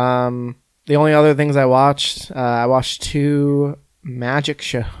 The only other things I watched 2 magic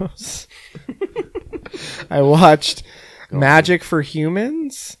shows. I watched Magic for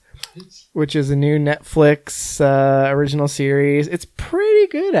Humans, which is a new Netflix original series. It's pretty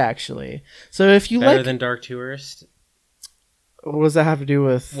good, actually. So if you better than Dark Tourist. What does that have to do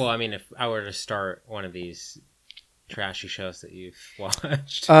with? Well, I mean, if I were to start one of these trashy shows that you've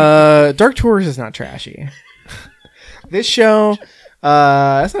watched, Dark Tourist is not trashy. This show,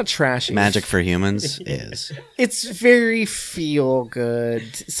 it's not trashy. Magic for Humans is. It's very feel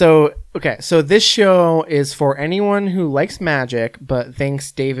good. So this show is for anyone who likes magic but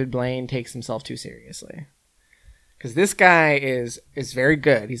thinks David Blaine takes himself too seriously. Because this guy is very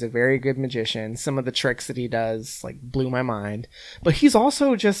good. He's a very good magician. Some of the tricks that he does like blew my mind. But he's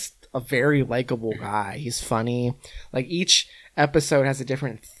also just a very likable guy. He's funny. Like each episode has a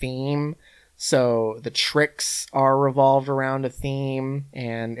different theme. So the tricks are revolved around a theme,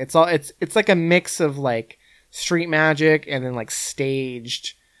 and it's like a mix of like street magic and then like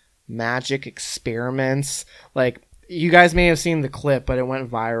staged magic experiments. Like, you guys may have seen the clip, but it went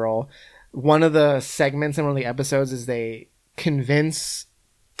viral. One of the segments in one of the episodes is they convince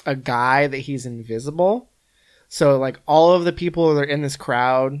a guy that he's invisible. So like all of the people that are in this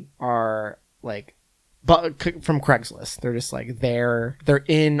crowd are like from Craigslist. They're just like they're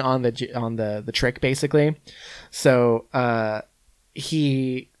in on the trick basically. So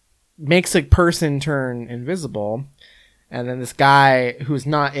he makes a person turn invisible, and then this guy who's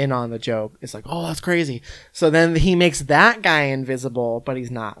not in on the joke is like, oh, that's crazy. So then he makes that guy invisible, but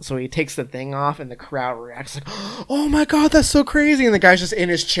he's not. So he takes the thing off, and the crowd reacts like, oh my God, that's so crazy. And the guy's just in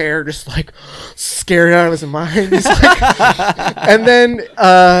his chair, just like scared out of his mind. Just like, and then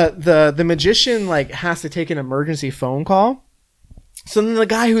the magician like has to take an emergency phone call. So then the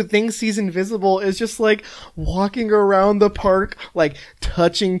guy who thinks he's invisible is just like walking around the park, like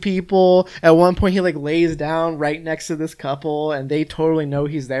touching people. At one point he like lays down right next to this couple, and they totally know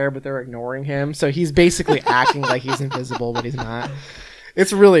he's there, but they're ignoring him. So he's basically acting like he's invisible, but he's not.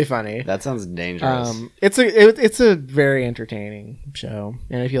 It's really funny. That sounds dangerous. It's a very entertaining show,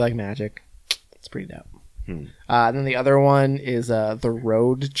 and if you like magic, it's pretty dope. And then the other one is The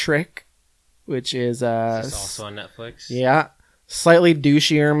Road Trick, which is also on Netflix. Yeah. Slightly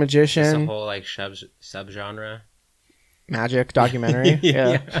douchier magician. It's a whole like subgenre. Magic documentary.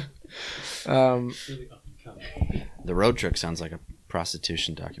 Yeah. The Road Trick sounds like a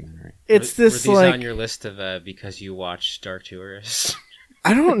prostitution documentary. It's this were these like on your list of because you watch Dark Tourist?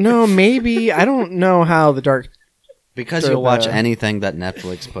 I don't know. Maybe I don't know how the dark. Because you'll watch anything that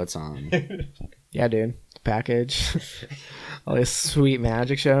Netflix puts on. Yeah, dude. Package. All these sweet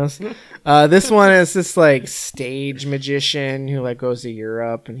magic shows. This one is this like stage magician who like goes to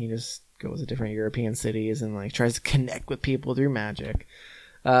Europe, and he just goes to different European cities and like tries to connect with people through magic.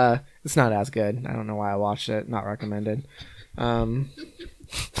 It's not as good. I don't know why I watched it. Not recommended.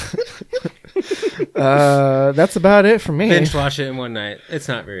 That's about it for me. Binge watch it in one night. It's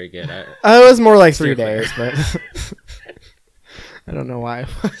not very good. It was more like 3 days, but I don't know why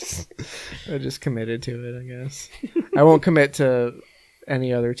I just committed to it, I guess. I won't commit to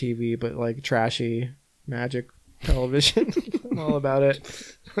any other TV but like trashy magic television. I'm all about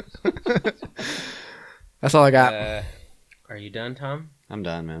it. That's all I got. Are you done, Tom? I'm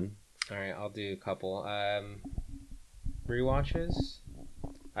done, man. All right, I'll do a couple. Rewatches.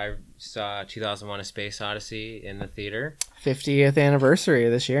 I saw 2001: A Space Odyssey in the theater. 50th anniversary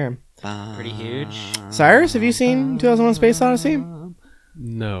this year. Pretty huge. Cyrus, have you seen 2001: Space Odyssey?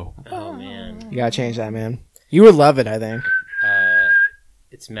 No. Oh man, you gotta change that, man. You would love it, I think.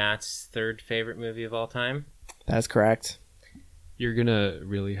 It's Matt's third favorite movie of all time. That's correct. You're gonna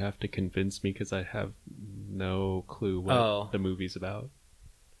really have to convince me because I have no clue what the movie's about.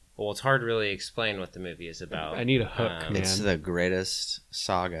 Well, it's hard to really explain what the movie is about. I need a hook, man. It's the greatest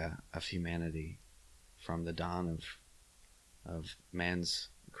saga of humanity, from the dawn of man's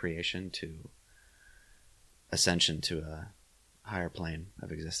creation to ascension to a higher plane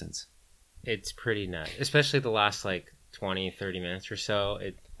of existence. It's pretty nuts, especially the last like 20-30 minutes or so.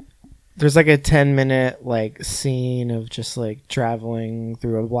 There's like a 10-minute like scene of just like traveling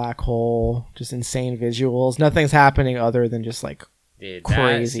through a black hole, just insane visuals. Nothing's happening other than just like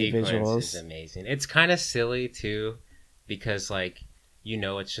crazy visuals. Is amazing. It's kind of silly too, because like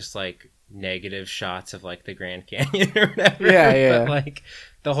it's just like negative shots of like the Grand Canyon or whatever. Yeah. But like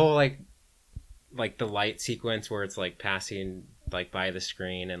the whole like the light sequence where it's like passing like by the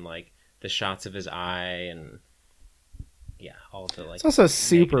screen and like the shots of his eye and all the like. It's also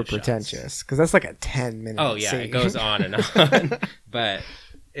super pretentious because that's like a 10-minute. Oh yeah, scene. It goes on and on, but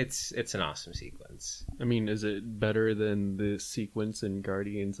it's an awesome sequence. I mean, is it better than the sequence in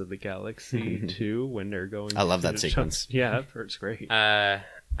Guardians of the Galaxy 2 when they're going? I love that sequence. Yeah, it's great. I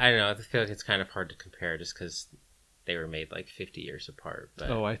don't know. I feel like it's kind of hard to compare just because they were made like 50 years apart.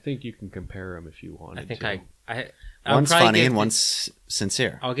 But I think you can compare them if you want. I think to. One's funny and one's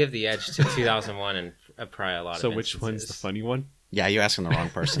sincere. I'll give the edge to 2001 and probably a lot of. So which one's the funny one? Yeah, you're asking the wrong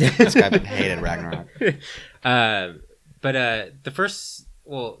person. This guy hated Ragnarok. But the first,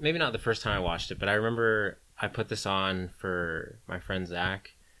 well, maybe not the first time I watched it, but I remember I put this on for my friend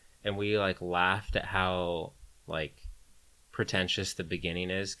Zach, and we like laughed at how like pretentious the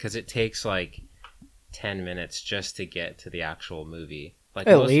beginning is, because it takes like 10 minutes just to get to the actual movie. Like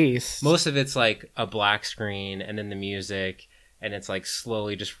at least most of it's like a black screen and then the music, and it's like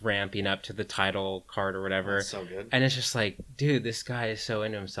slowly just ramping up to the title card or whatever. That's so good. And it's just like, dude, this guy is so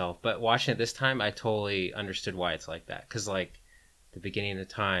into himself. But watching it this time, I totally understood why it's like that, because like the beginning of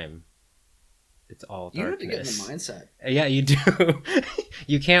the time, it's all You have to darkness. get in the mindset. Yeah, you do.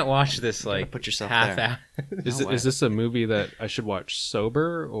 You can't watch this like put yourself half there. Is this a movie that I should watch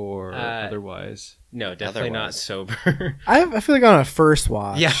sober or otherwise? No, definitely not Otherwise. sober. I feel like on a first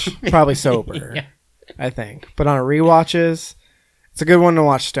watch, Yeah. probably sober. Yeah. I think, but on rewatches, it's a good one to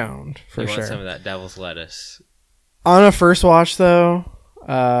watch stoned for You sure. want some of that devil's lettuce. On a first watch, though,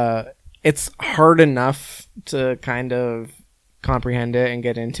 it's hard enough to kind of comprehend it and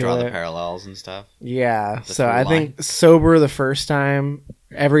get into Draw it. the parallels and stuff. Yeah, The so through I line. think sober the first time,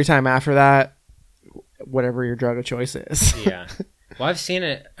 every time after that, whatever your drug of choice is. Yeah. Well, I've seen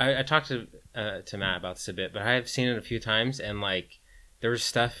it. I talked to Matt about this a bit, but I've seen it a few times, and like there was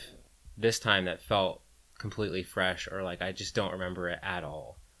stuff this time that felt completely fresh, or like I just don't remember it at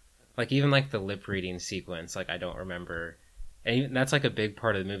all. Like even like the lip reading sequence, like I don't remember, and even, that's like a big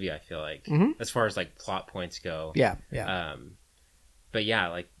part of the movie. I feel like as far as like plot points go. Yeah. But yeah,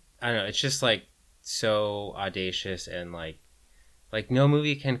 like I don't know, it's just like so audacious, and like no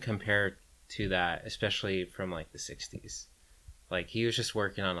movie can compare to that, especially from like the 60s. Like he was just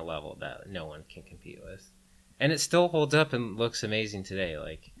working on a level that no one can compete with, and it still holds up and looks amazing today.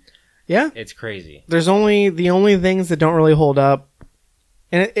 Like Yeah. it's crazy. There's only the only things that don't really hold up,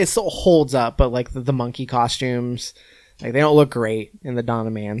 and it still holds up, but like the monkey costumes, like they don't look great in the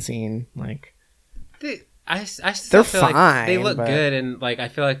Donna Man scene. Like I still They're feel like they fine, look but- good, and like I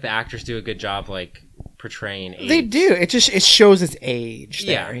feel like the actors do a good job like portraying age. they do, it shows its age.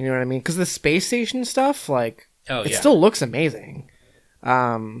 There, Yeah. you know what I mean? Because the space station stuff, like Oh, it yeah. still looks amazing.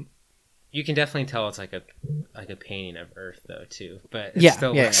 You can definitely tell it's like a painting of Earth though too, but it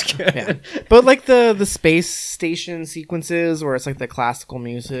still looks good. Yeah. But like the space station sequences where it's like the classical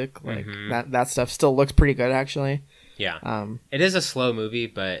music, like that stuff still looks pretty good actually. Yeah. It is a slow movie,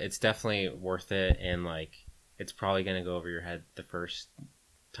 but it's definitely worth it, and like it's probably gonna go over your head the first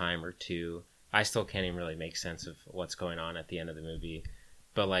time or two. I still can't even really make sense of what's going on at the end of the movie.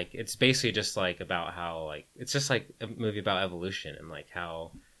 But like it's basically just like about how like it's just like a movie about evolution, and like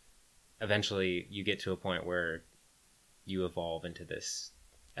how eventually you get to a point where you evolve into this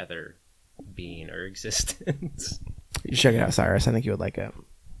other being or existence. You should check it out, Cyrus. I think you would like it.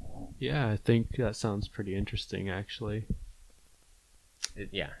 Yeah, I think that sounds pretty interesting, actually.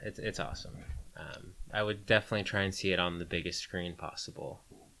 It's awesome. I would definitely try and see it on the biggest screen possible.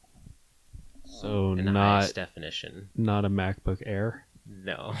 So In the highest definition. not a MacBook Air.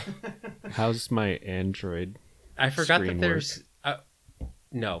 No. How's my Android? I forgot that screen there's.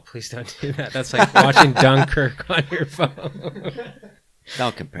 No, please don't do that. That's like watching Dunkirk on your phone.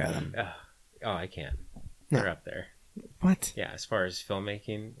 Don't compare them. Oh, I can't. No. They're up there. What? Yeah, as far as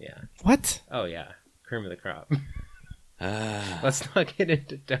filmmaking, yeah. What? Oh yeah, cream of the crop. Ah. Let's not get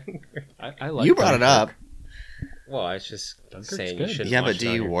into Dunkirk. I like You brought it up. Well, I was just Dunkirk's saying good. you should. Yeah, but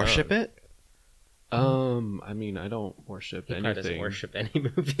do you worship it? I mean, I don't worship He probably doesn't anything. worship any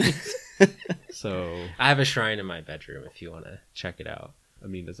movies. So, I have a shrine in my bedroom if you want to check it out. I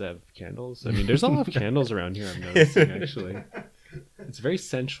mean, does it have candles? I mean, there's a lot of candles around here, I'm noticing, actually. It's very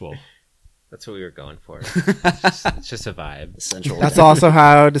sensual. That's what we were going for. It's just a vibe. Sensual. That's also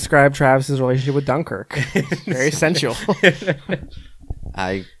how I would describe Travis's relationship with Dunkirk. Very sensual.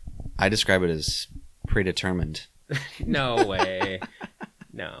 I describe it as predetermined. No way.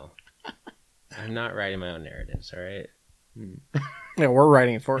 No. I'm not writing my own narratives, all right? Yeah, we're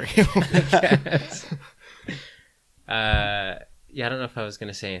writing it for you. Yes. Yeah, I don't know if I was going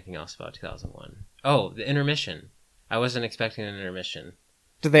to say anything else about 2001. Oh, the intermission. I wasn't expecting an intermission.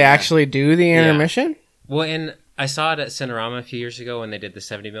 Did they actually do the intermission? Well, and I saw it at Cinerama a few years ago when they did the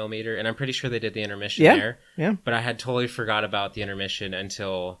 70mm, and I'm pretty sure they did the intermission Yeah, there. yeah. But I had totally forgot about the intermission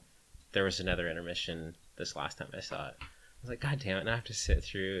until there was another intermission this last time I saw it. I was like, God damn it! Now I have to sit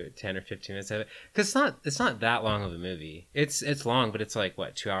through 10 or 15 minutes of it because it's not that long of a movie. It's long, but it's like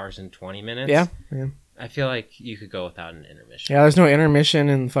what 2 hours and 20 minutes. Yeah. I feel like you could go without an intermission. Yeah, there's no intermission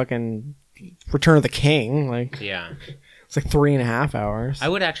in fucking Return of the King. Like, Yeah. it's like 3.5 hours. I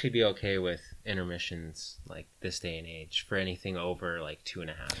would actually be okay with intermissions like this day and age for anything over like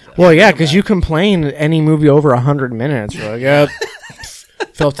 2.5. Well, yeah, because you complain any movie over 100 minutes. You're like, yeah,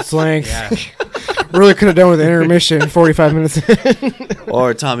 felt its length. Yeah. Really could have done with an intermission 45 minutes in.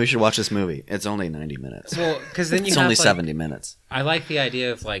 Or Tom, you should watch this movie. It's only 90 minutes. Well, because then you It's have, only like, 70 minutes. I like the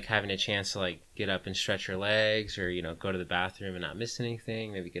idea of like having a chance to like get up and stretch your legs, or go to the bathroom and not miss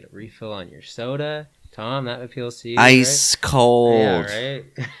anything. Maybe get a refill on your soda. Tom, that appeals to you. Ice right? cold Yeah, right.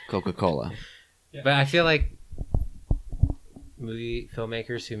 Coca-Cola. But I feel like movie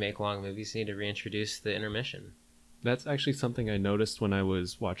filmmakers who make long movies need to reintroduce the intermission. That's actually something I noticed when I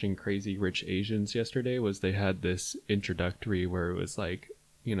was watching Crazy Rich Asians yesterday. Was they had this introductory where it was like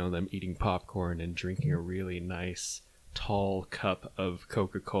them eating popcorn and drinking a really nice tall cup of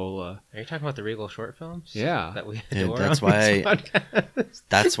Coca-Cola. Are you talking about the Regal short films? Yeah. That we Dude, adore that's on this why. podcast?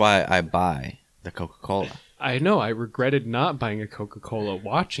 That's why I buy the Coca-Cola. I know. I regretted not buying a Coca-Cola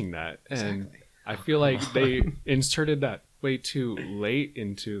watching that. And I feel like they inserted that way too late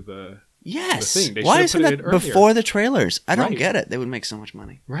into the Yes. thing. They Why should isn't have put it that earlier. before the trailers? I don't Right. get it. They would make so much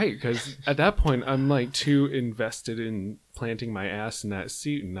money. Right, because at that point, I'm like too invested in planting my ass in that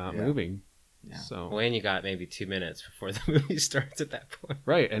seat and not moving. Yeah. So Well, and you got maybe 2 minutes before the movie starts at that point.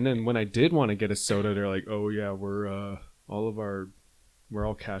 right, and then when I did want to get a soda, they're like, "Oh yeah, we're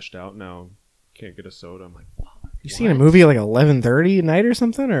all cashed out now. Can't get a soda." I'm like, You seen a movie at like 11:30 at night or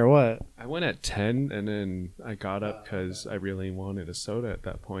something, or what? I went at 10, and then I got up because I really wanted a soda at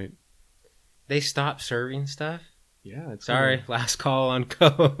that point. They stopped serving stuff? Yeah, it's Sorry, last call on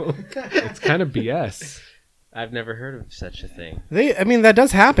Coke. It's kind of BS. I've never heard of such a thing. I mean, that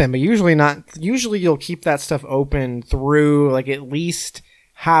does happen, but usually not. Usually, you'll keep that stuff open through like at least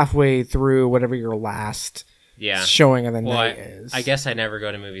halfway through whatever your last showing of the night is. I guess I never go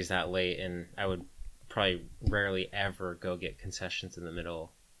to movies that late, and I would probably rarely ever go get concessions in the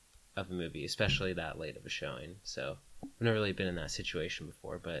middle of a movie, especially that late of a showing. So I've never really been in that situation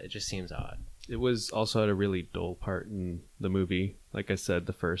before, but it just seems odd. It was also at a really dull part in the movie. Like I said,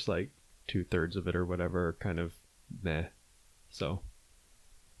 the first 2/3 of it or whatever are kind of meh. So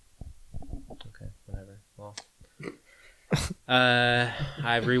Okay, whatever. Well,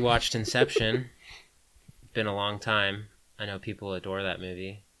 I've rewatched Inception. Been a long time. I know people adore that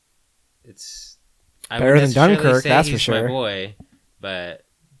movie. It's better than Dunkirk, that's for he's sure. My boy, but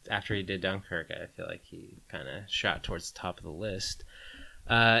after he did Dunkirk, I feel like he kind of shot towards the top of the list.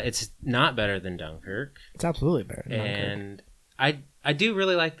 It's not better than Dunkirk. It's absolutely better than Dunkirk. And I do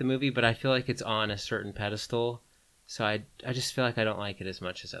really like the movie, but I feel like it's on a certain pedestal. So I just feel like I don't like it as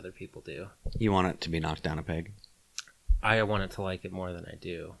much as other people do. You want it to be knocked down a peg? I want it to like it more than I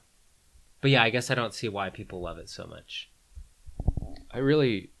do. But yeah, I guess I don't see why people love it so much. I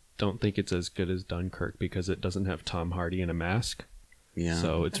really don't think it's as good as Dunkirk because it doesn't have Tom Hardy in a mask. Yeah.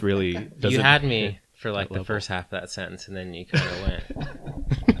 So it's really doesn't You had me hit for like that the level. first half of that sentence, and then you kind of went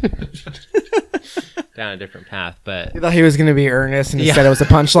down a different path. But You thought he was going to be earnest, and instead it was a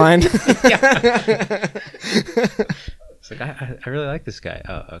punchline. It's like I really like this guy.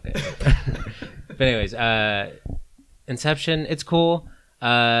 Oh, okay. But anyways, Inception, it's cool.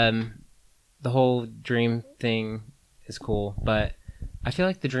 The whole dream thing is cool, but I feel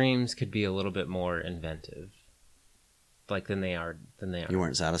like the dreams could be a little bit more inventive, than they are. You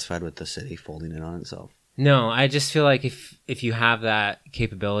weren't satisfied with the city folding in on itself? No, I just feel like if you have that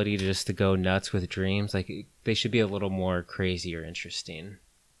capability to go nuts with dreams, they should be a little more crazy or interesting.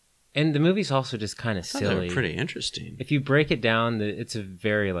 And the movie's also just kind of silly. They're pretty interesting. If you break it down, it's a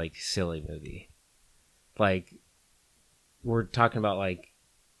very silly movie. We're talking about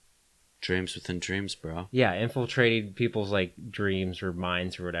dreams within dreams, bro. Yeah, infiltrating people's dreams or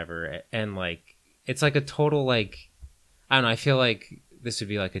minds or whatever, and it's a total I don't know. I feel like this would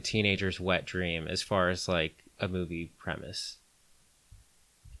be a teenager's wet dream as far as a movie premise.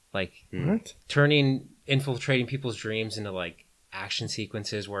 What? Infiltrating people's dreams into action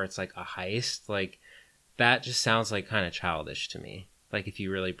sequences where it's a heist, that just sounds kind of childish to me. If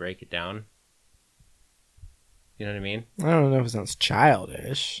you really break it down, you know what I mean? I don't know if it sounds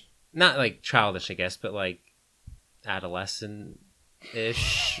childish. Not childish, I guess, but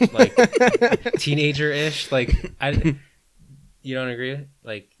adolescent-ish, teenager-ish. You don't agree?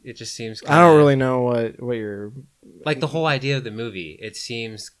 It just seems kinda, I don't really know what you're... the whole idea of the movie, it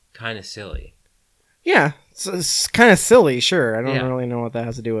seems kind of silly. Yeah, it's kind of silly, sure. I don't Yeah. really know what that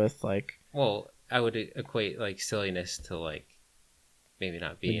has to do with, Well, I would equate, silliness to, maybe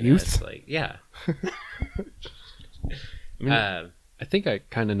not being youth? as, yeah. I think I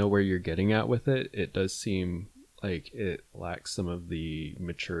kind of know where you're getting at with it. It does seem like it lacks some of the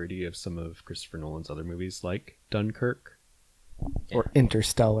maturity of some of Christopher Nolan's other movies, like Dunkirk. Or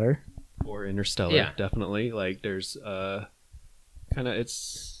Interstellar. Or Interstellar, Yeah. definitely. There's kind of,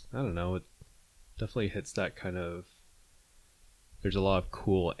 it's, I don't know, it definitely hits that kind of, there's a lot of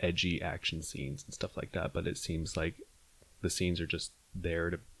cool, edgy action scenes and stuff like that, but it seems like the scenes are just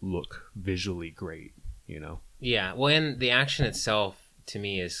there to look visually great, Yeah, well, and the action itself, to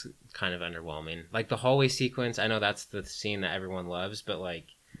me, is kind of underwhelming. The hallway sequence, I know that's the scene that everyone loves, but, I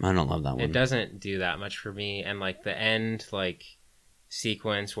don't love that one. it doesn't do that much for me. And, the end,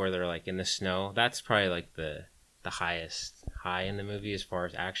 sequence where they're, in the snow, that's probably, the highest high in the movie as far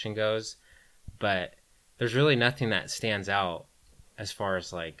as action goes. But there's really nothing that stands out as far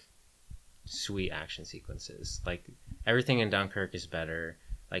as, sweet action sequences. Everything in Dunkirk is better.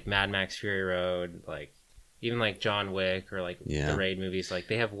 like Mad Max Fury Road, like even like John Wick or like the Raid movies, like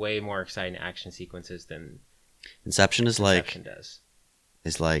they have way more exciting action sequences than Inception does.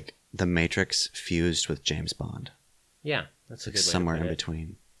 Is like The Matrix fused with James Bond. Yeah, that's a good way somewhere to put in it.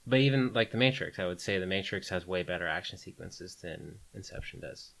 between. But even like The Matrix, I would say The Matrix has way better action sequences than Inception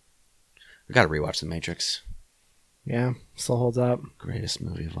does. I gotta rewatch The Matrix. Yeah, still holds up. Greatest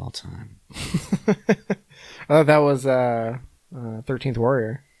movie of all time. I thought that was 13th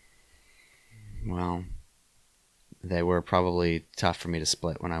Warrior. Well, they were probably tough for me to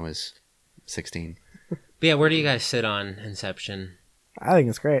split when I was 16. But yeah, where do you guys sit on Inception? I think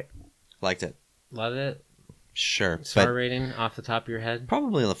it's great. Liked it. Love it? Sure. Star rating off the top of your head?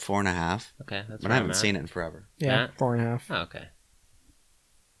 Probably like 4.5. Okay, that's but I haven't seen it in forever. Yeah, 4.5. Oh, okay.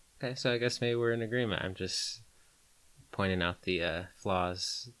 Okay, so I guess maybe we're in agreement. I'm just pointing out the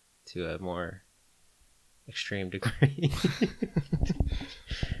flaws to a more extreme degree.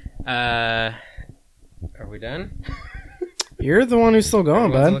 Are we done? You're the one who's still going,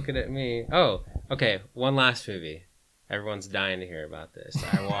 Everyone's bud. looking at me. Oh, okay. One last movie. Everyone's dying to hear about this.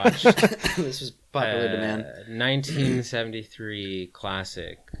 I watched. This was popular demand. 1973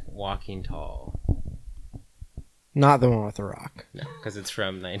 classic, Walking Tall. Not the one with The Rock. No, because it's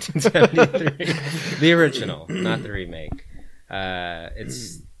from 1973. The original, not the remake.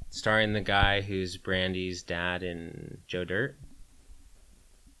 It's starring the guy who's Brandy's dad in Joe Dirt.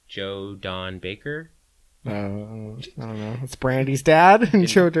 Joe Don Baker. I don't know. It's Brandy's dad in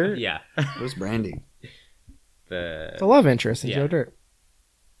Joe Dirt. Yeah. Who's Brandy? The love interest in Joe Dirt.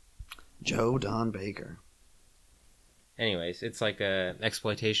 Joe Don Baker. Anyways, it's like a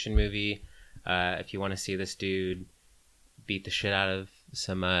exploitation movie. If you want to see this dude beat the shit out of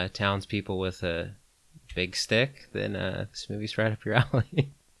some townspeople with a big stick, then this movie's right up your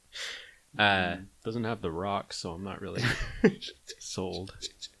alley. Doesn't have The Rock, so I'm not really sold.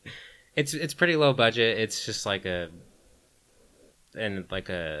 It's pretty low budget. It's just like a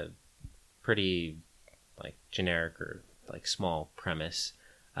pretty like generic or like small premise.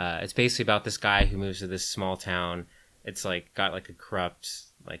 It's basically about this guy who moves to this small town. It's like got like a corrupt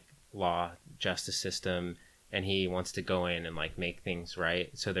like law justice system, and he wants to go in and like make things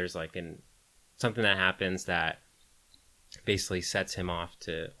right. So there's like something that happens that basically sets him off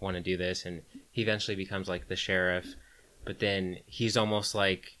to want to do this, and he eventually becomes like the sheriff, but then he's almost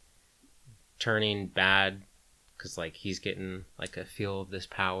like turning bad because like he's getting like a feel of this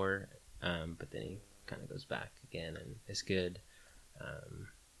power, but then he kind of goes back again and is good.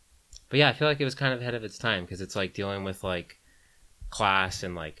 But yeah, I feel like it was kind of ahead of its time because it's like dealing with like class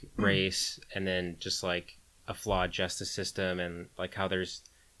and like race, and then just like a flawed justice system, and like how there's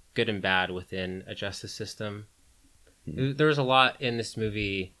good and bad within a justice system. There was a lot in this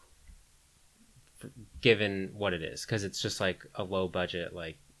movie given what it is, because it's just like a low budget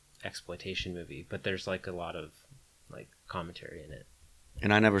like exploitation movie, but there's like a lot of like commentary in it.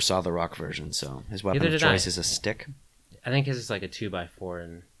 And I never saw the Rock version, so his weapon Neither of did I. choice is a stick. I think his is like a 2x4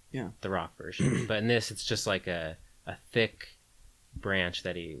 in the Rock version, but in this it's just like a thick branch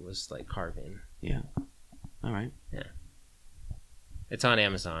that he was like carving. Yeah. All right. Yeah. It's on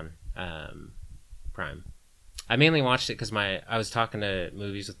Amazon Prime. I mainly watched it because I was talking to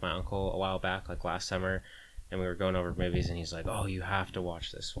movies with my uncle a while back, like last summer, and we were going over movies, and he's like, "Oh, you have to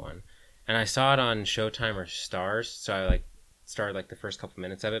watch this one." And I saw it on Showtime or Stars, so I like started like the first couple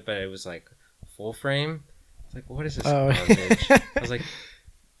minutes of it, but it was like full frame. I was like, "What is this garbage?" I was like,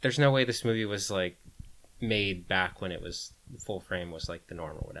 "There's no way this movie was like made back when it was full frame was like the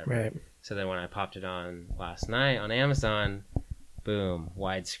norm or whatever." Right. So then when I popped it on last night on Amazon, boom,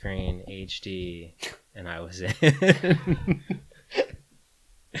 widescreen HD, and I was in.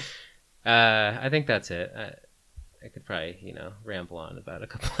 I think that's it. I could probably, ramble on about a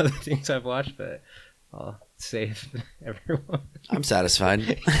couple other things I've watched, but I'll save everyone. I'm satisfied.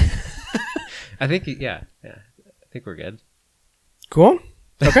 I think, I think we're good. Cool.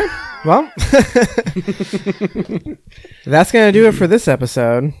 Okay. Well, that's going to do it for this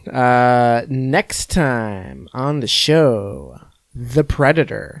episode. Next time on the show, The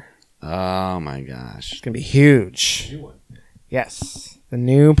Predator. Oh my gosh. It's going to be huge. New one. Yes. The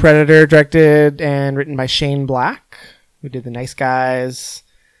new Predator, directed and written by Shane Black, who did The Nice Guys,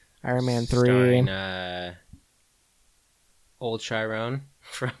 Iron Man 3. Starring Old Chiron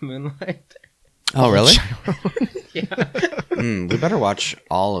from Moonlight. Oh, really? Yeah. We better watch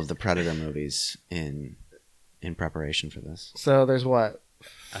all of the Predator movies in preparation for this. So there's what?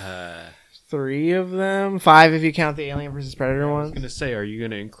 3 of them? 5 if you count the Alien vs. Predator ones? I was going to say, are you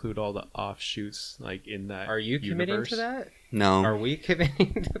going to include all the offshoots like in that Are you committing universe? to that? No. Are we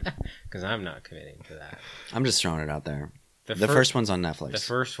committing to that? Because I'm not committing to that. I'm just throwing it out there. The first one's on Netflix. The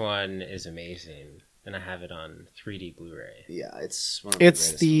first one is amazing, and I have it on 3D Blu-ray. Yeah, it's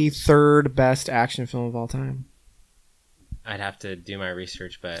It's the third best action film of all time. I'd have to do my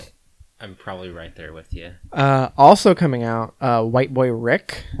research, but I'm probably right there with you. Also coming out, White Boy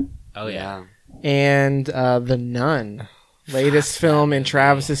Rick. Oh yeah. And The Nun, latest film in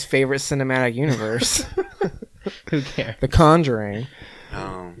Travis's favorite cinematic universe. Who cares? The Conjuring.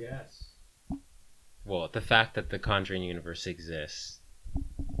 Oh. Yes. Well, the fact that the Conjuring universe exists.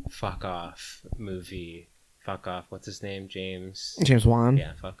 Fuck off, movie. Fuck off. What's his name? James Wan.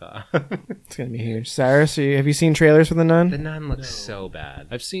 Yeah, fuck off. It's gonna be huge. Cyrus, have you seen trailers for The Nun? The Nun looks so bad.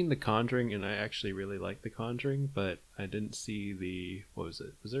 I've seen The Conjuring, and I actually really like The Conjuring, but I didn't see the... What was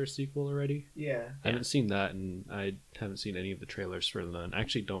it? Was there a sequel already? Yeah. I haven't seen that, and I haven't seen any of the trailers for The Nun. I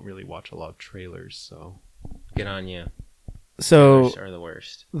actually don't really watch a lot of trailers, so... Good on you. So, trailers are the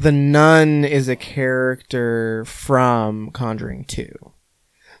worst. The Nun is a character from Conjuring 2.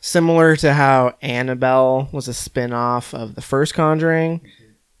 Similar to how Annabelle was a spin-off of the first Conjuring,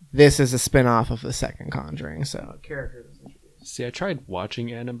 this is a spin-off of the second Conjuring. So, See, I tried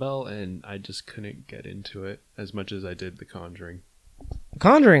watching Annabelle, and I just couldn't get into it as much as I did The Conjuring. The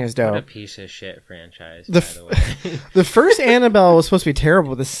Conjuring is dope. What a piece of shit franchise, by the way. The first Annabelle was supposed to be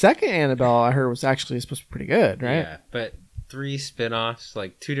terrible. The second Annabelle, I heard, was actually supposed to be pretty good, right? Yeah, but 3 spin-offs,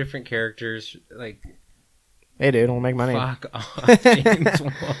 like 2 different characters, like... Hey, dude, we'll make money. Fuck off, James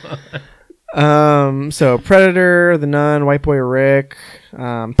Wan. So Predator, The Nun, White Boy Rick,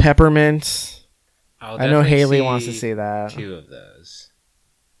 Peppermint. I know Haley wants to see that. 2 of those.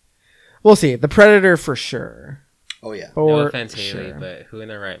 We'll see. The Predator for sure. Oh yeah. No offense, Haley, but who in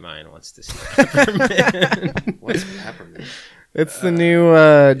their right mind wants to see Peppermint? What's Peppermint? It's the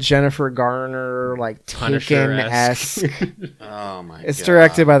new Jennifer Garner, like Punisher-esque. Taken-esque. Oh my god. It's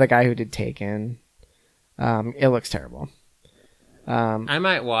directed by the guy who did Taken. It looks terrible. I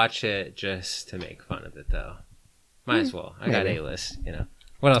might watch it just to make fun of it, though. Might as well. I got A-list, you know.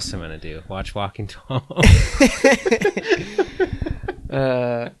 What else am I going to do? Watch Walking Tall?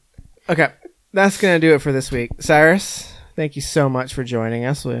 Okay. That's going to do it for this week. Cyrus, thank you so much for joining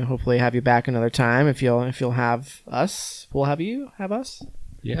us. We'll hopefully have you back another time. If you'll have us, we'll have you have us.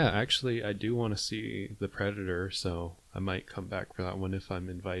 Yeah, actually, I do want to see The Predator, so I might come back for that one if I'm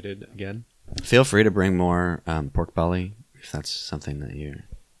invited again. Feel free to bring more pork belly if that's something that you're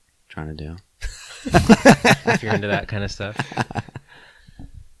trying to do. If you're into that kind of stuff.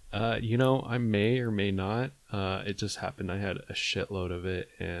 I may or may not. It just happened I had a shitload of it,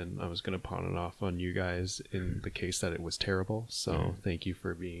 and I was going to pawn it off on you guys in the case that it was terrible. So thank you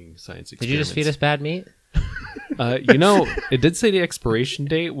for being science experiments. Did you just feed us bad meat? It did say the expiration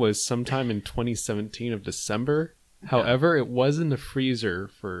date was sometime in 2017 of December. However, it was in the freezer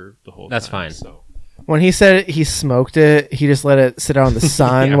for the whole time. That's fine. So. When he said he smoked it, he just let it sit out in the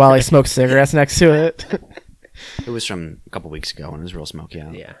sun while he smoked cigarettes next to it. It was from a couple weeks ago when it was real smoky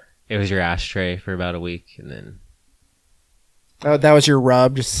out. Yeah. It was your ashtray for about a week, and then... Oh, that was your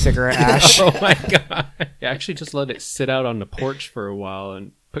rub, just cigarette ash. Oh my god. I actually just let it sit out on the porch for a while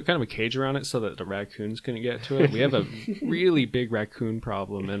and put kind of a cage around it so that the raccoons couldn't get to it. We have a really big raccoon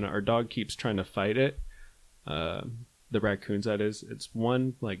problem, and our dog keeps trying to fight it. The raccoons, that is. It's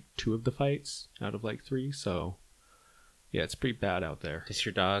won like 2 of the fights out of like 3, so yeah, it's pretty bad out there. Does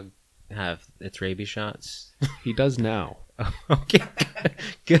your dog have its rabies shots? He does now. Okay,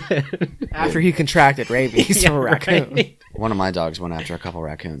 good. After he contracted rabies from a raccoon. Right. One of my dogs went after a couple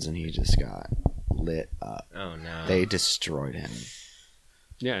raccoons and he just got lit up. Oh no. They destroyed him.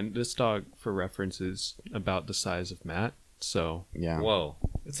 Yeah, and this dog, for reference, is about the size of Matt, so... Yeah. Whoa.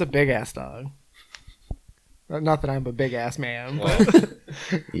 It's a big-ass dog. Not that I'm a big-ass man, Whoa. but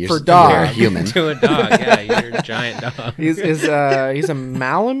You're for dog. human. To a dog, yeah, you're a giant dog. He's a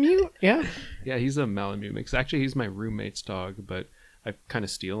Malamute, yeah? Yeah, he's a Malamute mix. Actually, he's my roommate's dog, but I kind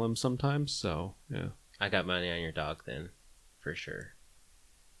of steal him sometimes, so, yeah. I got money on your dog then, for sure.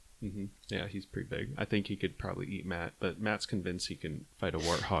 Mm-hmm. Yeah, he's pretty big. I think he could probably eat Matt, but Matt's convinced he can fight a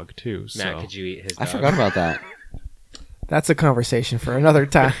warthog too. Matt, so. could you eat his dog? I forgot about that. That's a conversation for another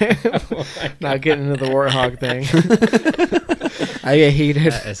time. Not getting into the warthog thing. I get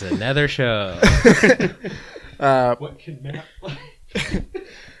heated. That is another show. What can Matt like?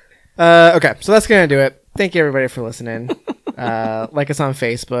 Okay, so that's going to do it. Thank you, everybody, for listening. Like us on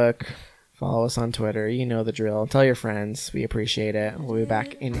Facebook. Follow us on Twitter. You know the drill. Tell your friends. We appreciate it. We'll be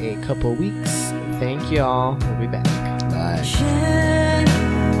back in a couple weeks. Thank you all. We'll be back. Bye.